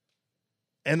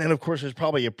 And then, of course, there's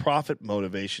probably a profit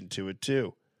motivation to it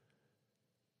too.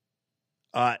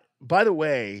 By the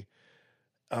way,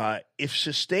 if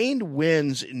sustained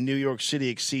winds in New York City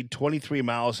exceed 23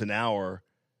 miles an hour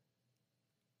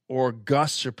or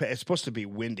gusts it's supposed to be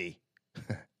windy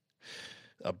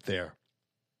up there.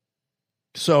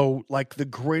 So like the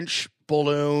Grinch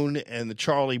balloon and the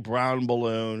Charlie Brown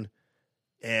balloon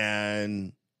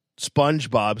and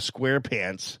SpongeBob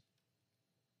SquarePants,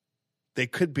 they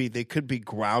could be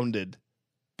grounded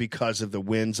because of the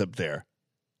winds up there.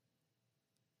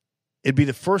 It'd be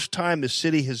the first time the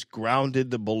city has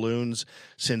grounded the balloons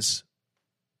since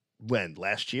when?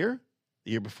 Last year?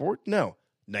 The year before? No,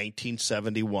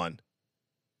 1971.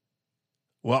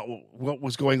 What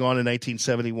was going on in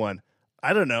 1971?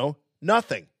 I don't know.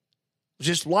 Nothing. It was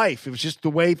just life. It was just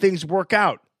the way things work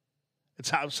out.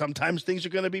 It's how sometimes things are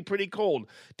going to be pretty cold.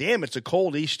 Damn, it's a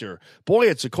cold Easter. Boy,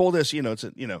 it's the coldest. I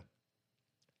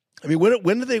mean,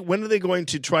 when are they going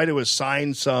to try to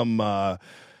assign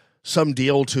some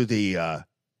deal to the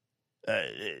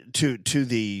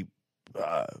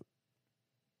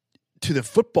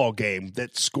football game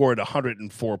that scored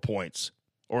 104 points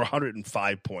or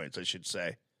 105 points, I should say?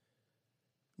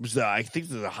 It was I think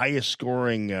the highest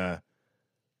scoring Monday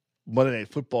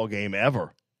Night Football game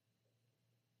ever.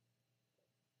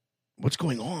 What's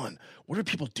going on? What are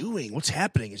people doing? What's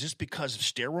happening? Is this because of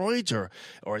steroids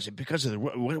or is it because of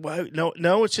the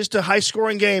no? It's just a high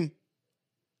scoring game.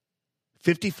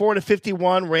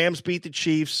 54-51, Rams beat the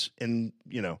Chiefs, and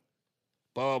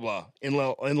blah blah in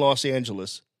Los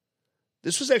Angeles.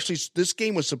 This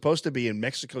game was supposed to be in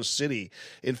Mexico City.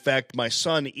 In fact, my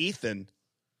son Ethan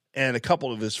and a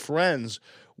couple of his friends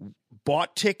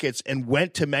bought tickets and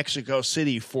went to Mexico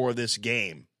City for this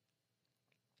game.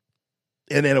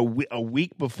 And then a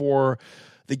week before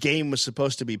the game was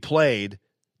supposed to be played,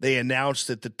 they announced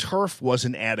that the turf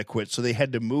wasn't adequate, so they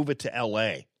had to move it to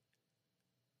L.A.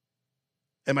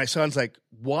 And my son's like,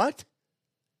 "What?"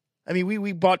 I mean,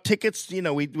 we bought tickets. They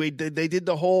did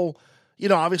the whole,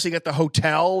 obviously got the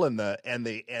hotel and the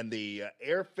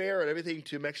airfare and everything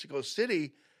to Mexico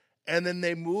City, and then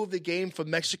they moved the game from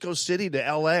Mexico City to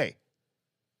L.A.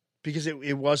 because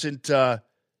it wasn't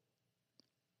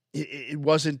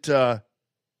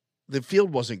the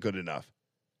field wasn't good enough.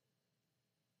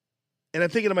 And I'm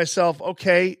thinking to myself,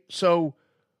 okay, so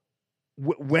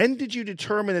when did you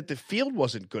determine that the field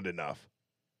wasn't good enough?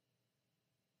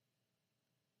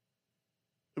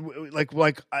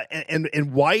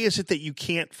 And why is it that you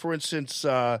can't, for instance,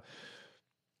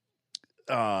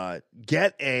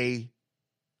 get a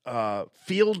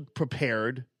field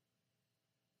prepared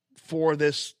for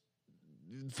this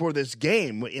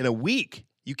game in a week.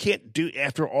 You can't do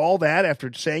after all that.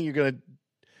 After saying you're going to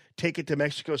take it to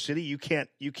Mexico City, you can't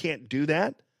do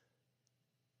that.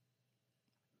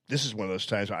 This is one of those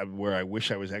times where I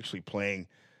wish I was actually playing.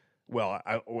 Well,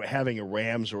 having a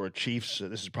Rams or a Chiefs.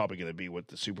 This is probably going to be what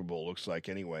the Super Bowl looks like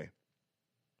anyway.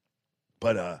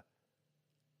 But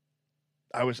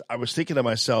I was thinking to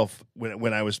myself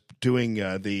when I was doing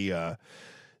the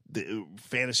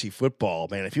fantasy football,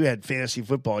 man. If you had fantasy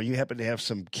football, you happen to have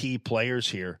some key players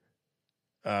here.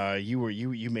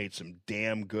 You made some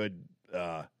damn good.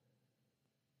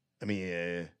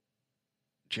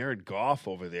 Jared Goff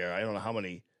over there. I don't know how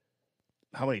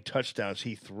many touchdowns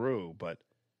he threw, but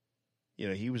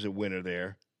he was a winner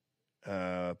there.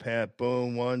 Pat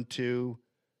Boone 1, 2,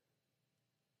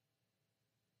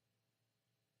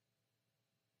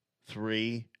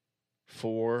 3,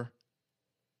 4.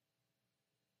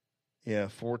 Yeah,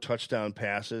 4 touchdown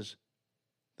passes.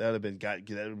 That would have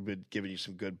been giving you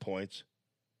some good points.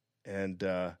 And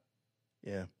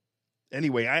yeah.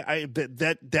 Anyway,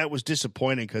 that was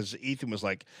disappointing because Ethan was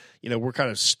like, we're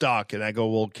kind of stuck. And I go,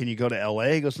 well, can you go to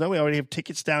L.A.? He goes, no, we already have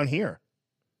tickets down here.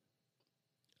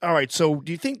 All right, so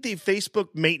do you think the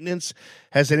Facebook maintenance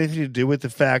has anything to do with the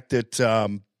fact that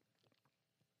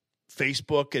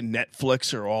Facebook and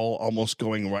Netflix are all almost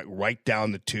going right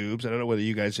down the tubes? I don't know whether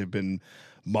you guys have been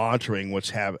monitoring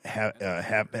what's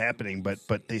happening,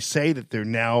 but they say that they're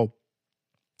now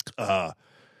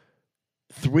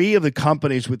 3 of the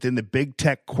companies within the big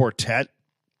tech quartet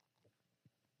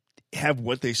have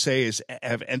what they say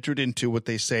have entered into what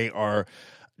they say are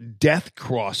death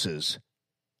crosses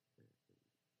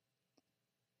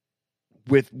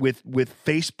with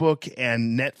Facebook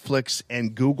and Netflix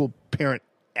and Google parent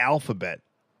Alphabet.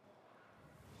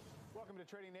 Welcome to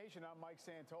Trading Nation. I'm Mike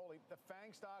Santoli. The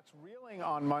FANG stocks reeling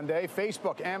on Monday.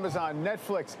 Facebook, Amazon,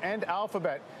 Netflix, and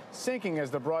Alphabet sinking as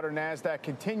the broader NASDAQ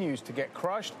continues to get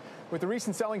crushed. With the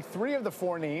recent selling, 3 of the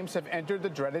 4 names have entered the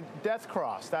dreaded death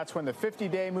cross. That's when the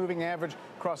 50-day moving average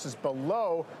crosses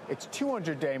below its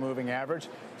 200-day moving average.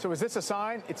 So is this a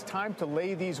sign it's time to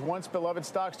lay these once beloved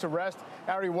stocks to rest?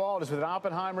 Ari Wald is with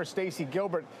Oppenheimer. Stacey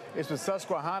Gilbert is with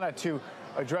Susquehanna to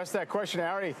address that question.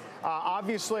 Ari,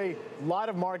 obviously, a lot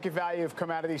of market value have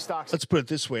come out of these stocks. Let's put it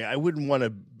this way: I wouldn't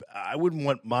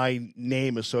want my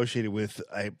name associated with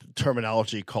a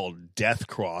terminology called death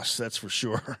cross. That's for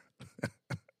sure.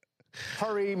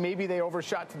 Hurry, maybe they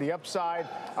overshot to the upside.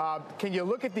 Can you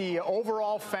look at the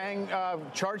overall FANG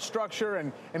chart structure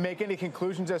and make any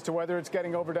conclusions as to whether it's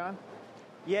getting overdone?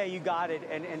 Yeah, you got it.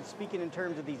 And speaking in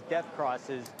terms of these death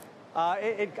crosses,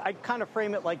 I kind of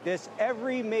frame it like this.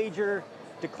 Every major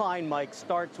decline, Mike,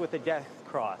 starts with a death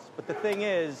cross. But the thing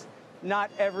is,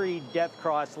 not every death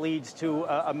cross leads to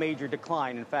a major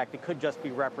decline. In fact, it could just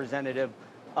be representative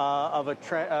of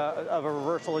a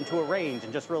reversal into a range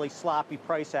and just really sloppy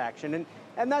price action.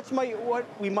 And that's what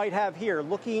we might have here.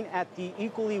 Looking at the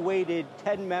equally weighted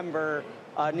 10-member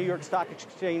New York Stock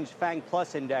Exchange FANG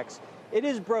Plus Index, it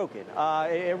is broken.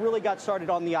 It really got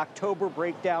started on the October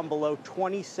breakdown below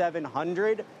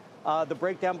 2,700. The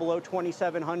breakdown below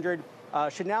 2,700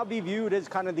 should now be viewed as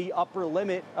kind of the upper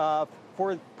limit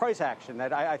for price action.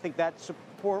 That I think that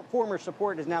former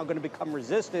support is now going to become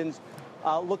resistance.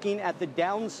 Looking at the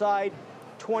downside,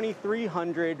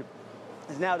 2,300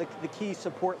 is now the key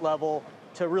support level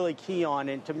to really key on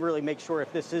and to really make sure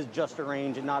if this is just a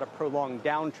range and not a prolonged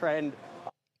downtrend.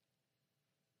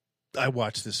 I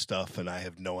watch this stuff and I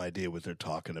have no idea what they're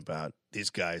talking about. These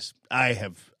guys,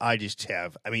 I just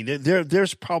have. I mean,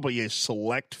 there's probably a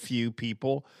select few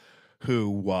people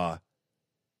who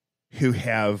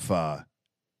have a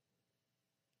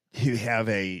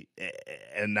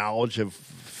knowledge of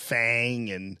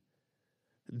FANG and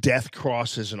death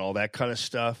crosses and all that kind of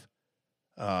stuff.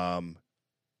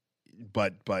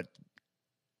 But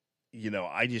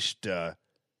I just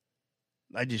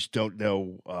don't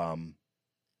know.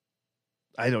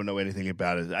 I don't know anything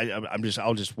about it.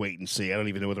 I'll just wait and see. I don't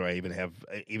even know whether I even have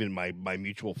my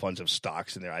mutual funds of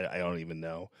stocks in there. I don't even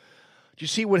know. Do you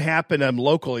see what happened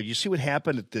locally? Do you see what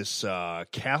happened at this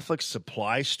Catholic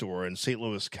supply store in St.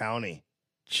 Louis County?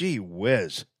 Gee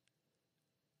whiz.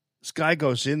 This guy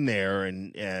goes in there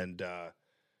and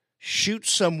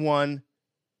shoots someone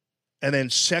and then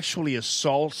sexually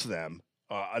assaults them,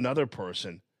 another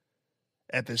person,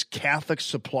 at this Catholic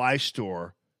supply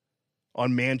store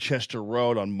on Manchester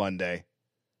Road on Monday.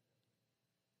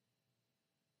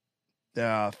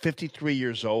 53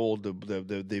 years old,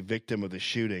 the victim of the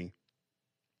shooting.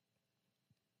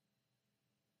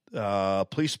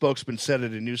 Police spokesman said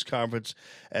at a news conference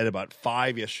at about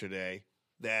 5 yesterday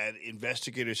that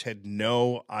investigators had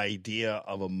no idea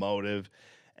of a motive,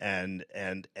 and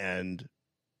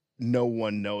no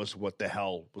one knows what the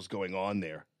hell was going on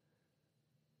there.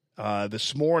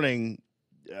 This morning,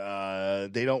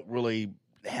 they don't really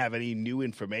have any new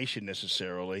information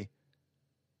necessarily,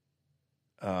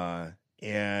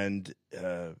 and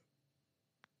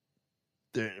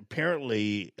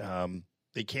apparently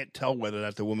they can't tell whether or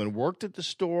not the woman worked at the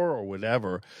store or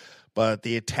whatever. But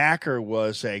the attacker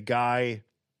was a guy,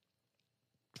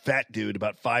 fat dude,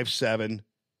 about 5'7",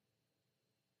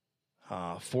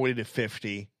 40 to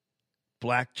 50,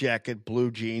 black jacket,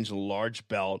 blue jeans, a large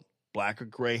belt, black or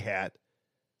gray hat,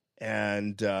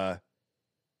 and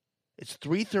it's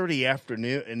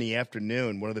 3:30 in the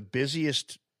afternoon, one of the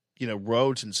busiest,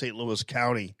 roads in St. Louis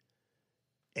County,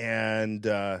 and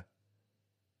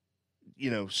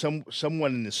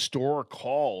someone in the store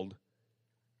called,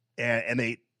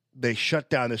 and they shut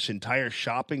down this entire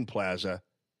shopping plaza,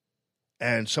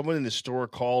 and someone in the store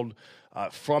called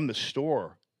from the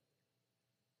store,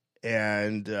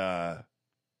 and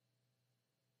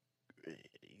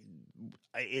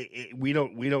we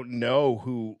don't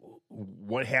know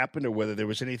what happened or whether there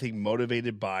was anything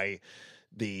motivated by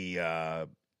the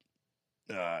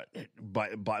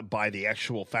by the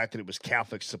actual fact that it was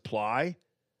Catholic Supply.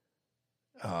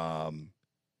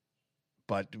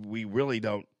 But we really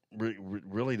don't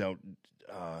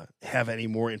have any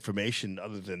more information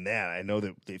other than that. I know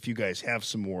that if you guys have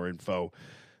some more info,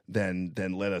 then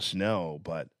let us know.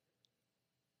 But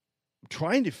I'm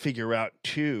trying to figure out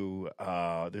too.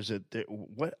 There's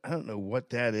what I don't know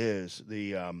what that is.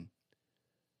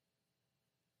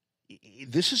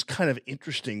 This is kind of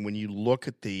interesting when you look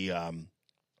at the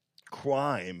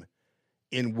crime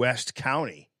in West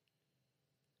County.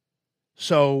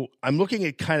 So I'm looking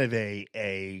at kind of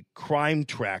a crime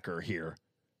tracker here,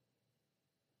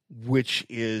 which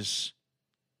is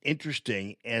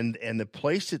interesting. And the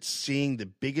place that's seeing the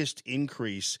biggest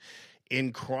increase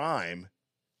in crime,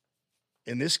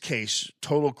 in this case,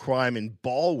 total crime in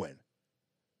Baldwin,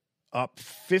 up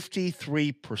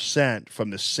 53% from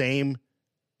the same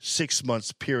 6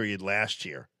 months period last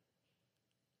year.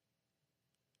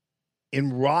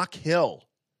 In Rock Hill,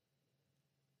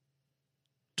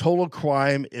 total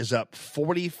crime is up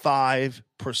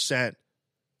 45%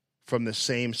 from the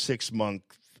same 6 month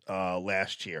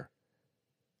last year.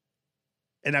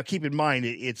 And now keep in mind,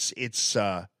 it's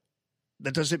that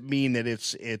doesn't mean that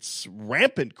it's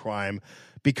rampant crime,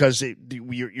 because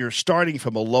you're starting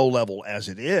from a low level as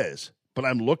it is. But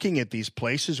I'm looking at these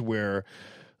places where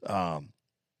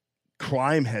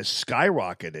crime has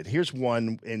skyrocketed. Here's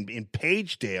one in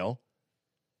Pagedale,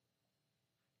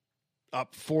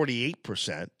 up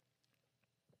 48%.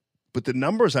 But the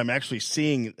numbers I'm actually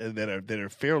seeing that are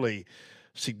fairly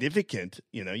significant,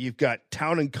 you've got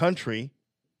Town and Country.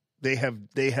 They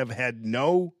have had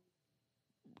no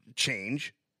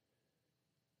change.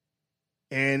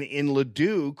 And in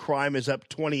Ladue, crime is up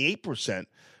 28%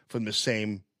 from the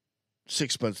same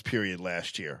 6 month period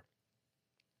last year.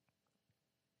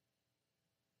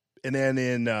 And then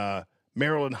in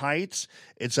Maryland Heights,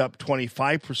 it's up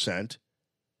 25%.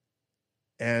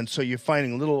 And so you're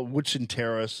finding little Woodson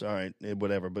Terrace, all right,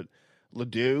 whatever, but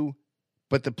Ladue.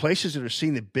 But the places that are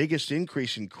seeing the biggest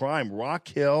increase in crime, Rock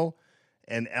Hill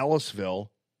and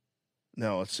Ellisville.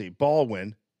 No, let's see,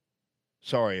 Baldwin.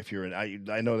 Sorry if you're in.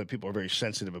 I know that people are very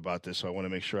sensitive about this, so I want to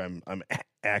make sure I'm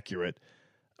accurate.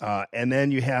 And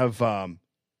then you have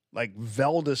like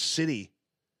Velda City.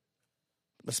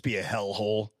 Must be a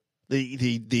hellhole.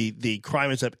 The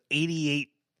crime is up 88%.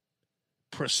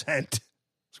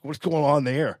 What's going on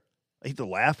there? I hate to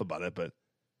laugh about it, but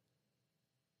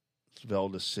it's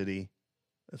Velda City.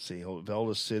 Let's see,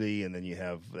 Velda City, and then you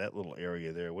have that little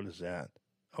area there. What is that?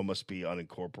 Oh, must be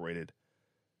unincorporated.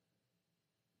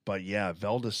 But yeah,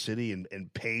 Velda City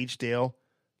and Pagedale,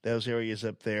 those areas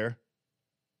up there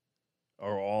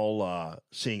are all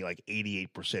seeing like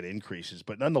 88% increases.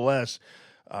 But nonetheless,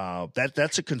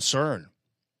 that's a concern.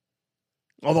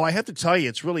 Although I have to tell you,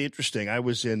 it's really interesting. I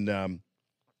was in,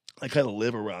 I kind of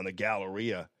live around the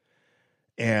Galleria,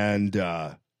 and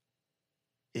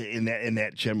in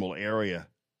that general area,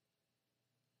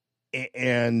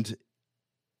 and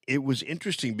it was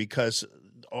interesting because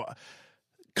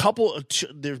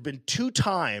there's been 2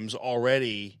 times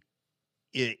already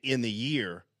in the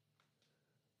year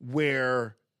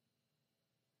where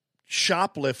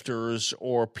shoplifters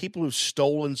or people who've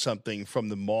stolen something from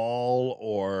the mall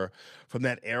or from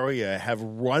that area have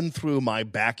run through my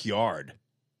backyard,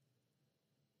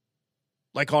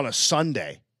 like on a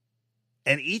Sunday.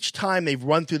 And each time they've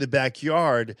run through the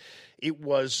backyard, it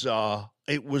was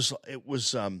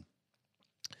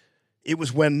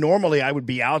when normally I would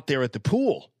be out there at the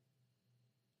pool.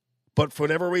 But for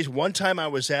whatever reason, one time I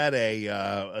was at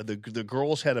the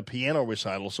girls had a piano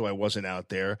recital, so I wasn't out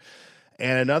there.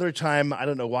 And another time, I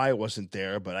don't know why I wasn't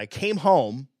there, but I came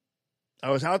home. I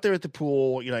was out there at the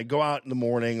pool. I go out in the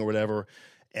morning or whatever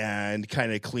and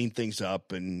kind of clean things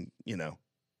up and,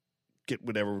 get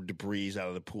whatever debris out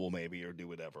of the pool maybe or do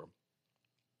whatever.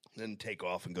 Then take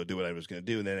off and go do what I was going to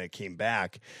do. And then I came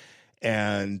back.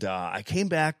 And I came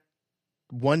back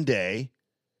one day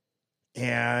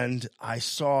and I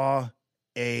saw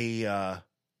a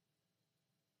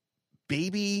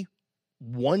baby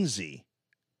onesie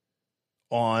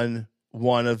on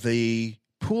one of the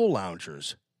pool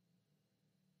loungers,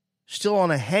 still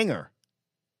on a hanger.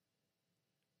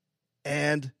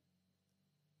 And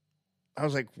I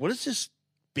was like, what is this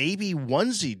baby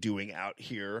onesie doing out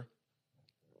here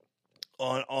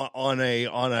on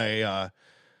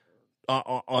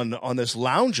this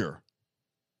lounger,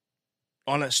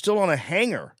 still on a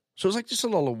hanger? So it was like just a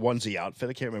little onesie outfit.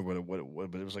 I can't remember what it was,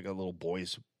 but it was like a little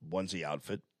boy's onesie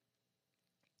outfit.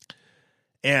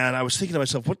 And I was thinking to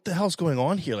myself, what the hell's going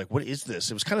on here? Like, what is this?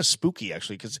 It was kind of spooky,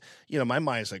 actually, because, my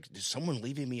mind's like, is someone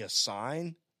leaving me a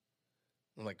sign?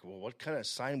 I'm like, well, what kind of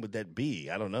sign would that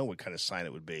be? I don't know what kind of sign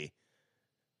it would be.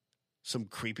 Some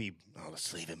creepy,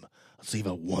 let's leave a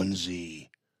onesie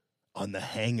on the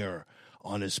hanger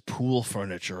on his pool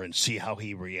furniture and see how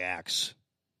he reacts.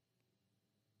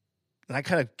 And I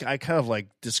kind of like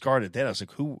discarded that. I was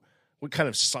like, what kind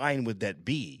of sign would that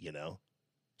be,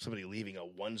 Somebody leaving a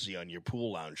onesie on your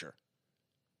pool lounger.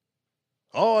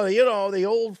 Oh, the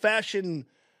old-fashioned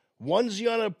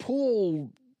onesie on a pool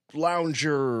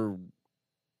lounger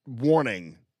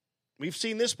warning. We've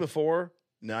seen this before.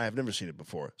 No, I've never seen it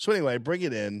before. So anyway, I bring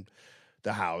it in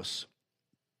the house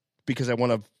because I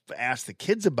want to ask the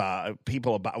kids about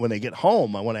when they get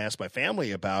home. I want to ask my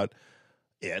family about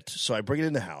it. So I bring it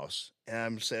in the house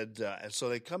and and so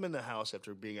they come in the house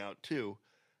after being out too.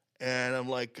 And I'm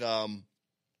like,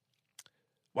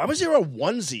 why was there a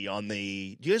onesie on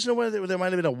the? Do you guys know whether there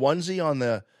might have been a onesie on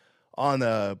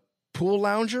the pool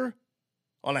lounger,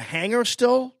 on a hanger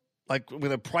still, like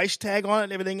with a price tag on it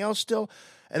and everything else still?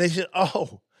 And they said,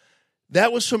 "Oh,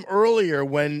 that was from earlier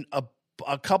when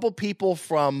a couple people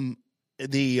from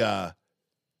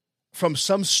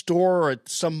some store or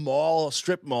some mall,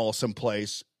 strip mall,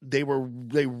 someplace, they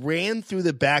ran through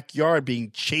the backyard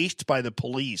being chased by the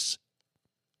police,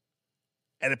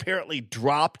 and apparently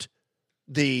dropped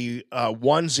the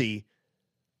onesie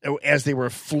as they were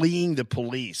fleeing the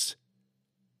police.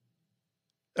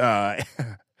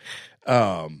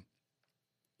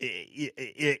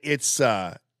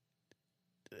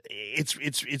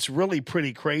 It's really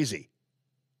pretty crazy.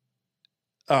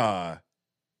 And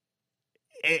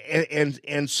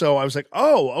so I was like,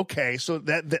 oh, okay. So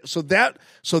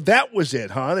that was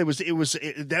it, huh? That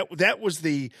was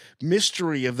the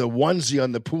mystery of the onesie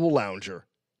on the pool lounger.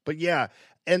 But yeah.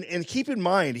 And keep in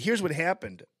mind, here's what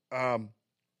happened.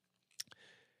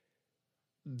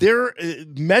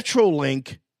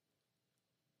 Metrolink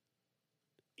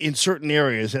in certain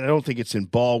areas, and I don't think it's in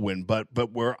Baldwin,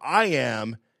 but where I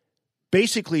am,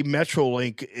 basically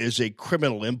Metrolink is a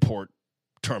criminal import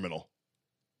terminal,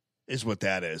 is what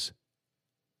that is.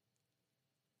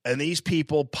 And these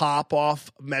people pop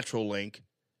off Metrolink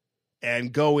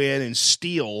and go in and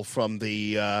steal from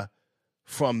the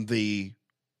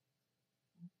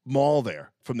mall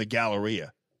there, from the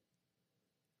Galleria.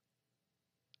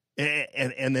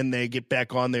 And then they get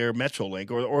back on their Metrolink,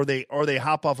 or they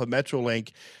hop off a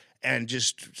Metrolink and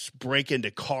just break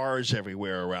into cars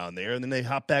everywhere around there, and then they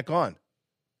hop back on.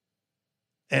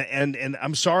 And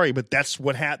I'm sorry, but that's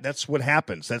what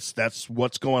happens. That's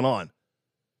what's going on.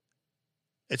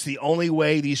 It's the only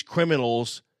way these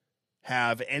criminals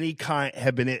have any kind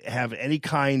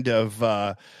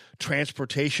of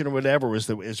transportation or whatever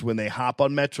is when they hop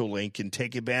on Metrolink and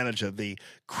take advantage of the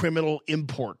criminal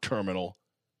import terminal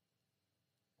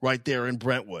right there in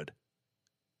Brentwood.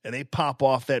 And they pop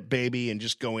off that baby and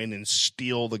just go in and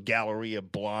steal the Galleria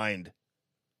blind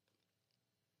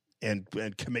and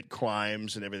commit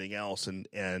crimes and everything else.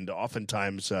 And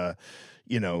oftentimes, the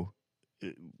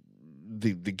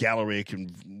Galleria can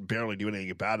barely do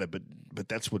anything about it, but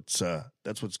that's what's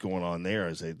going on there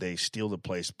is they steal the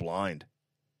place blind.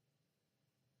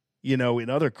 In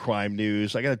other crime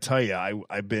news, I got to tell you,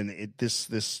 I've been this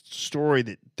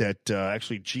story that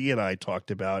actually G and I talked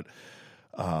about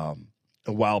a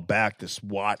while back. This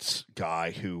Watts guy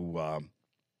who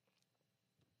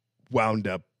wound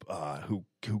up who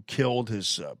killed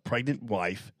his pregnant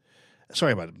wife,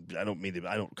 sorry about it. I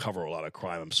don't cover a lot of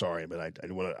crime. I'm sorry, but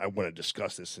I want to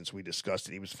discuss this since we discussed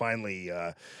it. He was finally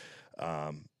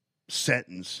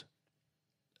sentenced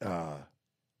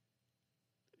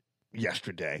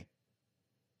yesterday,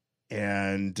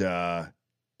 and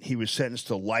he was sentenced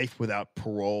to life without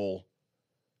parole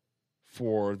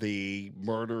for the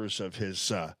murders of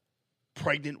his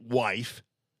pregnant wife,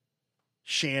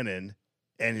 Shannon,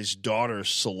 and his daughters,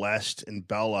 Celeste and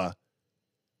Bella,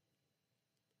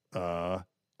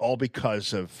 all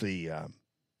because of the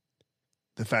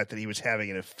fact that he was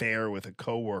having an affair with a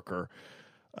coworker,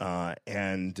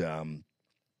 and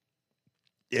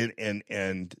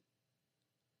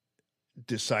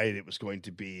decided it was going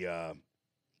to be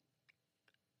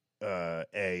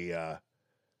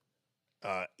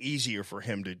easier for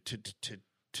him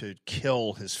to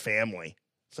kill his family.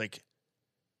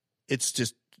 It's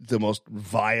just the most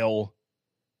vile,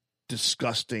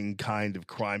 disgusting kind of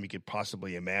crime you could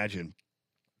possibly imagine.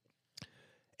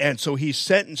 And so he's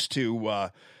sentenced to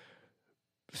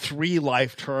 3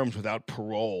 life terms without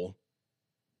parole.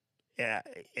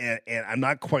 And I'm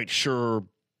not quite sure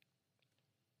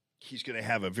he's going to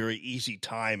have a very easy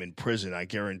time in prison, I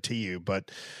guarantee you.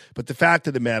 But the fact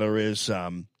of the matter is,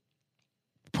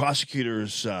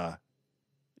 prosecutors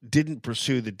didn't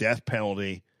pursue the death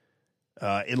penalty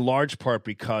in large part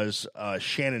because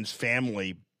Shannon's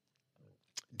family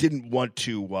didn't want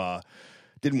to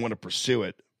pursue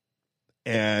it,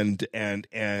 and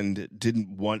didn't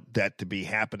want that to be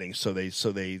happening. So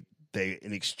they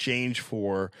in exchange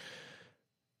for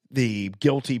the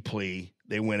guilty plea,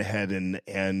 they went ahead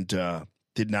and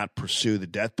did not pursue the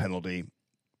death penalty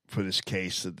for this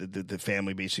case. The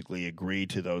family basically agreed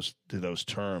to those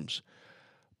terms,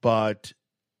 but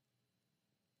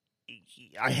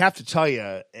I have to tell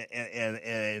you,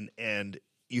 and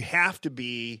you have to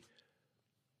be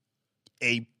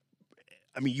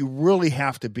you really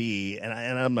have to be, and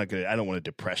I don't want to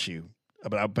depress you,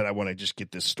 but I want to just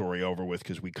get this story over with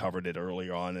because we covered it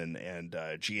earlier on, and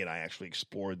G and I actually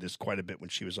explored this quite a bit when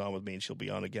she was on with me, and she'll be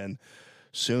on again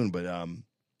soon. But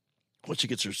once she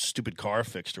gets her stupid car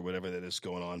fixed or whatever that is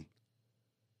going on,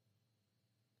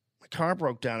 my car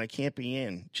broke down. I can't be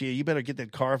in. Gia, you better get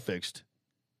that car fixed.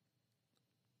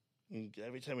 And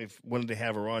every time we wanted to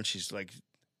have her on, she's like,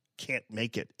 can't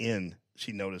make it in.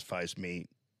 She notifies me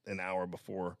an hour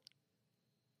before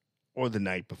or the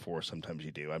night before. Sometimes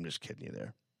you do. I'm just kidding you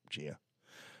there, Gia.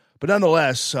 But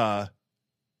nonetheless, I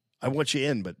want you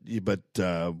in, but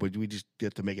we just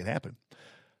get to make it happen.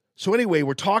 So anyway,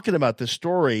 we're talking about this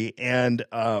story, and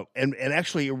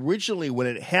actually originally when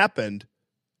it happened,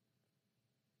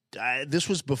 this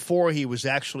was before he was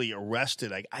actually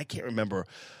arrested. I can't remember,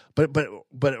 but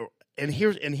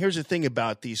here's the thing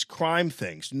about these crime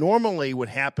things. Normally, what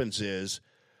happens is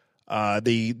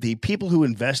the people who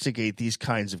investigate these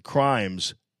kinds of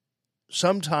crimes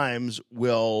sometimes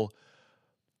will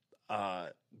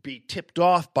be tipped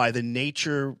off by the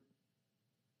nature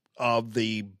of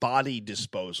the body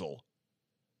disposal.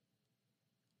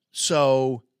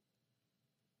 So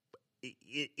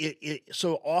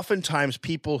so oftentimes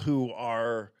people who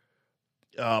are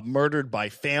murdered by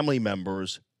family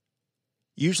members,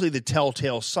 usually the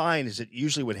telltale sign is that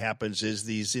usually what happens is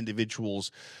these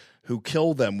individuals who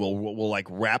kill them will like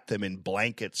wrap them in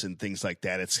blankets and things like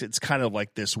that. It's kind of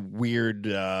like this weird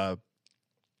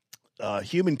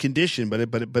human condition, but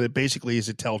it basically is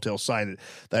a telltale sign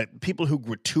that people who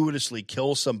gratuitously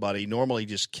kill somebody normally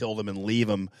just kill them and leave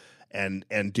them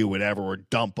and do whatever, or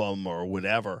dump them or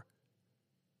whatever.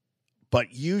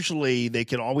 But usually they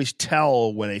can always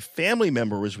tell when a family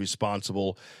member is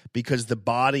responsible because the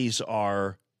bodies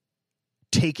are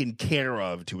taken care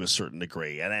of to a certain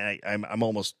degree. And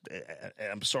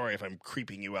I'm sorry if I'm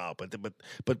creeping you out,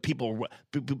 but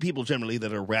people generally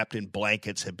that are wrapped in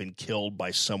blankets have been killed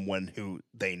by someone who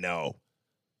they know.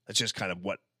 That's just kind of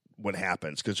what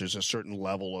happens, because there's a certain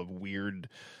level of weird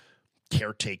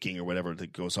caretaking or whatever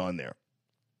that goes on there.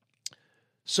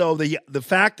 So the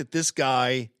fact that this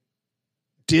guy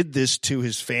did this to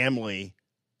his family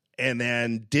and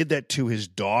then did that to his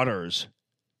daughters,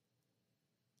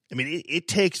 I mean, it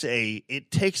takes a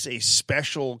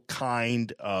special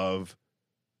kind of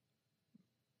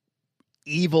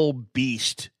evil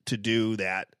beast to do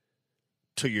that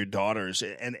to your daughters.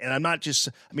 And I'm not just,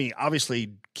 I mean,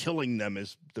 obviously killing them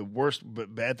is the worst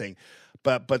bad thing,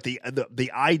 but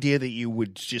the idea that you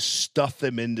would just stuff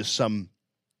them into some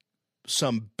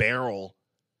barrel,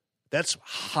 that's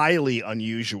highly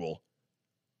unusual.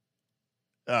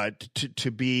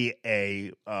 To be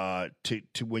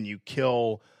to when you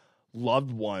kill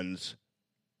loved ones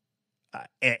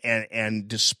and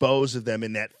dispose of them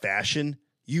in that fashion,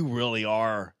 you really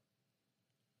are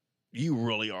you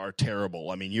really are terrible.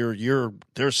 I mean,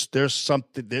 there's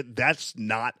something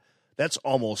that's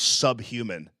almost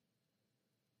subhuman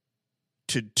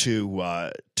to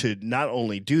not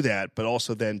only do that, but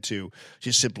also then to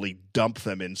just simply dump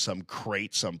them in some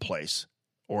crate someplace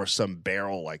or some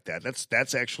barrel like that.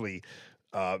 That's actually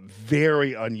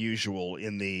very unusual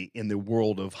in the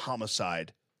world of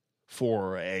homicide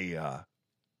for a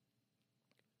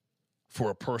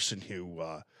person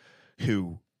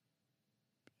who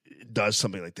does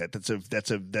something like that.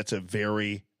 That's a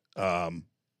very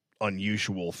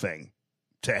unusual thing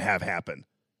to have happen.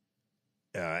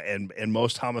 And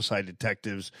most homicide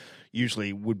detectives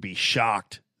usually would be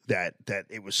shocked that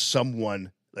it was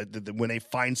someone that when they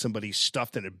find somebody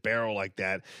stuffed in a barrel like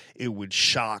that, it would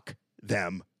shock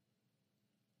them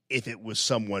if it was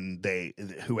someone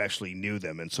who actually knew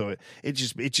them. And so it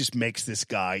just makes this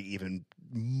guy even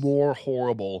more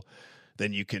horrible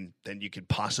than you can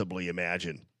possibly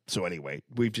imagine. So anyway,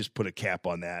 we've just put a cap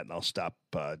on that, and I'll stop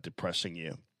depressing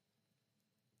you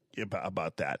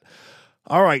about that.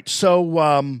 All right, so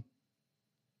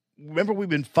remember we've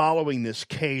been following this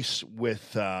case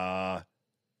with Mia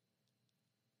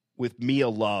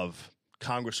Love,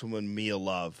 Congresswoman Mia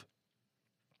Love,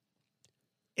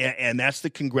 and that's the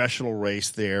congressional race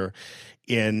there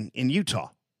in Utah,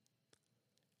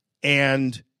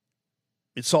 and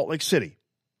it's Salt Lake City.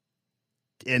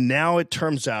 And now it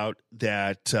turns out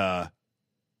that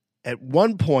at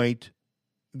one point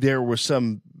there was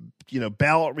some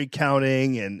ballot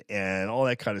recounting and all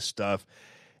that kind of stuff.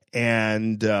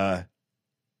 And on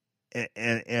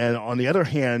the other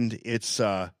hand, it's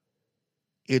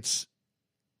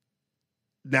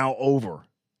now over.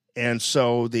 And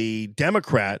so the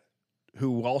Democrat,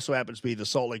 who also happens to be the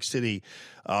Salt Lake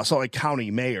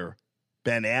County mayor,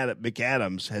 Ben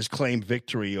McAdams, has claimed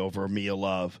victory over Mia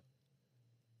Love.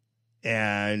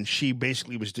 And she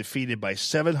basically was defeated by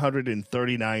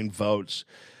 739 votes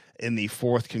in the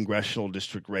 4th congressional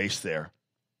district race there.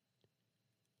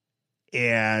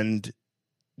 And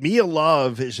Mia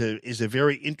Love is a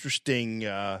very interesting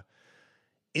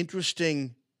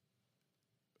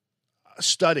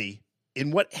study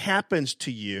in what happens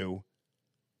to you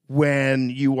when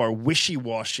you are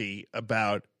wishy-washy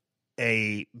about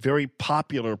a very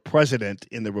popular president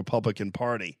in the Republican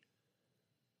Party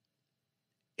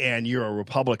and you're a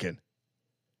Republican.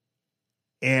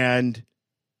 And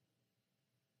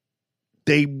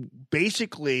they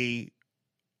basically,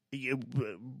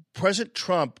 President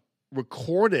Trump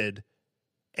recorded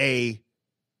a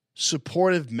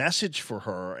supportive message for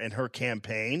her and her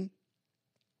campaign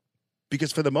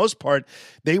because for the most part,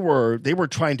 they were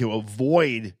trying to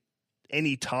avoid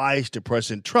any ties to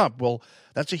President Trump. Well,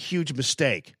 that's a huge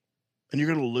mistake, and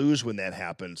you're going to lose when that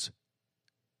happens.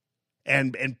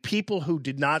 And people who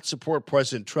did not support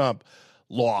President Trump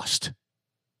lost.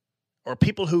 Or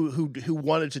people who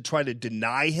wanted to try to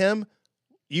deny him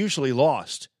usually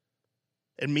lost.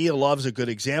 And Mia Love's a good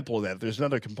example of that. There's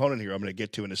another component here I'm going to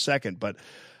get to in a second. But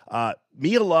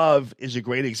Mia Love is a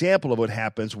great example of what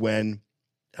happens when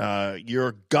you're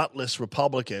a gutless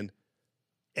Republican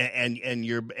and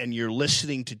you're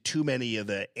listening to too many of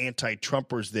the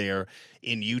anti-Trumpers there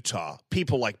in Utah.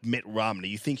 People like Mitt Romney.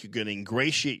 You think you're going to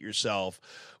ingratiate yourself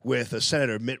with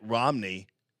Senator Mitt Romney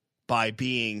by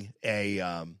being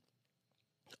a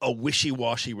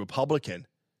wishy-washy Republican.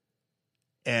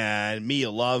 And Mia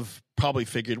Love probably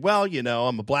figured, well,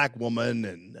 I'm a black woman,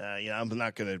 and I'm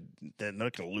not going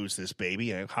to lose this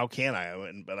baby. How can I?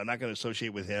 But I'm not going to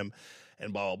associate with him,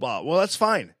 and blah blah blah. Well, that's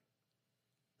fine.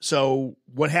 So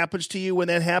what happens to you when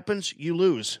that happens? You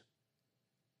lose.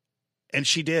 And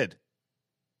she did.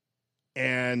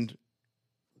 And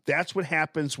that's what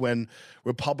happens when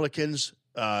Republicans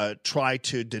try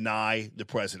to deny the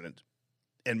president.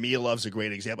 And Mia Love's a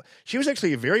great example. She was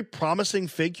actually a very promising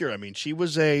figure. I mean, she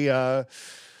was a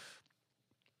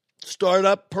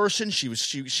startup person.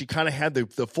 She kind of had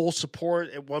the full support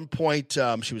at one point.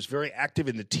 She was very active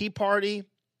in the Tea Party.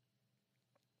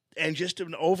 And just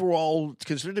an overall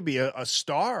considered to be a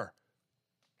star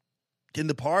in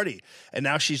the party. And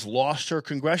now she's lost her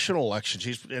congressional election.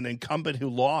 She's an incumbent who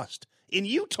lost in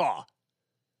Utah.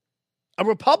 A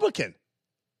Republican,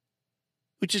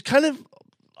 which is kind of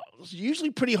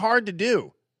usually pretty hard to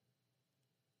do.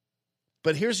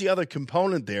 But here's the other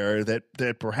component there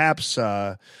that perhaps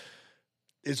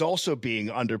is also being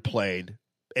underplayed.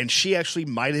 And she actually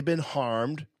might have been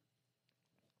harmed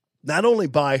not only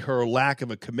by her lack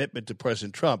of a commitment to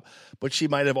President Trump, but she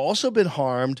might have also been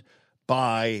harmed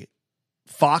by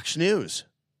Fox News.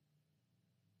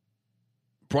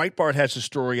 Breitbart has a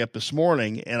story up this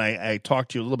morning, and I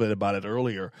talked to you a little bit about it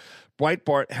earlier.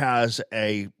 Breitbart has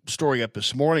a story up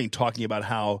this morning talking about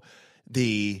how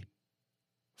the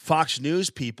Fox News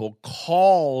people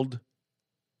called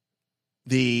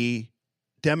the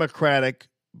Democratic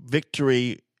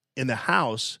victory in the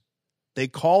House. They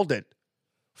called it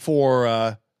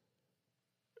for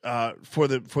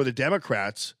the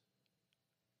Democrats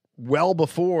well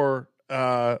before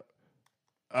the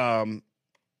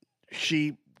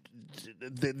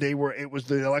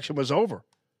election was over.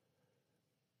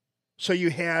 So you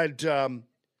had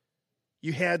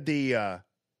the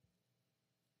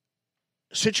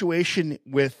situation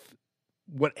with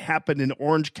what happened in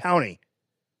Orange County,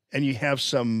 and you have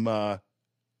some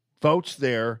votes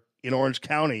there in Orange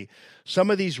County. Some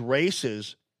of these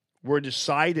races were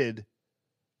decided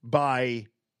by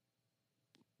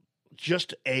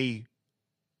just a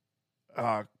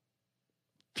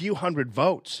few hundred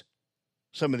votes.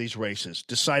 Some of these races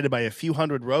decided by a few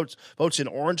hundred votes in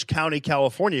Orange County,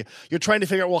 California. You're trying to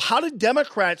figure out, well, how did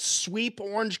Democrats sweep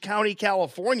Orange County,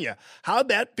 California? How did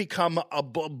that become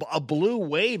a blue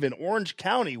wave in Orange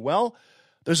County? Well,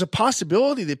 there's a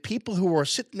possibility that people who are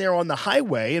sitting there on the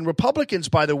highway, and Republicans,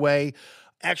 by the way,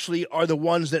 actually are the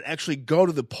ones that actually go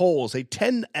to the polls. They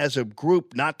tend as a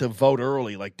group not to vote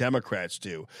early like Democrats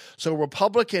do. So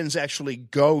Republicans actually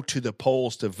go to the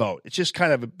polls to vote. It's just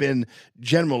kind of been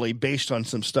generally, based on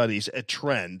some studies, a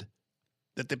trend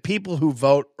that the people who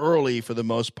vote early for the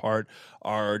most part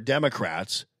are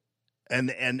Democrats.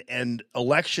 And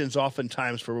elections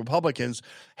oftentimes for Republicans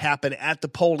happen at the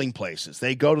polling places.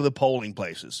 They go to the polling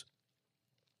places.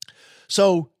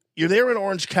 So you're there in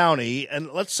Orange County,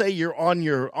 and let's say you're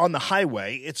on the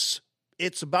highway. It's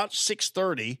about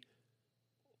 6:30.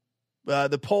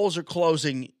 The polls are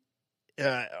closing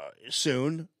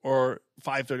soon, or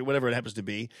 5:30, whatever it happens to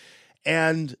be.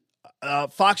 And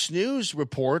Fox News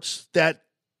reports that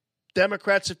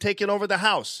Democrats have taken over the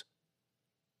House.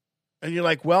 And you're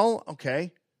like, well,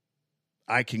 okay,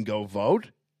 I can go vote,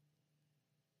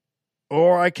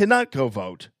 or I cannot go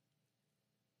vote.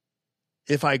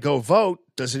 If I go vote,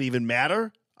 does it even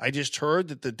matter? I just heard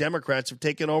that the Democrats have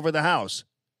taken over the House.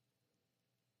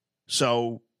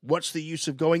 So what's the use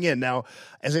of going in? Now,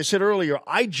 as I said earlier,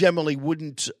 I generally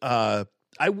wouldn't do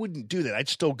that. I'd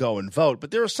still go and vote.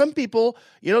 But there are some people,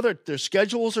 their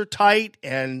schedules are tight,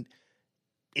 and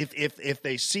if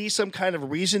they see some kind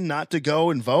of reason not to go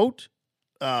and vote,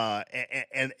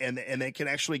 and they can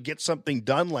actually get something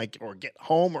done, or get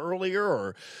home earlier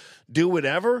or do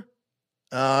whatever,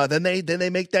 then they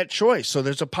make that choice. So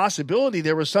there's a possibility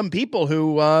there were some people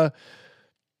who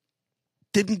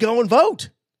didn't go and vote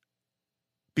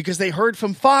because they heard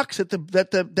from Fox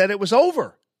that it was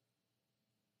over.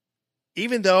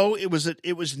 Even though it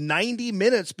was 90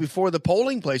 minutes before the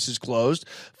polling places closed,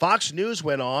 Fox News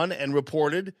went on and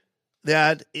reported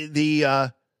that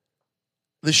the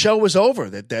show was over,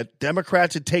 that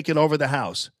Democrats had taken over the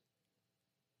House.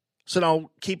 So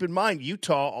now keep in mind,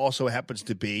 Utah also happens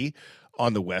to be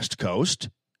on the West Coast,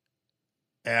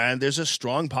 and there's a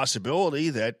strong possibility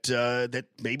that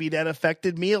maybe that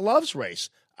affected Mia Love's race.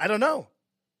 I don't know.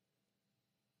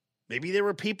 Maybe there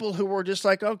were people who were just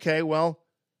like, okay, well,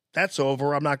 that's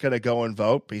over. I'm not going to go and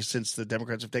vote since the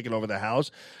Democrats have taken over the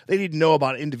House. They didn't know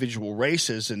about individual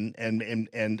races,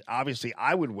 and obviously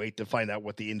I would wait to find out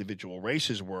what the individual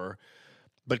races were.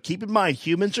 But keep in mind,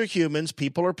 humans are humans,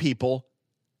 people are people,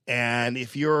 and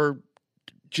if you're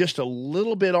just a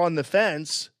little bit on the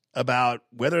fence about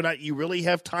whether or not you really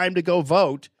have time to go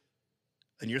vote,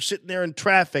 and you're sitting there in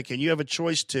traffic and you have a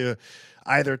choice to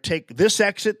either take this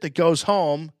exit that goes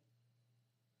home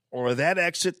or that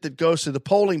exit that goes to the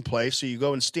polling place, so you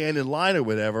go and stand in line or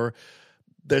whatever,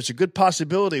 there's a good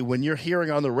possibility when you're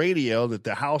hearing on the radio that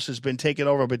the House has been taken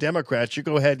over by Democrats, you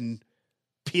go ahead and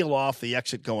peel off the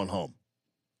exit going home.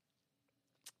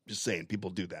 Just saying, people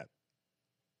do that.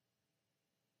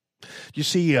 You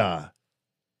see the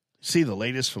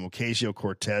latest from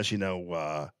Ocasio-Cortez.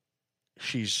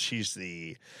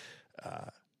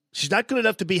 She's not good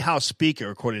enough to be House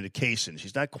Speaker, according to Kaysen.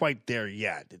 She's not quite there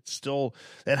yet. It's still,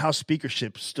 that House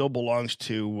Speakership still belongs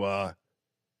to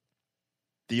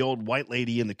the old white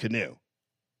lady in the canoe.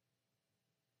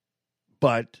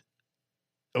 But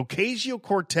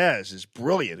Ocasio-Cortez is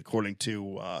brilliant, according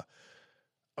to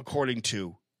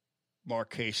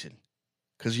Mark Kaysen.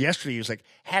 Because yesterday he was like,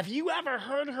 have you ever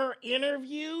heard her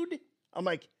interviewed? I'm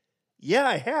like, yeah,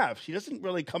 I have. She doesn't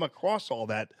really come across all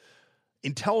that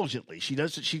intelligently.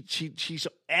 She's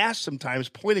asked sometimes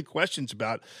pointed questions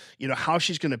about, how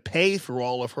she's going to pay for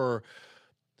all of her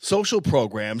social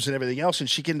programs and everything else, and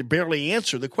she can barely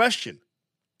answer the question.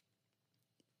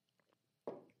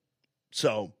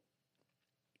 So,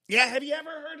 yeah, have you ever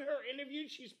heard her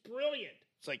interviewed? She's brilliant.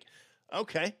 It's like,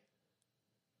 okay.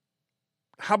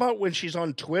 How about when she's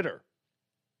on Twitter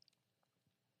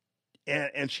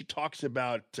and she talks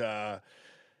about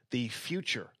the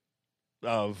future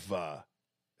of,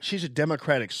 she's a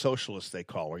democratic socialist, they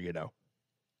call her,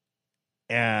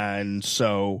 And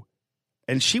so,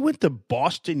 and she went to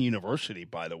Boston University,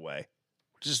 by the way,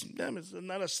 which is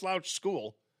not a slouch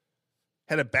school.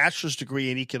 Had a bachelor's degree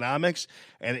in economics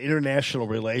and international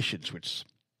relations, which,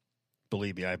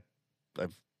 believe me, I've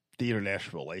the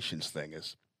international relations thing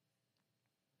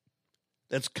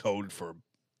that's code for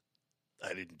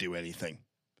I didn't do anything.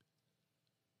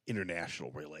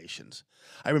 International relations.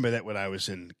 I remember that when I was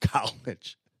in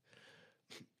college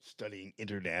studying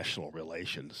international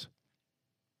relations.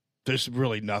 There's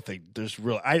really nothing.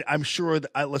 I'm sure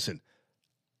that listen.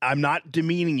 I'm not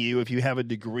demeaning you if you have a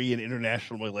degree in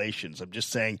international relations. I'm just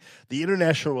saying the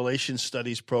international relations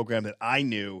studies program that I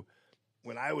knew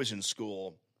when I was in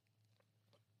school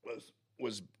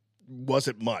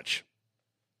wasn't much.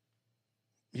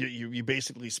 You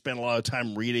basically spent a lot of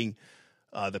time reading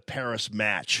the Paris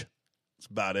Match. That's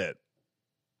about it.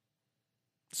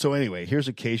 So anyway, here's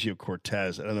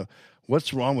Ocasio-Cortez. I don't know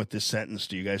what's wrong with this sentence.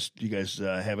 Do you guys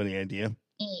have any idea?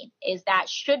 Is that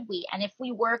should we, and if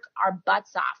we work our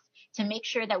butts off to make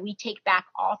sure that we take back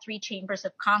all three chambers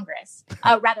of Congress,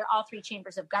 all three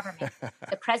chambers of government,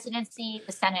 the presidency,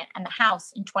 the Senate, and the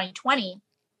House in 2020,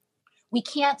 we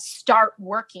can't start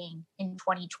working in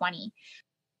 2020.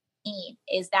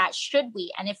 Is that should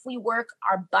we, and if we work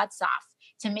our butts off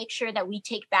to make sure that we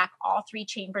take back all three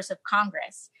chambers of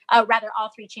Congress, all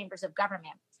three chambers of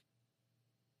government.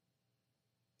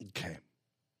 Okay.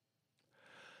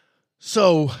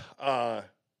 So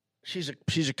she's a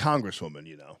congresswoman,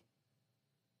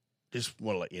 Just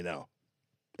want to let you know,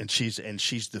 and she's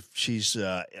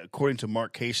according to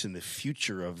Mark Kaysen, the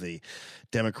future of the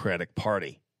Democratic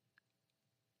Party.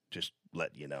 Just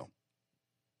let you know.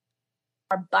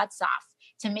 Our butts off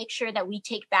to make sure that we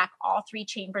take back all three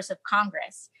chambers of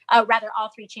Congress, all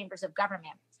three chambers of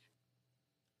government.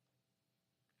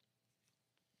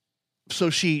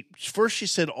 So she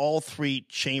said all three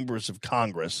chambers of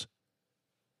Congress.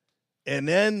 And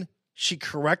then she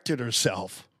corrected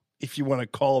herself, if you want to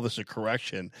call this a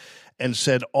correction, and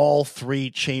said all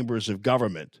three chambers of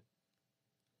government.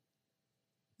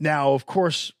 Now, of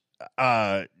course,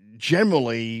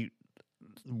 generally,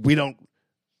 we don't.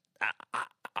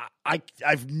 It's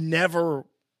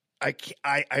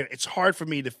hard for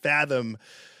me to fathom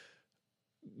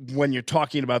when you're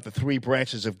talking about the three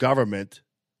branches of government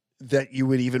that you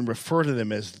would even refer to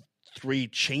them as three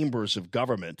chambers of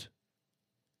government.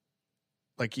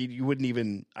 Like you wouldn't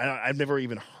even, I've never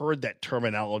even heard that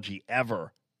terminology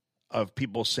ever of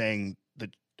people saying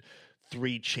the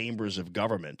three chambers of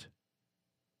government.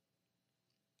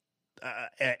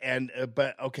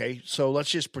 But okay, so let's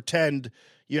just pretend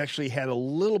you actually had a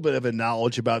little bit of a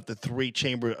knowledge about the three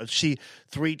chambers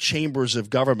of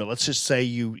government. Let's just say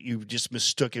you just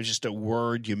mistook, it was just a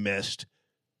word you missed.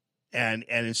 And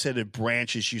instead of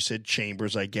branches, you said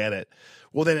chambers. I get it.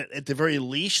 Well, then at the very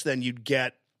least, then you'd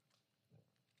get,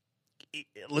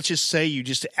 let's just say you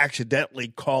just accidentally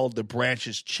called the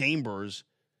branches chambers.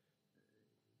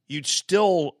 You'd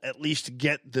still at least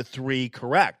get the three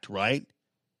correct, right?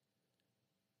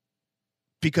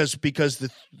 Because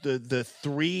the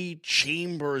three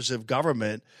chambers of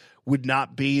government would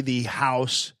not be the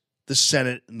House, the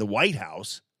Senate, and the White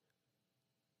House.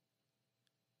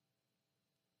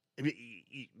 It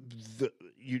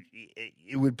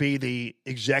would be the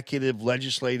executive,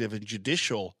 legislative, and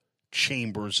judicial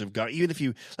chambers of government. Even if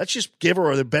let's just give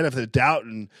her the benefit of the doubt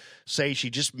and say she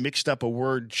just mixed up a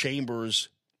word, chambers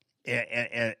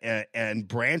and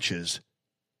branches.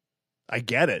 I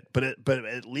get it, but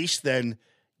at least then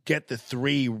get the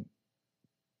three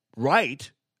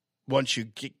right once you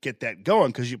get that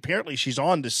going, because apparently she's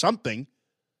on to something.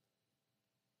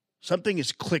 Something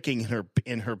is clicking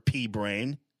in her pea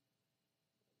brain.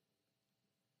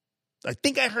 I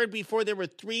think I heard before there were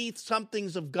three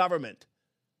somethings of government.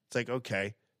 It's like,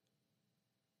 okay.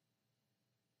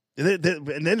 And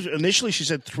then initially she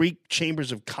said three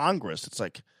chambers of Congress. It's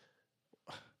like,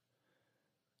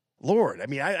 Lord, I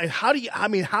mean, how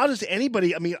does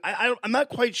anybody, I'm not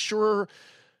quite sure.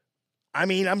 I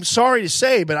mean, I'm sorry to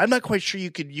say, but I'm not quite sure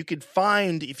you could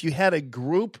find, if you had a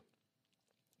group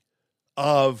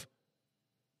of,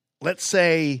 let's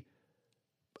say,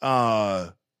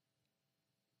 12,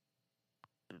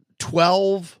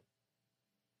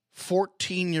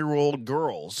 14-year-old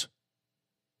girls,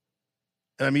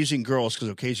 and I'm using girls because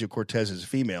Ocasio-Cortez is a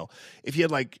female. If you had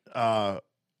like a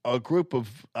group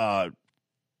of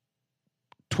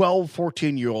 12,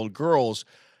 14-year-old girls,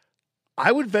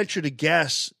 I would venture to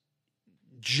guess,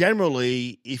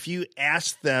 generally, if you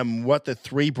asked them what the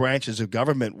 3 branches of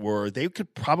government were, they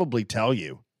could probably tell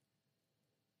you.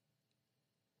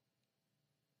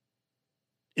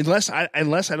 Unless I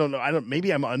don't know,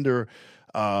 maybe I'm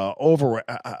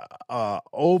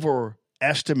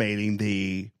overestimating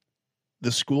the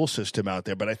school system out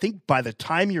there, but I think by the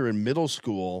time you're in middle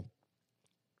school,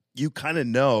 you kind of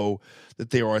know that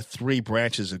there are 3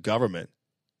 branches of government.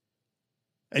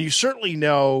 And you certainly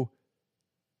know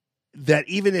that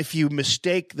even if you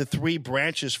mistake the 3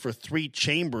 branches for 3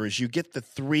 chambers, you get the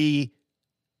 3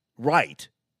 right.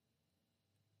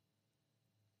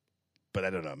 But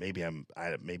I don't know. Maybe I'm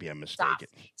mistaken.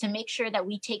 To make sure that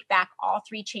we take back all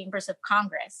 3 chambers of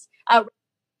Congress, all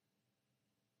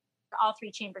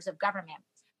 3 chambers of government.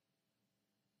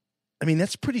 I mean,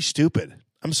 that's pretty stupid.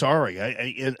 I'm sorry.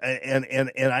 I'm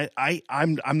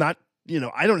not.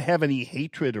 I don't have any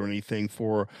hatred or anything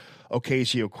for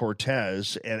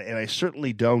Ocasio-Cortez, and I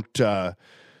certainly don't have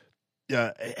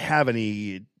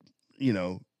any,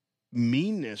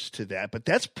 meanness to that. But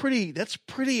that's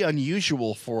pretty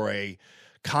unusual for a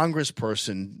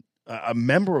congressperson, a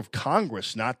member of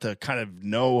Congress, not to kind of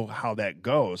know how that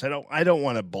goes. I don't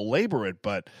want to belabor it,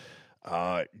 but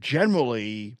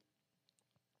generally.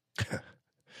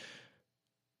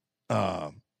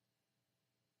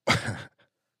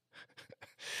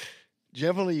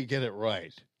 Generally, you get it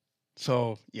right.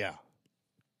 So yeah,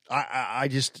 I'm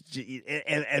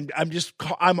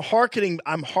hearkening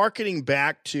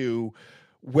back to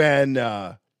when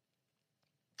Mark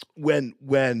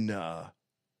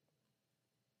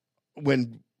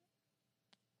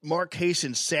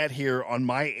Hasen sat here on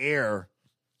my air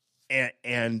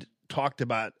and talked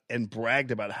about and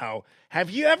bragged about how, have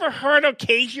you ever heard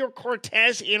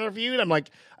Ocasio-Cortez interviewed? I'm like,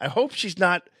 I hope she's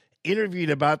not interviewed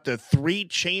about the 3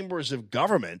 chambers of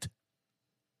government.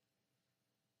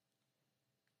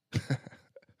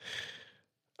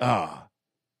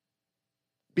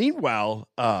 Meanwhile,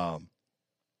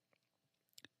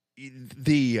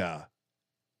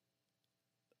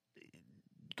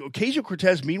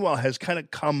 Ocasio-Cortez, meanwhile, has kind of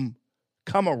come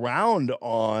around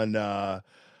on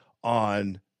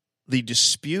the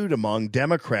dispute among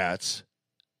Democrats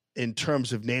in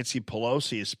terms of Nancy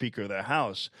Pelosi as Speaker of the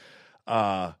House.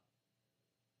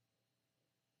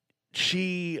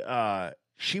 She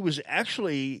was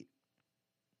actually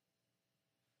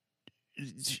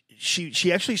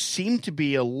she actually seemed to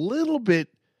be a little bit,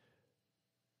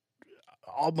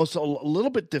 almost a little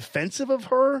bit defensive of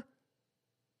her.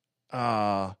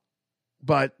 But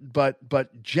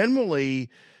generally,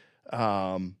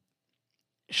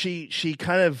 she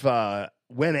kind of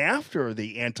went after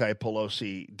the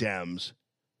anti-Pelosi Dems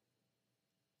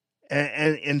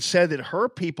and said that her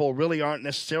people really aren't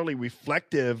necessarily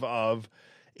reflective of,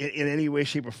 in any way,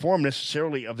 shape, or form,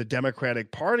 necessarily of the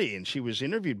Democratic Party. And she was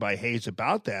interviewed by Hayes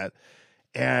about that,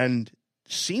 and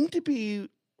seemed to be,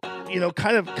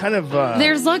 kind of.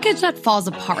 There's luggage that falls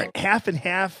apart. Half and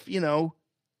half,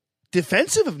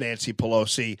 defensive of Nancy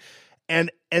Pelosi,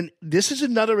 and this is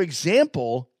another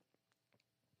example,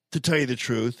 to tell you the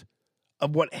truth,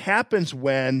 of what happens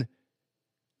when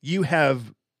you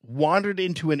have wandered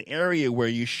into an area where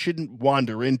you shouldn't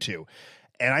wander into.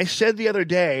 And I said the other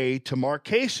day to Mark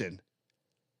Hasen,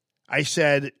 I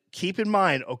said, keep in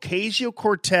mind,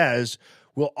 Ocasio-Cortez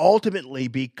will ultimately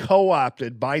be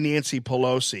co-opted by Nancy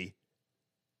Pelosi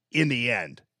in the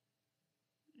end.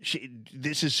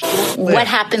 This is what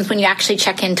happens when you actually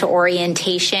check into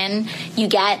orientation. You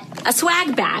get a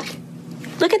swag bag.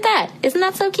 Look at that. Isn't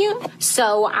that so cute?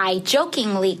 So I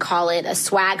jokingly call it a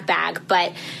swag bag,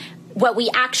 but what we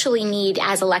actually need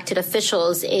as elected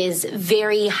officials is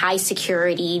very high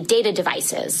security data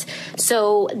devices.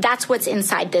 So that's what's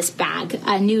inside this bag,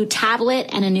 a new tablet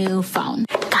and a new phone.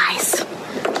 Guys,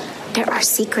 there are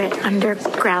secret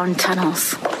underground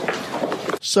tunnels.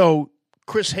 So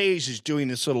Chris Hayes is doing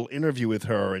this little interview with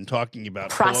her and talking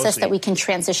about process Pelosi. That we can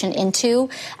transition into.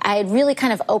 It really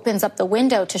kind of opens up the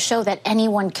window to show that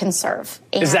anyone can serve.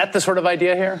 And is that the sort of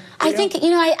idea here? I think,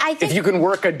 I think if you can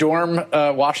work a dorm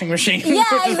washing machine, yeah,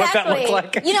 which is exactly. what that looked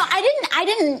like. I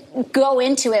didn't go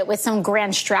into it with some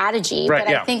grand strategy, right,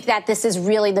 but I think that this is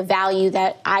really the value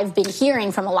that I've been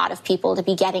hearing from a lot of people to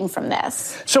be getting from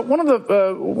this. So one of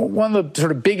the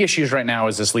sort of big issues right now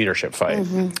is this leadership fight.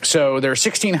 Mm-hmm. So there are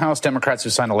 16 House Democrats who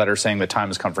signed a letter saying the time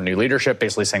has come for new leadership,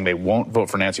 basically saying they won't vote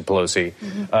for Nancy Pelosi.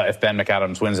 Mm-hmm. If Ben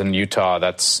McAdams wins in Utah,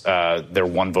 that's they're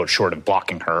one vote short of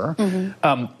blocking her.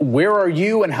 Mm-hmm. Where are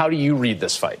you, and how do you read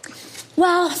this fight?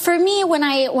 Well, for me, when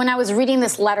I was reading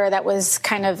this letter that was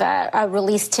kind of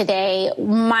released today,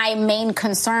 my main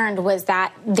concern was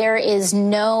that there is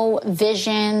no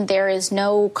vision, there is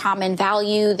no common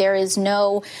value, there is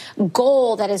no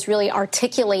goal that is really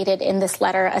articulated in this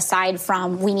letter aside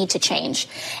from we need to change.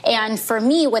 And for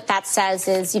me, what that says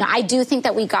is, I do think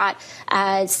that we got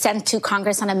sent to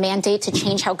Congress on a mandate to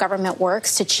change how government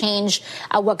works, to change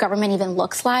what government even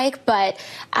looks like, but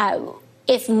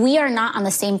if we are not on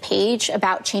the same page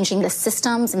about changing the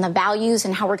systems and the values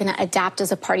and how we're going to adapt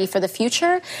as a party for the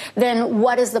future, then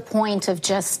what is the point of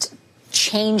just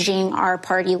changing our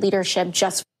party leadership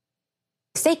just for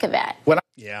the sake of it?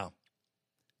 Yeah.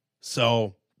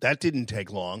 So that didn't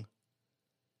take long,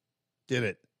 did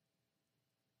it?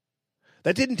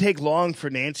 That didn't take long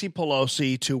for Nancy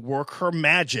Pelosi to work her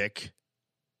magic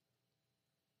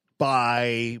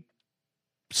by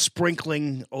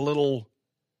sprinkling a little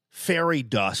fairy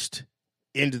dust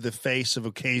into the face of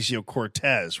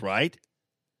Ocasio-Cortez, right?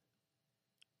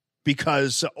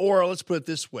 Because, or let's put it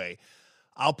this way.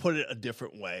 I'll put it a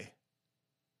different way.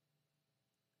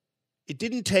 It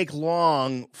didn't take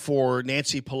long for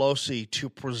Nancy Pelosi to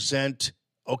present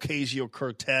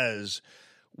Ocasio-Cortez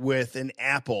with an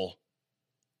apple,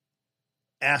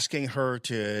 asking her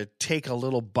to take a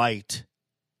little bite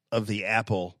of the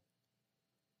apple.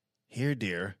 Here,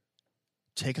 dear.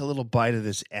 Take a little bite of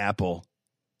this apple.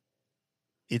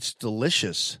 It's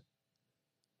delicious.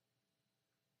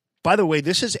 By the way,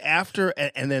 this is after,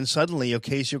 and then suddenly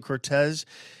Ocasio-Cortez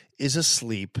is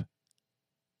asleep.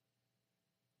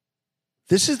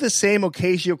 This is the same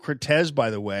Ocasio-Cortez, by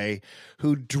the way,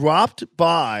 who dropped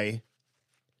by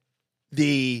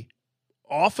the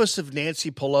office of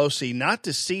Nancy Pelosi, not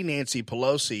to see Nancy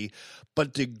Pelosi,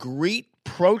 but to greet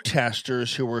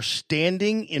protesters who were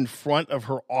standing in front of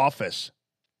her office.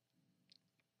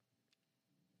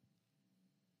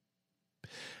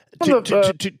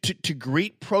 To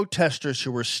greet protesters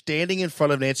who were standing in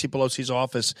front of Nancy Pelosi's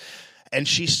office, and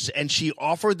she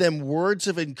offered them words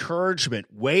of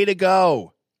encouragement. Way to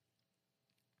go.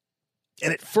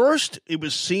 And at first, it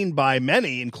was seen by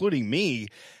many, including me,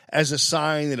 as a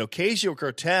sign that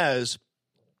Ocasio-Cortez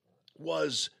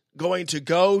was going to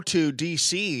go to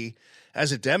D.C.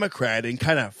 as a Democrat and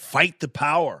kind of fight the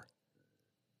power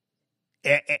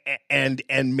and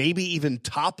maybe even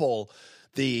topple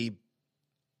the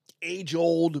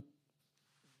age-old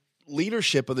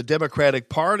leadership of the Democratic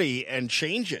Party and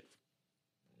change it.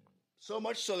 So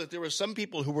much so that there were some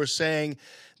people who were saying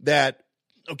that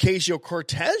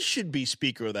Ocasio-Cortez should be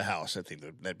Speaker of the House. I think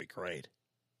that'd be great.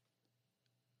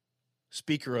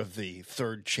 Speaker of the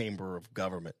third chamber of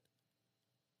government.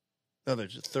 No,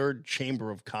 there's a third chamber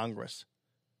of Congress.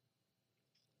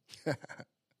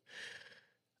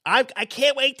 I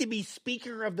can't wait to be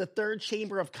Speaker of the third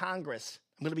chamber of Congress.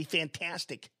 I'm going to be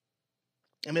fantastic.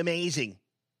 I'm amazing.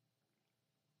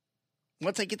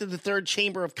 Once I get to the third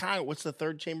chamber of Congress, what's the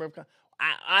third chamber of Congress?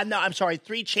 I'm sorry,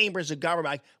 3 chambers of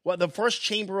government. Well, the first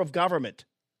chamber of government.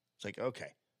 It's like,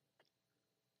 okay.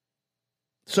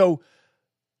 So,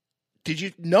 did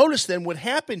you notice then what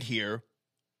happened here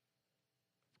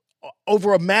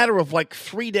over a matter of like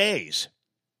 3 days?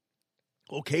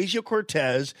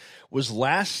 Ocasio-Cortez was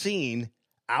last seen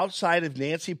outside of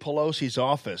Nancy Pelosi's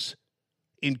office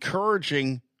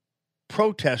encouraging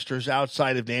protesters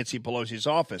outside of Nancy Pelosi's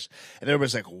office. And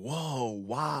everybody's like, whoa,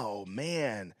 wow,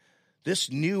 man, this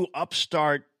new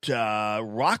upstart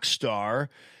rock star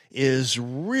is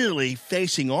really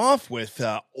facing off with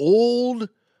old,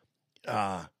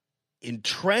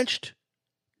 entrenched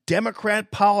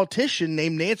Democrat politician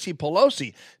named Nancy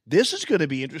Pelosi. This is going to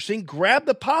be interesting. Grab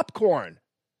the popcorn.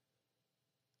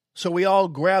 So we all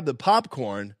grab the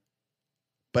popcorn.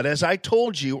 But as I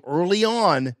told you early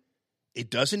on, it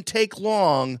doesn't take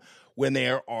long when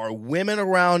there are women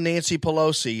around Nancy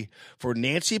Pelosi for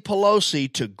Nancy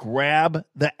Pelosi to grab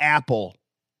the apple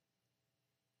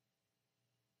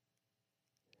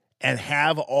and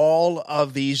have all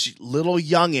of these little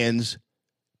youngins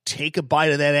take a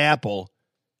bite of that apple,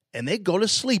 and they go to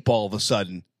sleep all of a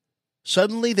sudden.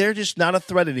 Suddenly, they're just not a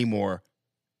threat anymore.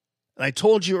 And I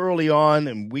told you early on,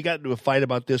 and we got into a fight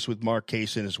about this with Mark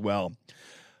Kaysen as well.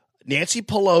 Nancy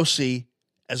Pelosi,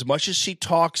 as much as she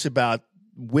talks about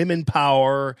women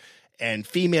power and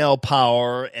female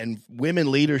power and women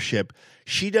leadership,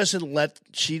 she doesn't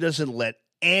let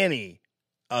any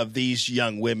of these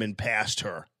young women past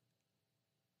her.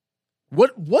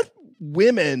 What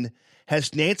women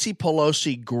has Nancy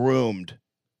Pelosi groomed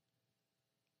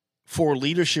for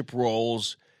leadership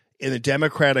roles in the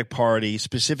Democratic Party,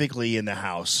 specifically in the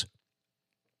House?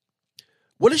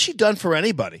 What has she done for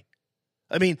anybody?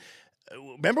 I mean,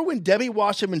 Remember when Debbie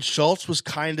Wasserman Schultz was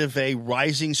kind of a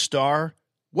rising star?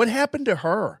 What happened to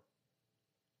her?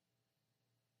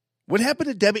 What happened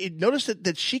to Debbie? Notice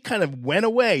that she kind of went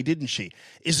away, didn't she?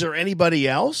 Is there anybody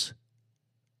else?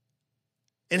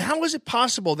 And how is it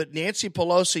possible that Nancy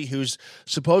Pelosi, who's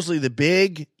supposedly the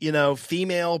big,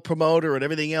 female promoter and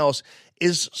everything else,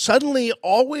 is suddenly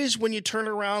always, when you turn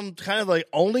around, kind of the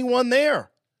only one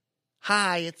there?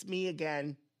 Hi, it's me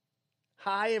again.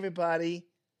 Hi, everybody.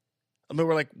 I mean,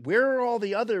 we're like, where are all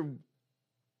the other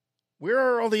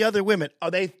women? Oh,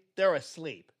 they're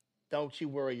asleep. Don't you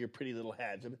worry your pretty little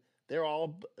heads.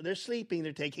 They're sleeping.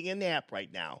 They're taking a nap right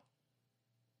now.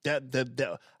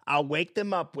 I'll wake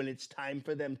them up when it's time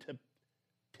for them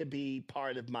to be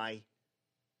part of my,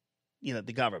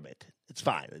 the government. It's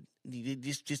fine. You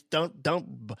just don't.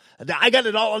 I got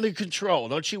it all under control.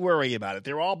 Don't you worry about it.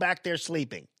 They're all back there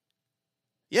sleeping.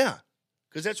 Yeah,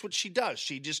 because that's what she does.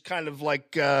 She just kind of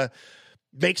like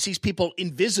makes these people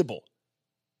invisible.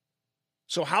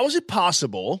 So how is it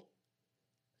possible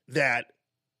that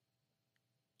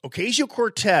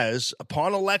Ocasio-Cortez,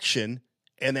 upon election,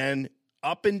 and then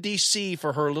up in D.C.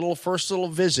 for her first little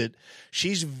visit,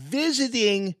 she's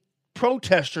visiting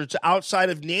protesters outside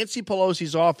of Nancy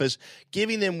Pelosi's office,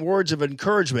 giving them words of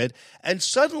encouragement, and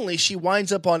suddenly she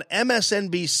winds up on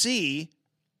MSNBC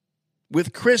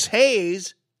with Chris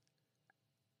Hayes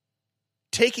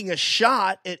taking a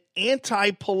shot at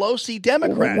anti-Pelosi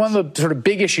Democrats. One of the sort of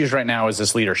big issues right now is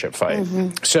this leadership fight.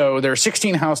 Mm-hmm. So there are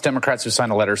 16 House Democrats who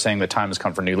signed a letter saying the time has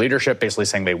come for new leadership, basically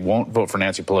saying they won't vote for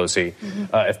Nancy Pelosi.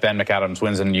 Mm-hmm. If Ben McAdams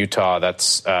wins in Utah,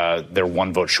 that's they're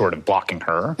one vote short of blocking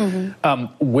her.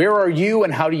 Mm-hmm. Where are you,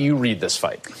 and how do you read this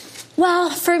fight? Well,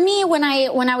 for me, when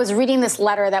I was reading this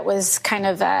letter that was kind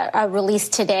of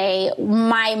released today,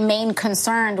 my main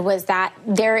concern was that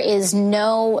there is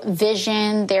no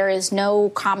vision, there is no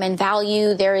common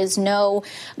value, there is no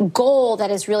goal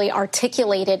that is really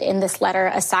articulated in this letter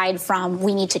aside from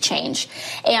we need to change.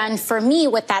 And for me,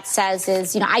 what that says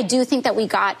is, I do think that we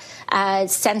got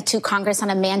sent to Congress on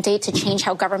a mandate to change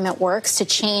how government works, to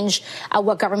change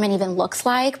what government even looks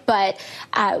like, but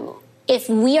if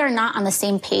we are not on the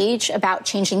same page about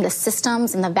changing the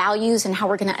systems and the values and how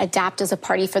we're going to adapt as a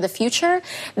party for the future,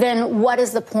 then what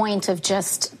is the point of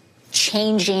just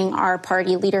changing our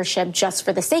party leadership just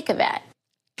for the sake of it?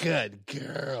 Good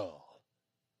girl.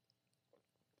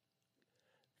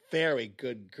 Very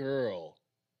good girl,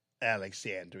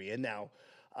 Alexandria. Now,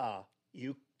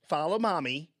 you follow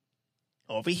mommy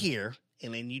over here,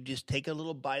 and then you just take a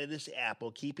little bite of this apple,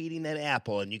 keep eating that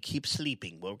apple, and you keep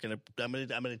sleeping. I'm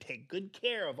gonna take good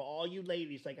care of all you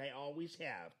ladies like I always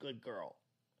have. Good girl.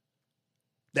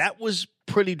 That was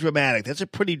pretty dramatic. That's a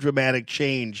pretty dramatic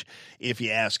change, if you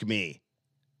ask me.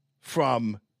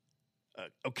 From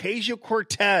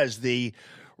Ocasio-Cortez, the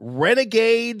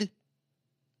renegade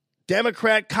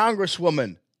Democrat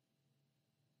congresswoman,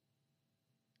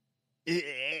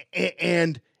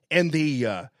 and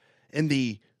the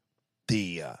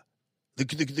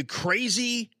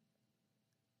crazy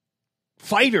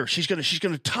fighter. She's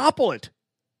gonna topple it,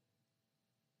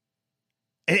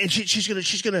 and she's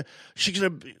gonna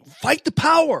fight the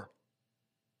power,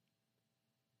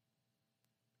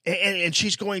 and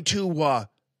she's going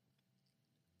to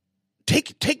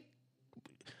take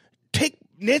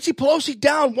Nancy Pelosi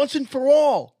down once and for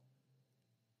all.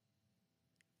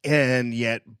 And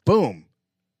yet, boom.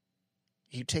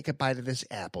 You take a bite of this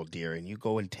apple, dear, and you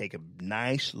go and take a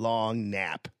nice long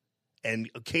nap. And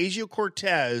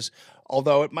Ocasio-Cortez,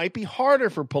 although it might be harder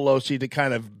for Pelosi to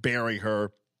kind of bury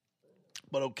her,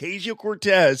 but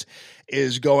Ocasio-Cortez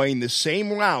is going the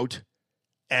same route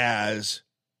as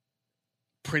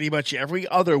pretty much every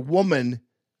other woman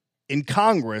in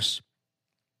Congress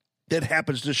that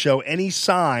happens to show any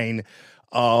sign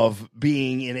of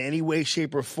being in any way,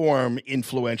 shape, or form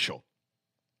influential.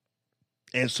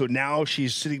 And so now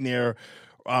she's sitting there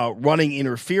running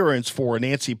interference for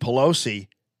Nancy Pelosi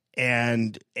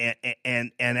and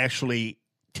actually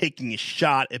taking a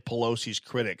shot at Pelosi's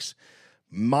critics.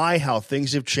 My, how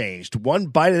things have changed. One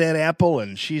bite of that apple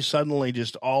and she's suddenly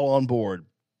just all on board.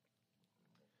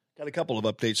 Got a couple of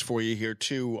updates for you here,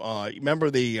 too. Remember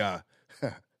I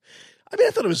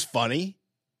thought it was funny.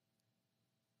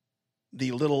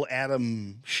 The little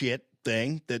Adam shit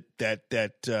thing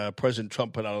that President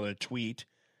Trump put out on a tweet,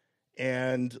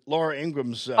 and Laura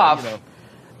Ingram's,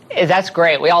 That's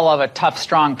great. We all love a tough,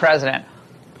 strong president.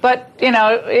 But, you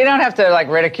don't have to,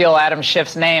 ridicule Adam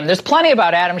Schiff's name. There's plenty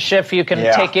about Adam Schiff you can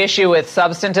take issue with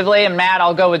substantively, and Matt,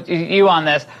 I'll go with you on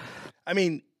this. I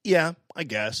mean, yeah, I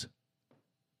guess.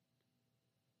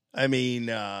 I mean,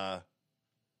 I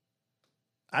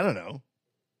don't know.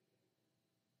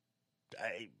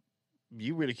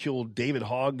 you ridiculed David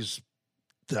Hogg's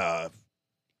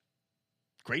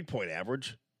grade point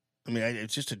average. I mean,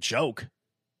 it's just a joke,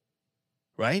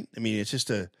 right? I mean, it's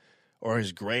just or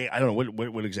his grade. I don't know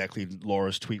what exactly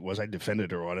Laura's tweet was. I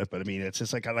defended her on it, but I mean, it's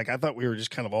just like I thought we were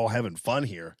just kind of all having fun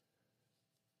here.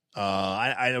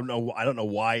 I don't know. I don't know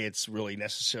why it's really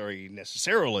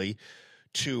necessarily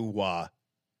to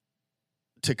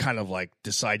kind of like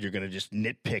decide you're going to just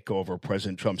nitpick over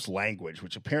President Trump's language,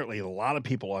 which apparently a lot of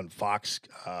people on Fox,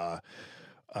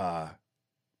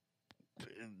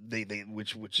 they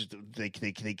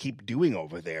keep doing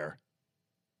over there.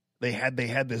 They had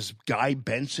this Guy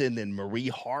Benson and Marie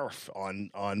Harf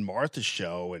on Martha's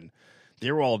show, and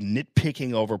they were all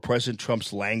nitpicking over President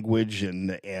Trump's language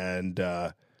and kind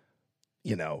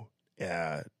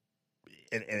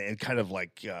of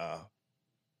like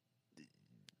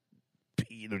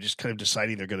just kind of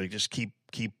deciding they're going to just keep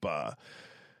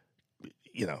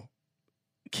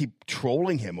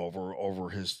trolling him over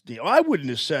his. I wouldn't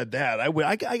have said that. I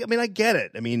mean, I get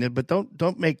it. I mean, but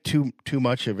don't make too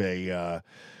much of a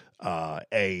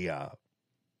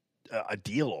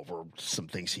deal over some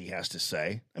things he has to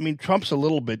say. I mean, Trump's a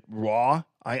little bit raw.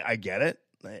 I get it,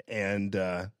 and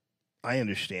I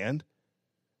understand.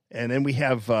 And then we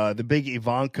have the big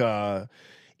Ivanka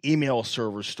email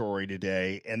server story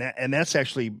today, and that's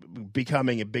actually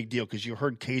becoming a big deal because you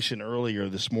heard Kaysen earlier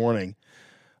this morning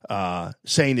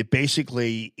saying that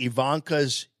basically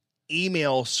Ivanka's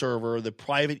email server, the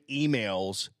private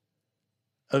emails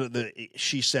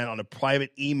she sent on a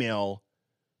private email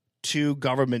to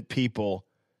government people,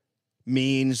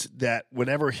 means that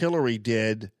whatever Hillary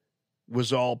did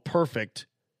was all perfect.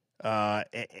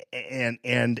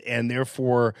 And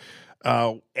therefore,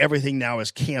 everything now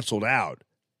is canceled out.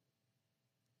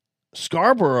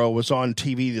 Scarborough was on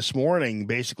TV this morning,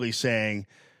 basically saying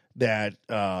that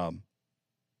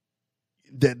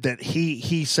that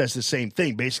he says the same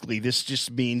thing. Basically, this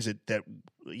just means that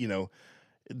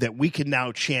we can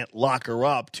now chant "lock her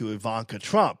up" to Ivanka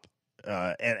Trump,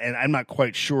 and I'm not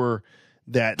quite sure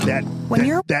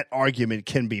that argument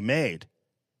can be made.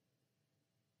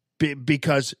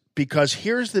 Because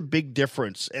here's the big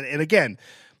difference. And again,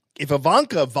 if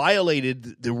Ivanka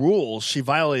violated the rules, she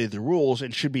violated the rules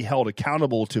and should be held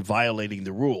accountable to violating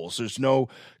the rules. There's no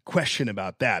question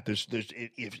about that.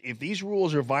 If these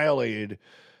rules are violated,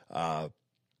 then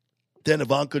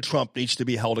Ivanka Trump needs to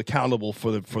be held accountable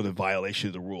for the violation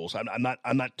of the rules.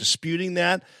 I'm not disputing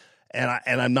that,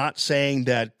 and I'm not saying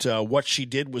that what she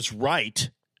did was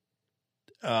right.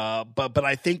 But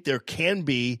I think there can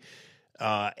be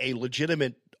a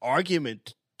legitimate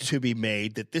argument to be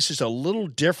made that this is a little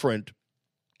different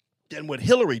than what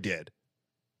Hillary did.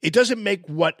 It doesn't make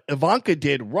what Ivanka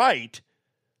did right,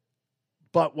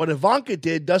 but what Ivanka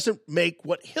did doesn't make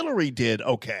what Hillary did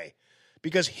okay,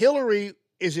 because Hillary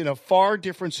is in a far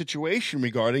different situation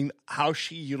regarding how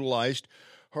she utilized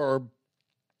her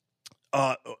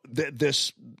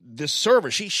this server.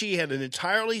 She had an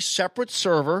entirely separate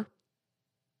server.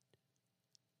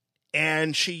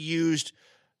 And she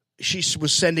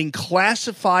was sending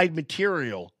classified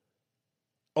material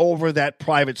over that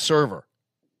private server.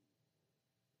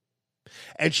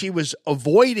 And she was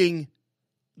avoiding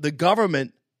the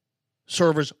government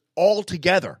servers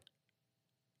altogether.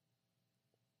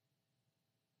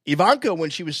 Ivanka,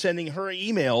 when she was sending her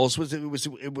emails, it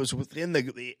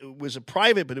was a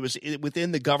private, but it was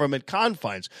within the government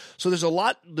confines. So there's a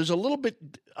little bit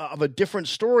of a different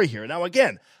story here. Now,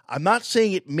 again, I'm not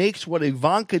saying it makes what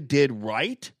Ivanka did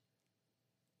right.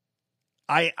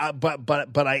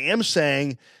 But I am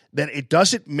saying that it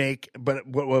doesn't make, but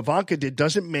what Ivanka did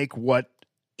doesn't make what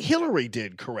Hillary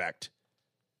did correct.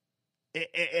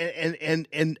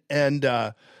 And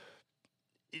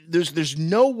there's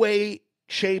no way,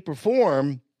 shape, or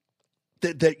form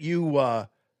that you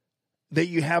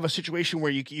have a situation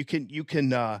where you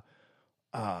can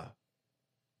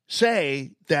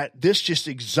say that this just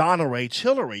exonerates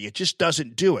Hillary. It just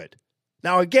doesn't do it.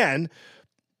 Now, again,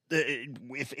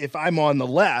 if I'm on the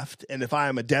left and if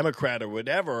I'm a Democrat or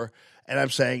whatever, and I'm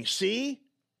saying, see,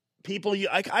 people,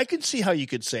 I can see how you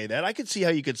could say that. I could see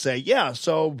how you could say, yeah,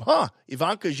 so,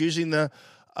 Ivanka's using the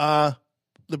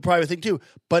private thing too.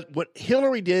 But what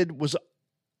Hillary did was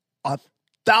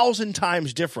 1,000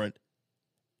 times different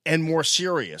and more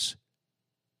serious.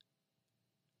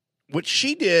 What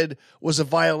she did was a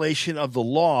violation of the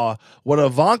law. What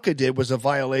Ivanka did was a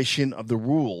violation of the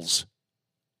rules.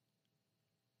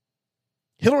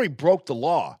 Hillary broke the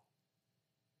law.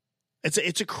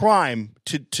 It's a crime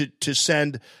to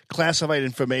send classified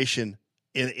information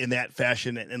in that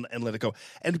fashion and let it go.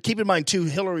 And keep in mind, too,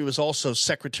 Hillary was also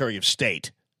Secretary of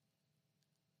State.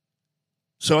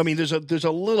 So, I mean, there's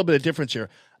a little bit of difference here.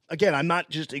 Again, I'm not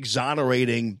just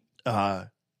exonerating Ivanka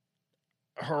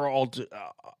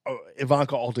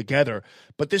altogether,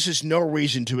 but this is no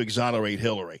reason to exonerate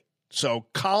Hillary. So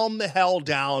calm the hell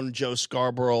down, Joe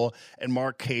Scarborough and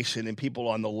Mark Kaysen and people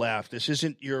on the left. This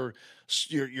isn't your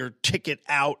ticket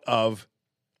out of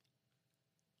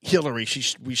Hillary.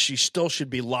 She still should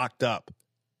be locked up.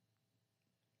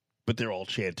 But they're all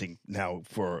chanting now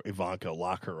for Ivanka,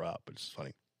 lock her up. It's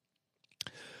funny.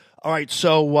 All right,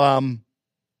 so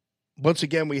once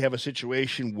again, we have a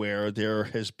situation where there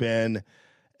has been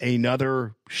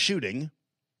another shooting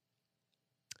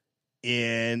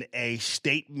in a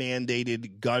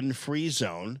state-mandated gun-free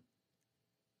zone,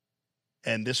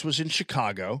 and this was in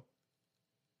Chicago,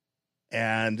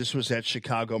 and this was at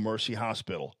Chicago Mercy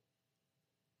Hospital.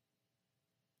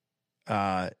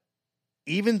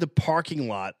 Even the parking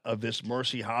lot of this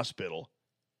Mercy Hospital,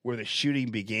 where the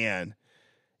shooting began,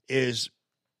 is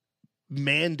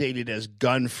mandated as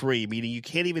gun-free, meaning you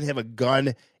can't even have a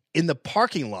gun in the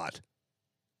parking lot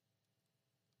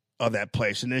of that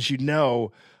place. And as you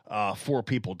know, 4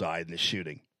 people died in the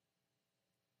shooting.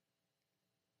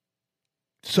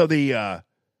 So the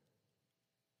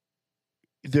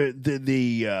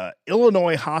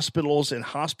Illinois hospitals and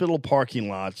hospital parking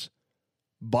lots,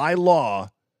 by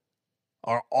law,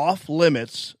 are off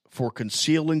limits for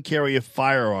conceal and carry of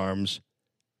firearms,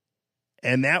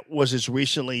 and that was as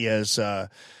recently as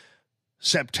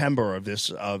September of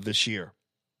this year.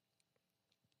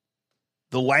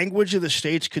 The language of the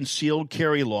state's concealed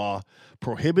carry law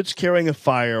prohibits carrying a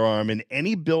firearm in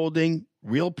any building,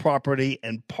 real property,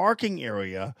 and parking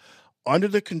area under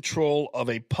the control of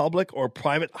a public or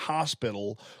private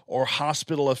hospital or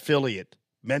hospital affiliate,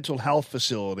 mental health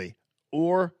facility,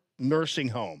 or nursing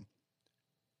home.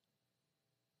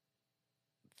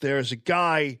 There's a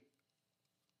guy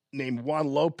named Juan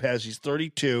Lopez. He's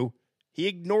 32. He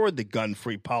ignored the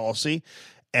gun-free policy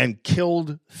and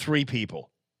killed 3 people.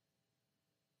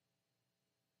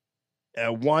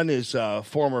 One is a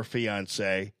former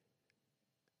fiance,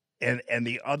 and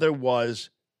the other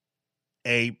was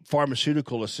a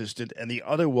pharmaceutical assistant, and the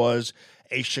other was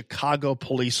a Chicago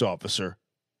police officer.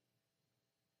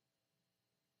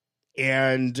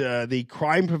 And the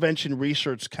Crime Prevention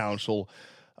Research Council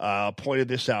pointed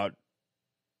this out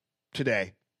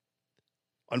today.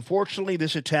 Unfortunately,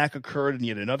 this attack occurred in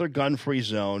yet another gun-free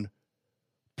zone.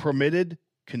 Permitted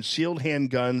concealed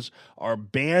handguns are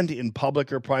banned in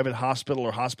public or private hospital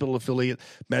or hospital affiliate,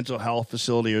 mental health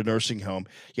facility, or nursing home.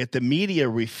 Yet the media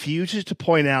refuses to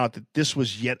point out that this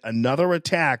was yet another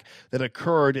attack that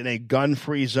occurred in a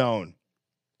gun-free zone.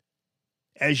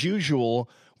 As usual,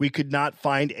 we could not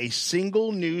find a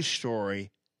single news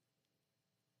story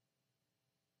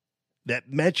that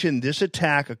mentioned this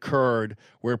attack occurred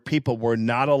where people were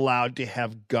not allowed to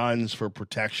have guns for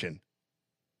protection.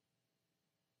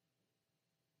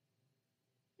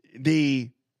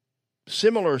 The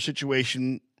similar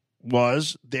situation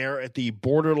was there at the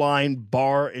Borderline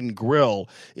Bar and Grill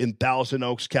in Thousand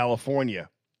Oaks, California.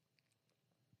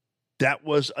 That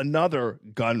was another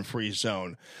gun-free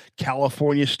zone.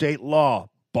 California state law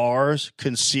bars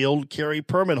concealed carry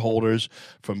permit holders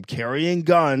from carrying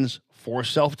guns for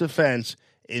self-defense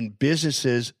in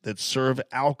businesses that serve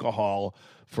alcohol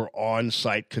for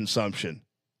on-site consumption.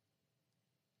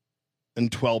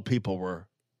 And 12 people were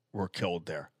killed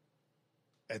there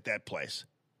at that place.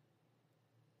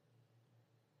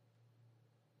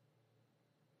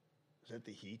 Is that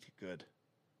the heat? Good.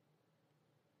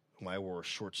 I wore a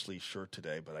short-sleeve shirt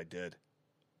today, but I did.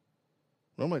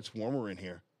 Normally it's warmer in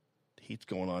here. The heat's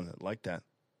going on. I like that.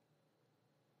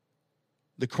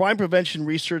 The Crime Prevention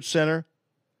Research Center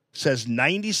says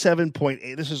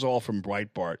 97.8. This is all from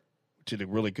Breitbart, which did a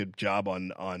really good job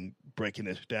on breaking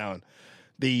this down.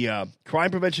 The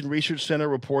Crime Prevention Research Center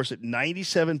reports that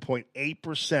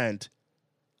 97.8%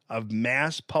 of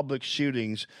mass public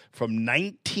shootings from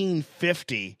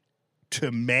 1950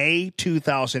 to May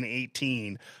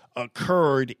 2018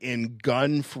 occurred in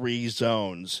gun-free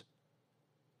zones.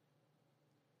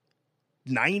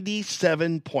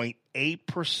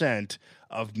 97.8%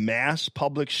 of mass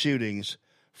public shootings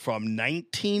from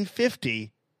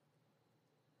 1950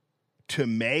 to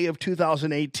May of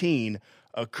 2018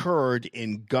 occurred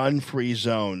in gun-free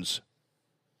zones.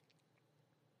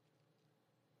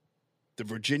 The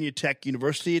Virginia Tech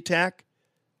University attack,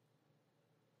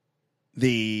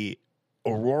 the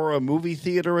Aurora movie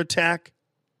theater attack,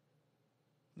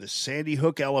 the Sandy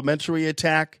Hook Elementary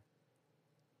attack,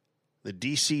 the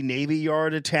D.C. Navy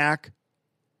Yard attack,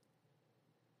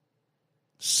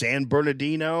 San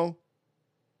Bernardino,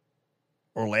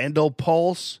 Orlando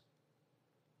Pulse,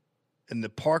 and the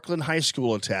Parkland High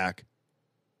School attack,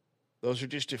 those are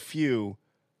just a few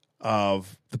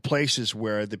of the places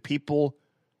where the people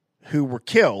who were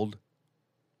killed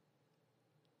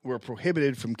were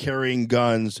prohibited from carrying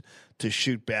guns to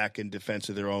shoot back in defense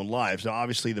of their own lives. Now,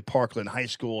 obviously, the Parkland High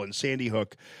School and Sandy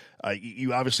Hook,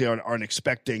 you obviously aren't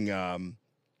expecting, the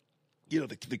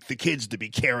kids to be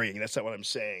carrying. That's not what I'm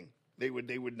saying. They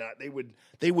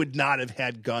would not have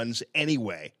had guns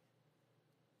anyway.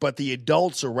 But the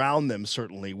adults around them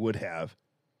certainly would have,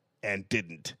 and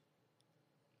didn't.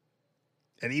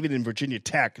 And even in Virginia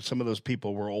Tech, some of those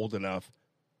people were old enough,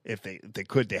 if they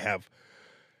could, to have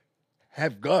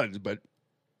guns, but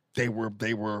they were.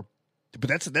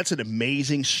 But that's an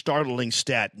amazing, startling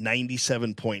stat,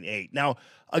 97.8. Now,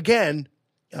 again,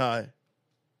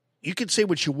 you can say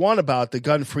what you want about the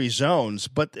gun-free zones,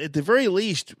 but at the very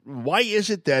least, why is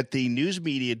it that the news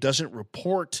media doesn't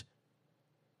report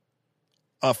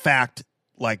a fact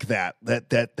like that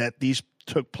these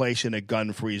took place in a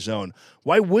gun-free zone?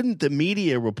 Why wouldn't the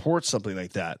media report something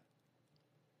like that?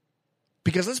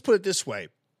 Because let's put it this way.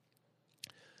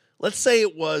 Let's say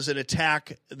it was an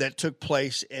attack that took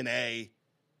place in a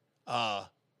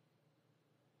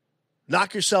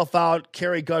knock yourself out,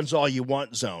 carry guns all you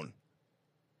want zone,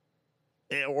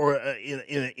 or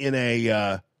in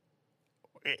a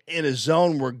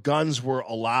zone where guns were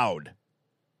allowed.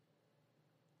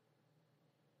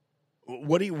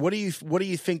 What do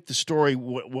you think the story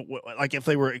like if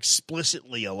they were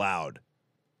explicitly allowed?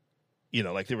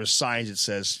 Like there were signs that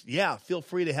says, "Yeah, feel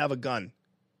free to have a gun."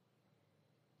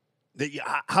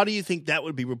 How do you think that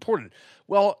would be reported?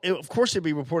 Well, of course it'd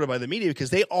be reported by the media because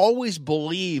they always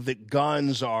believe that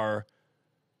guns are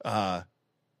the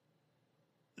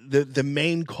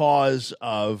main cause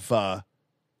of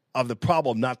the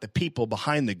problem, not the people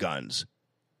behind the guns.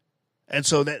 And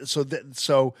so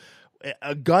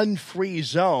a gun-free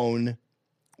zone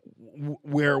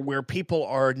where people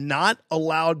are not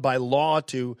allowed by law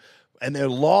to, and they're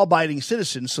law-abiding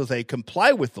citizens, so they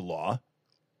comply with the law.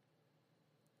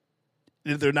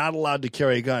 They're not allowed to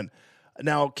carry a gun.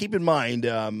 Now, keep in mind,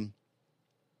 I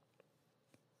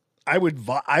would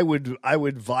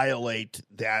violate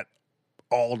that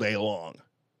all day long.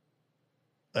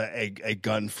 A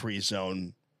gun-free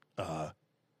zone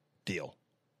deal.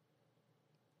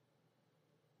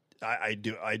 I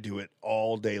do it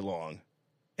all day long,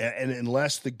 and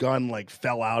unless the gun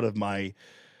fell out of my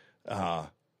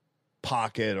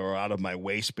pocket or out of my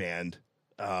waistband,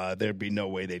 there'd be no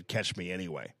way they'd catch me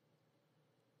anyway.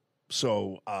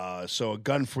 So a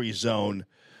gun-free zone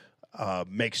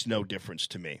makes no difference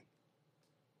to me.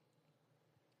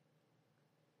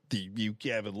 You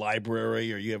have a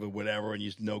library or you have a whatever,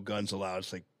 and no guns allowed.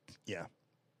 It's like, yeah,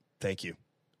 thank you.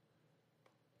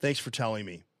 Thanks for telling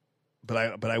me,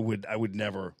 but I would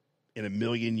never in a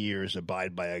million years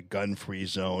abide by a gun-free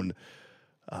zone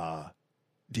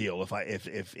deal. If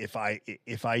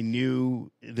I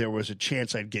knew there was a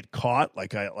chance I'd get caught,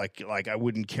 like I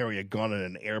wouldn't carry a gun on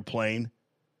an airplane,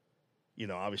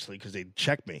 obviously because they'd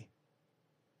check me.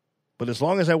 But as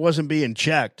long as I wasn't being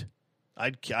checked,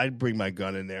 I'd bring my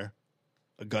gun in there,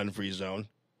 a gun-free zone,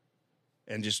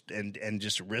 and just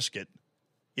risk it.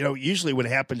 Usually what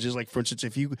happens is, for instance,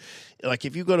 if you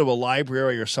go to a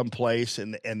library or someplace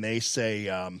and they say,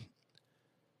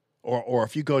 or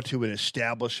if you go to an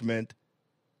establishment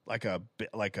like a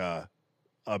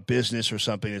business or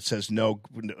something that says no,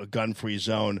 a gun-free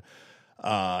zone,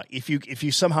 if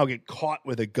you somehow get caught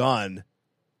with a gun,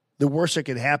 the worst that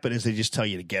can happen is they just tell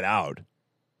you to get out.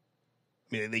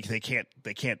 I mean, they can't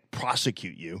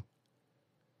prosecute you.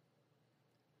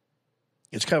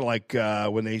 It's kind of like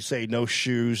when they say no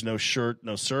shoes, no shirt,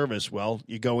 no service. Well,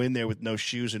 you go in there with no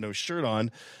shoes and no shirt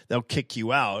on, they'll kick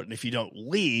you out. And if you don't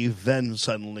leave, then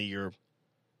suddenly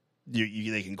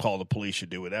they can call the police or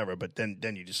do whatever. But then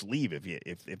you just leave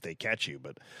if they catch you.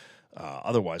 But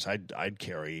otherwise, I'd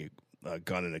carry a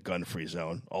gun in a gun-free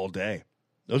zone all day.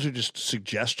 Those are just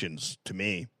suggestions to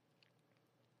me.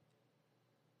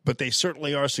 But they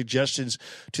certainly are suggestions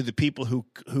to the people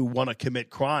who want to commit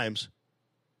crimes.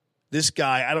 This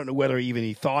guy, I don't know whether even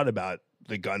he thought about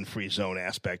the gun-free zone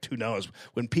aspect. Who knows?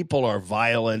 When people are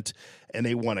violent and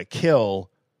they want to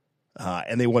kill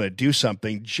and they want to do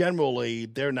something, generally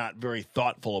they're not very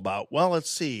thoughtful about, well, let's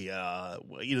see.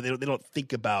 They don't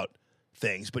think about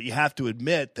things. But you have to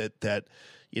admit that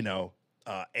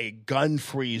a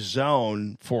gun-free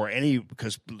zone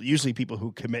because usually people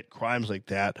who commit crimes like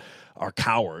that are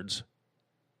cowards.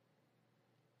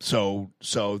 So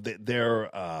they're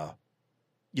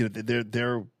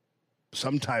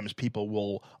sometimes people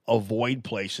will avoid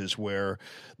places where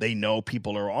they know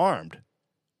people are armed.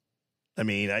 I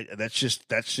mean, that's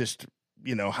just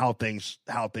how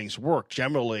things work.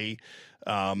 Generally,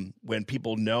 when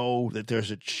people know that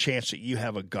there's a chance that you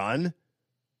have a gun,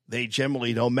 they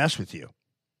generally don't mess with you.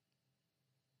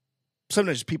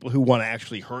 Sometimes people who want to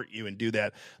actually hurt you and do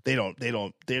that, they're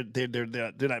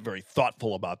not very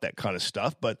thoughtful about that kind of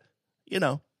stuff. But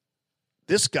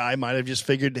this guy might have just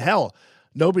figured, hell,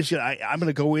 nobody's gonna. I'm going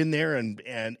to go in there and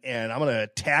I'm going to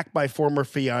attack my former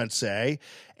fiance,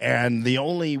 and the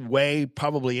only way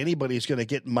probably anybody's going to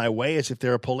get in my way is if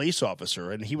they're a police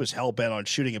officer. And he was hell bent on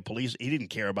shooting a police. He didn't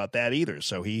care about that either,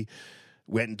 so he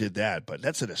went and did that. But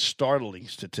that's a startling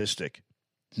statistic.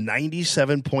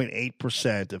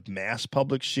 97.8% of mass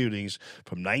public shootings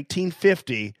from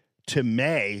 1950 to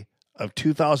May of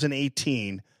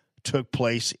 2018 took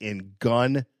place in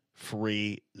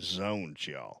gun-free zones,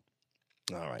 y'all.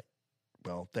 All right.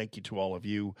 Well, thank you to all of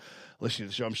you listening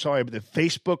to the show. I'm sorry, but the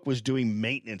Facebook was doing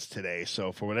maintenance today,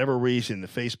 so for whatever reason, the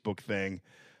Facebook thing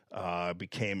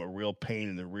became a real pain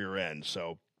in the rear end.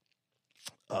 So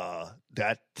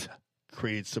that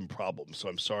created some problems. So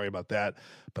I'm sorry about that,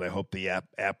 but I hope the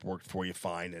app worked for you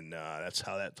fine, and that's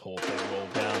how that whole thing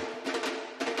rolled down.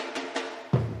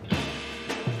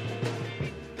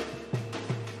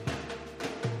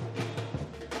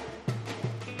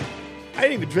 I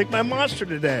didn't even drink my Monster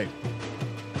today.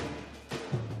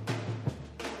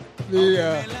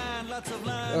 That's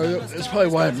probably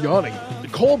why I'm yawning. The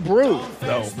cold brew,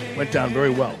 though, went down very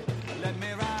well.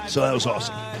 So that was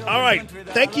awesome. All right.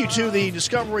 Thank you to the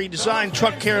Discovery Design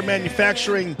Truck Care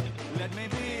Manufacturing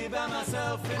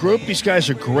Group. These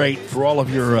guys are great for all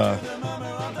of your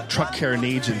truck care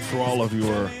needs and for all of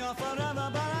your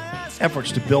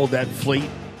efforts to build that fleet.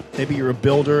 Maybe you're a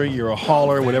builder, you're a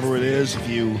hauler, whatever it is. If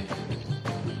you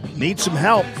need some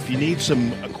help, if you need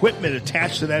some equipment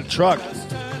attached to that truck,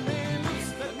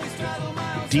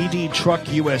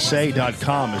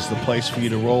 ddtruckusa.com is the place for you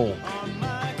to roll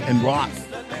and rock.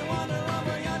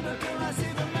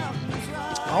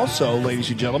 Also, ladies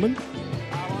and gentlemen,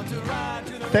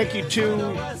 thank you to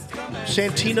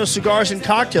Santino Cigars and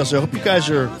Cocktails. I hope you guys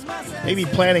are maybe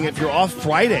planning, if you're off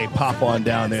Friday, pop on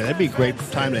down there. That'd be a great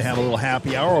time to have a little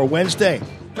happy hour, or Wednesday,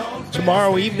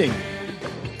 tomorrow evening,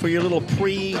 for your little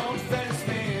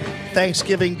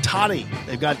pre-Thanksgiving toddy.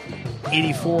 They've got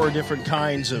 84 different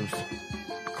kinds of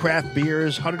craft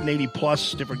beers, 180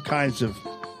 plus different kinds of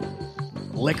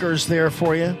liquors there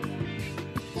for you.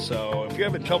 So if you're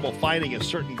having trouble finding a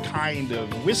certain kind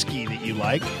of whiskey that you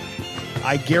like,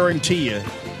 I guarantee you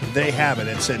they have it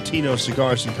at Santino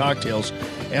Cigars and Cocktails.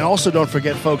 And also don't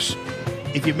forget, folks,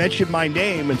 if you mention my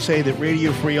name and say that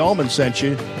Radio Free Allman sent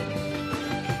you,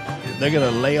 they're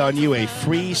going to lay on you a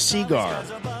free cigar.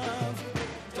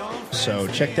 So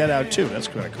check that out, too. That's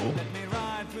kind of cool.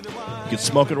 You can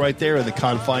smoke it right there in the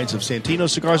confines of Santino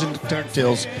Cigars and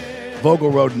Cocktails, Vogel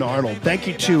Road in Arnold. Thank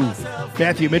you to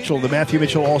Matthew Mitchell, the Matthew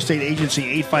Mitchell Allstate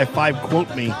Agency,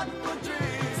 855-QUOTE-ME.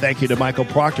 Thank you to Michael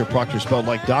Proctor, Proctor spelled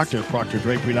like Doctor,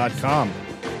 ProctorDrapery.com.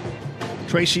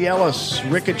 Tracy Ellis,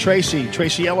 Rick and Tracy,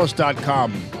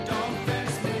 TracyEllis.com.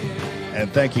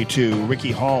 And thank you to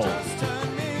Ricky Hall,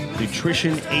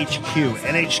 Nutrition HQ.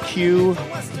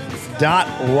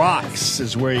 NHQ.rocks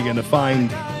is where you're going to find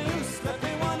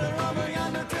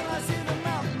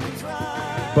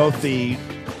both the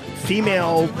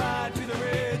female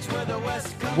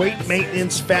weight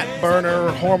maintenance, fat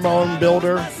burner, hormone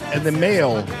builder, and the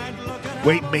male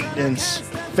weight maintenance,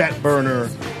 fat burner,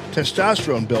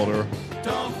 testosterone builder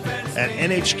at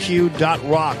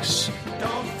NHQ.rocks.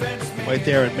 Right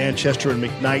there at Manchester and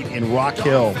McKnight in Rock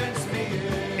Hill.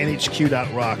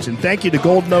 NHQ.rocks. And thank you to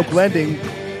Golden Oak Lending.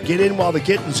 Get in while the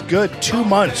getting's good. 2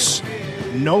 months.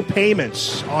 No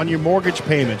payments on your mortgage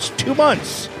payments. 2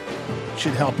 months.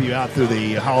 Should help you out through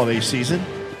the holiday season.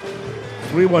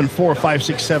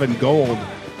 314-567-GOLD.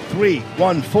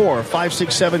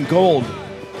 314-567-GOLD.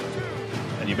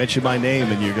 And you mention my name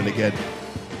and you're going to get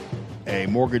a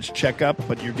mortgage checkup,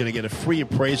 but you're going to get a free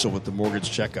appraisal with the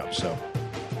mortgage checkup. So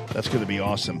that's going to be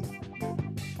awesome.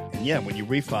 And yeah, when you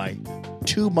refi,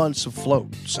 2 months of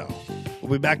float. So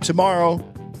we'll be back tomorrow.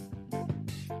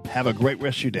 Have a great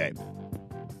rest of your day.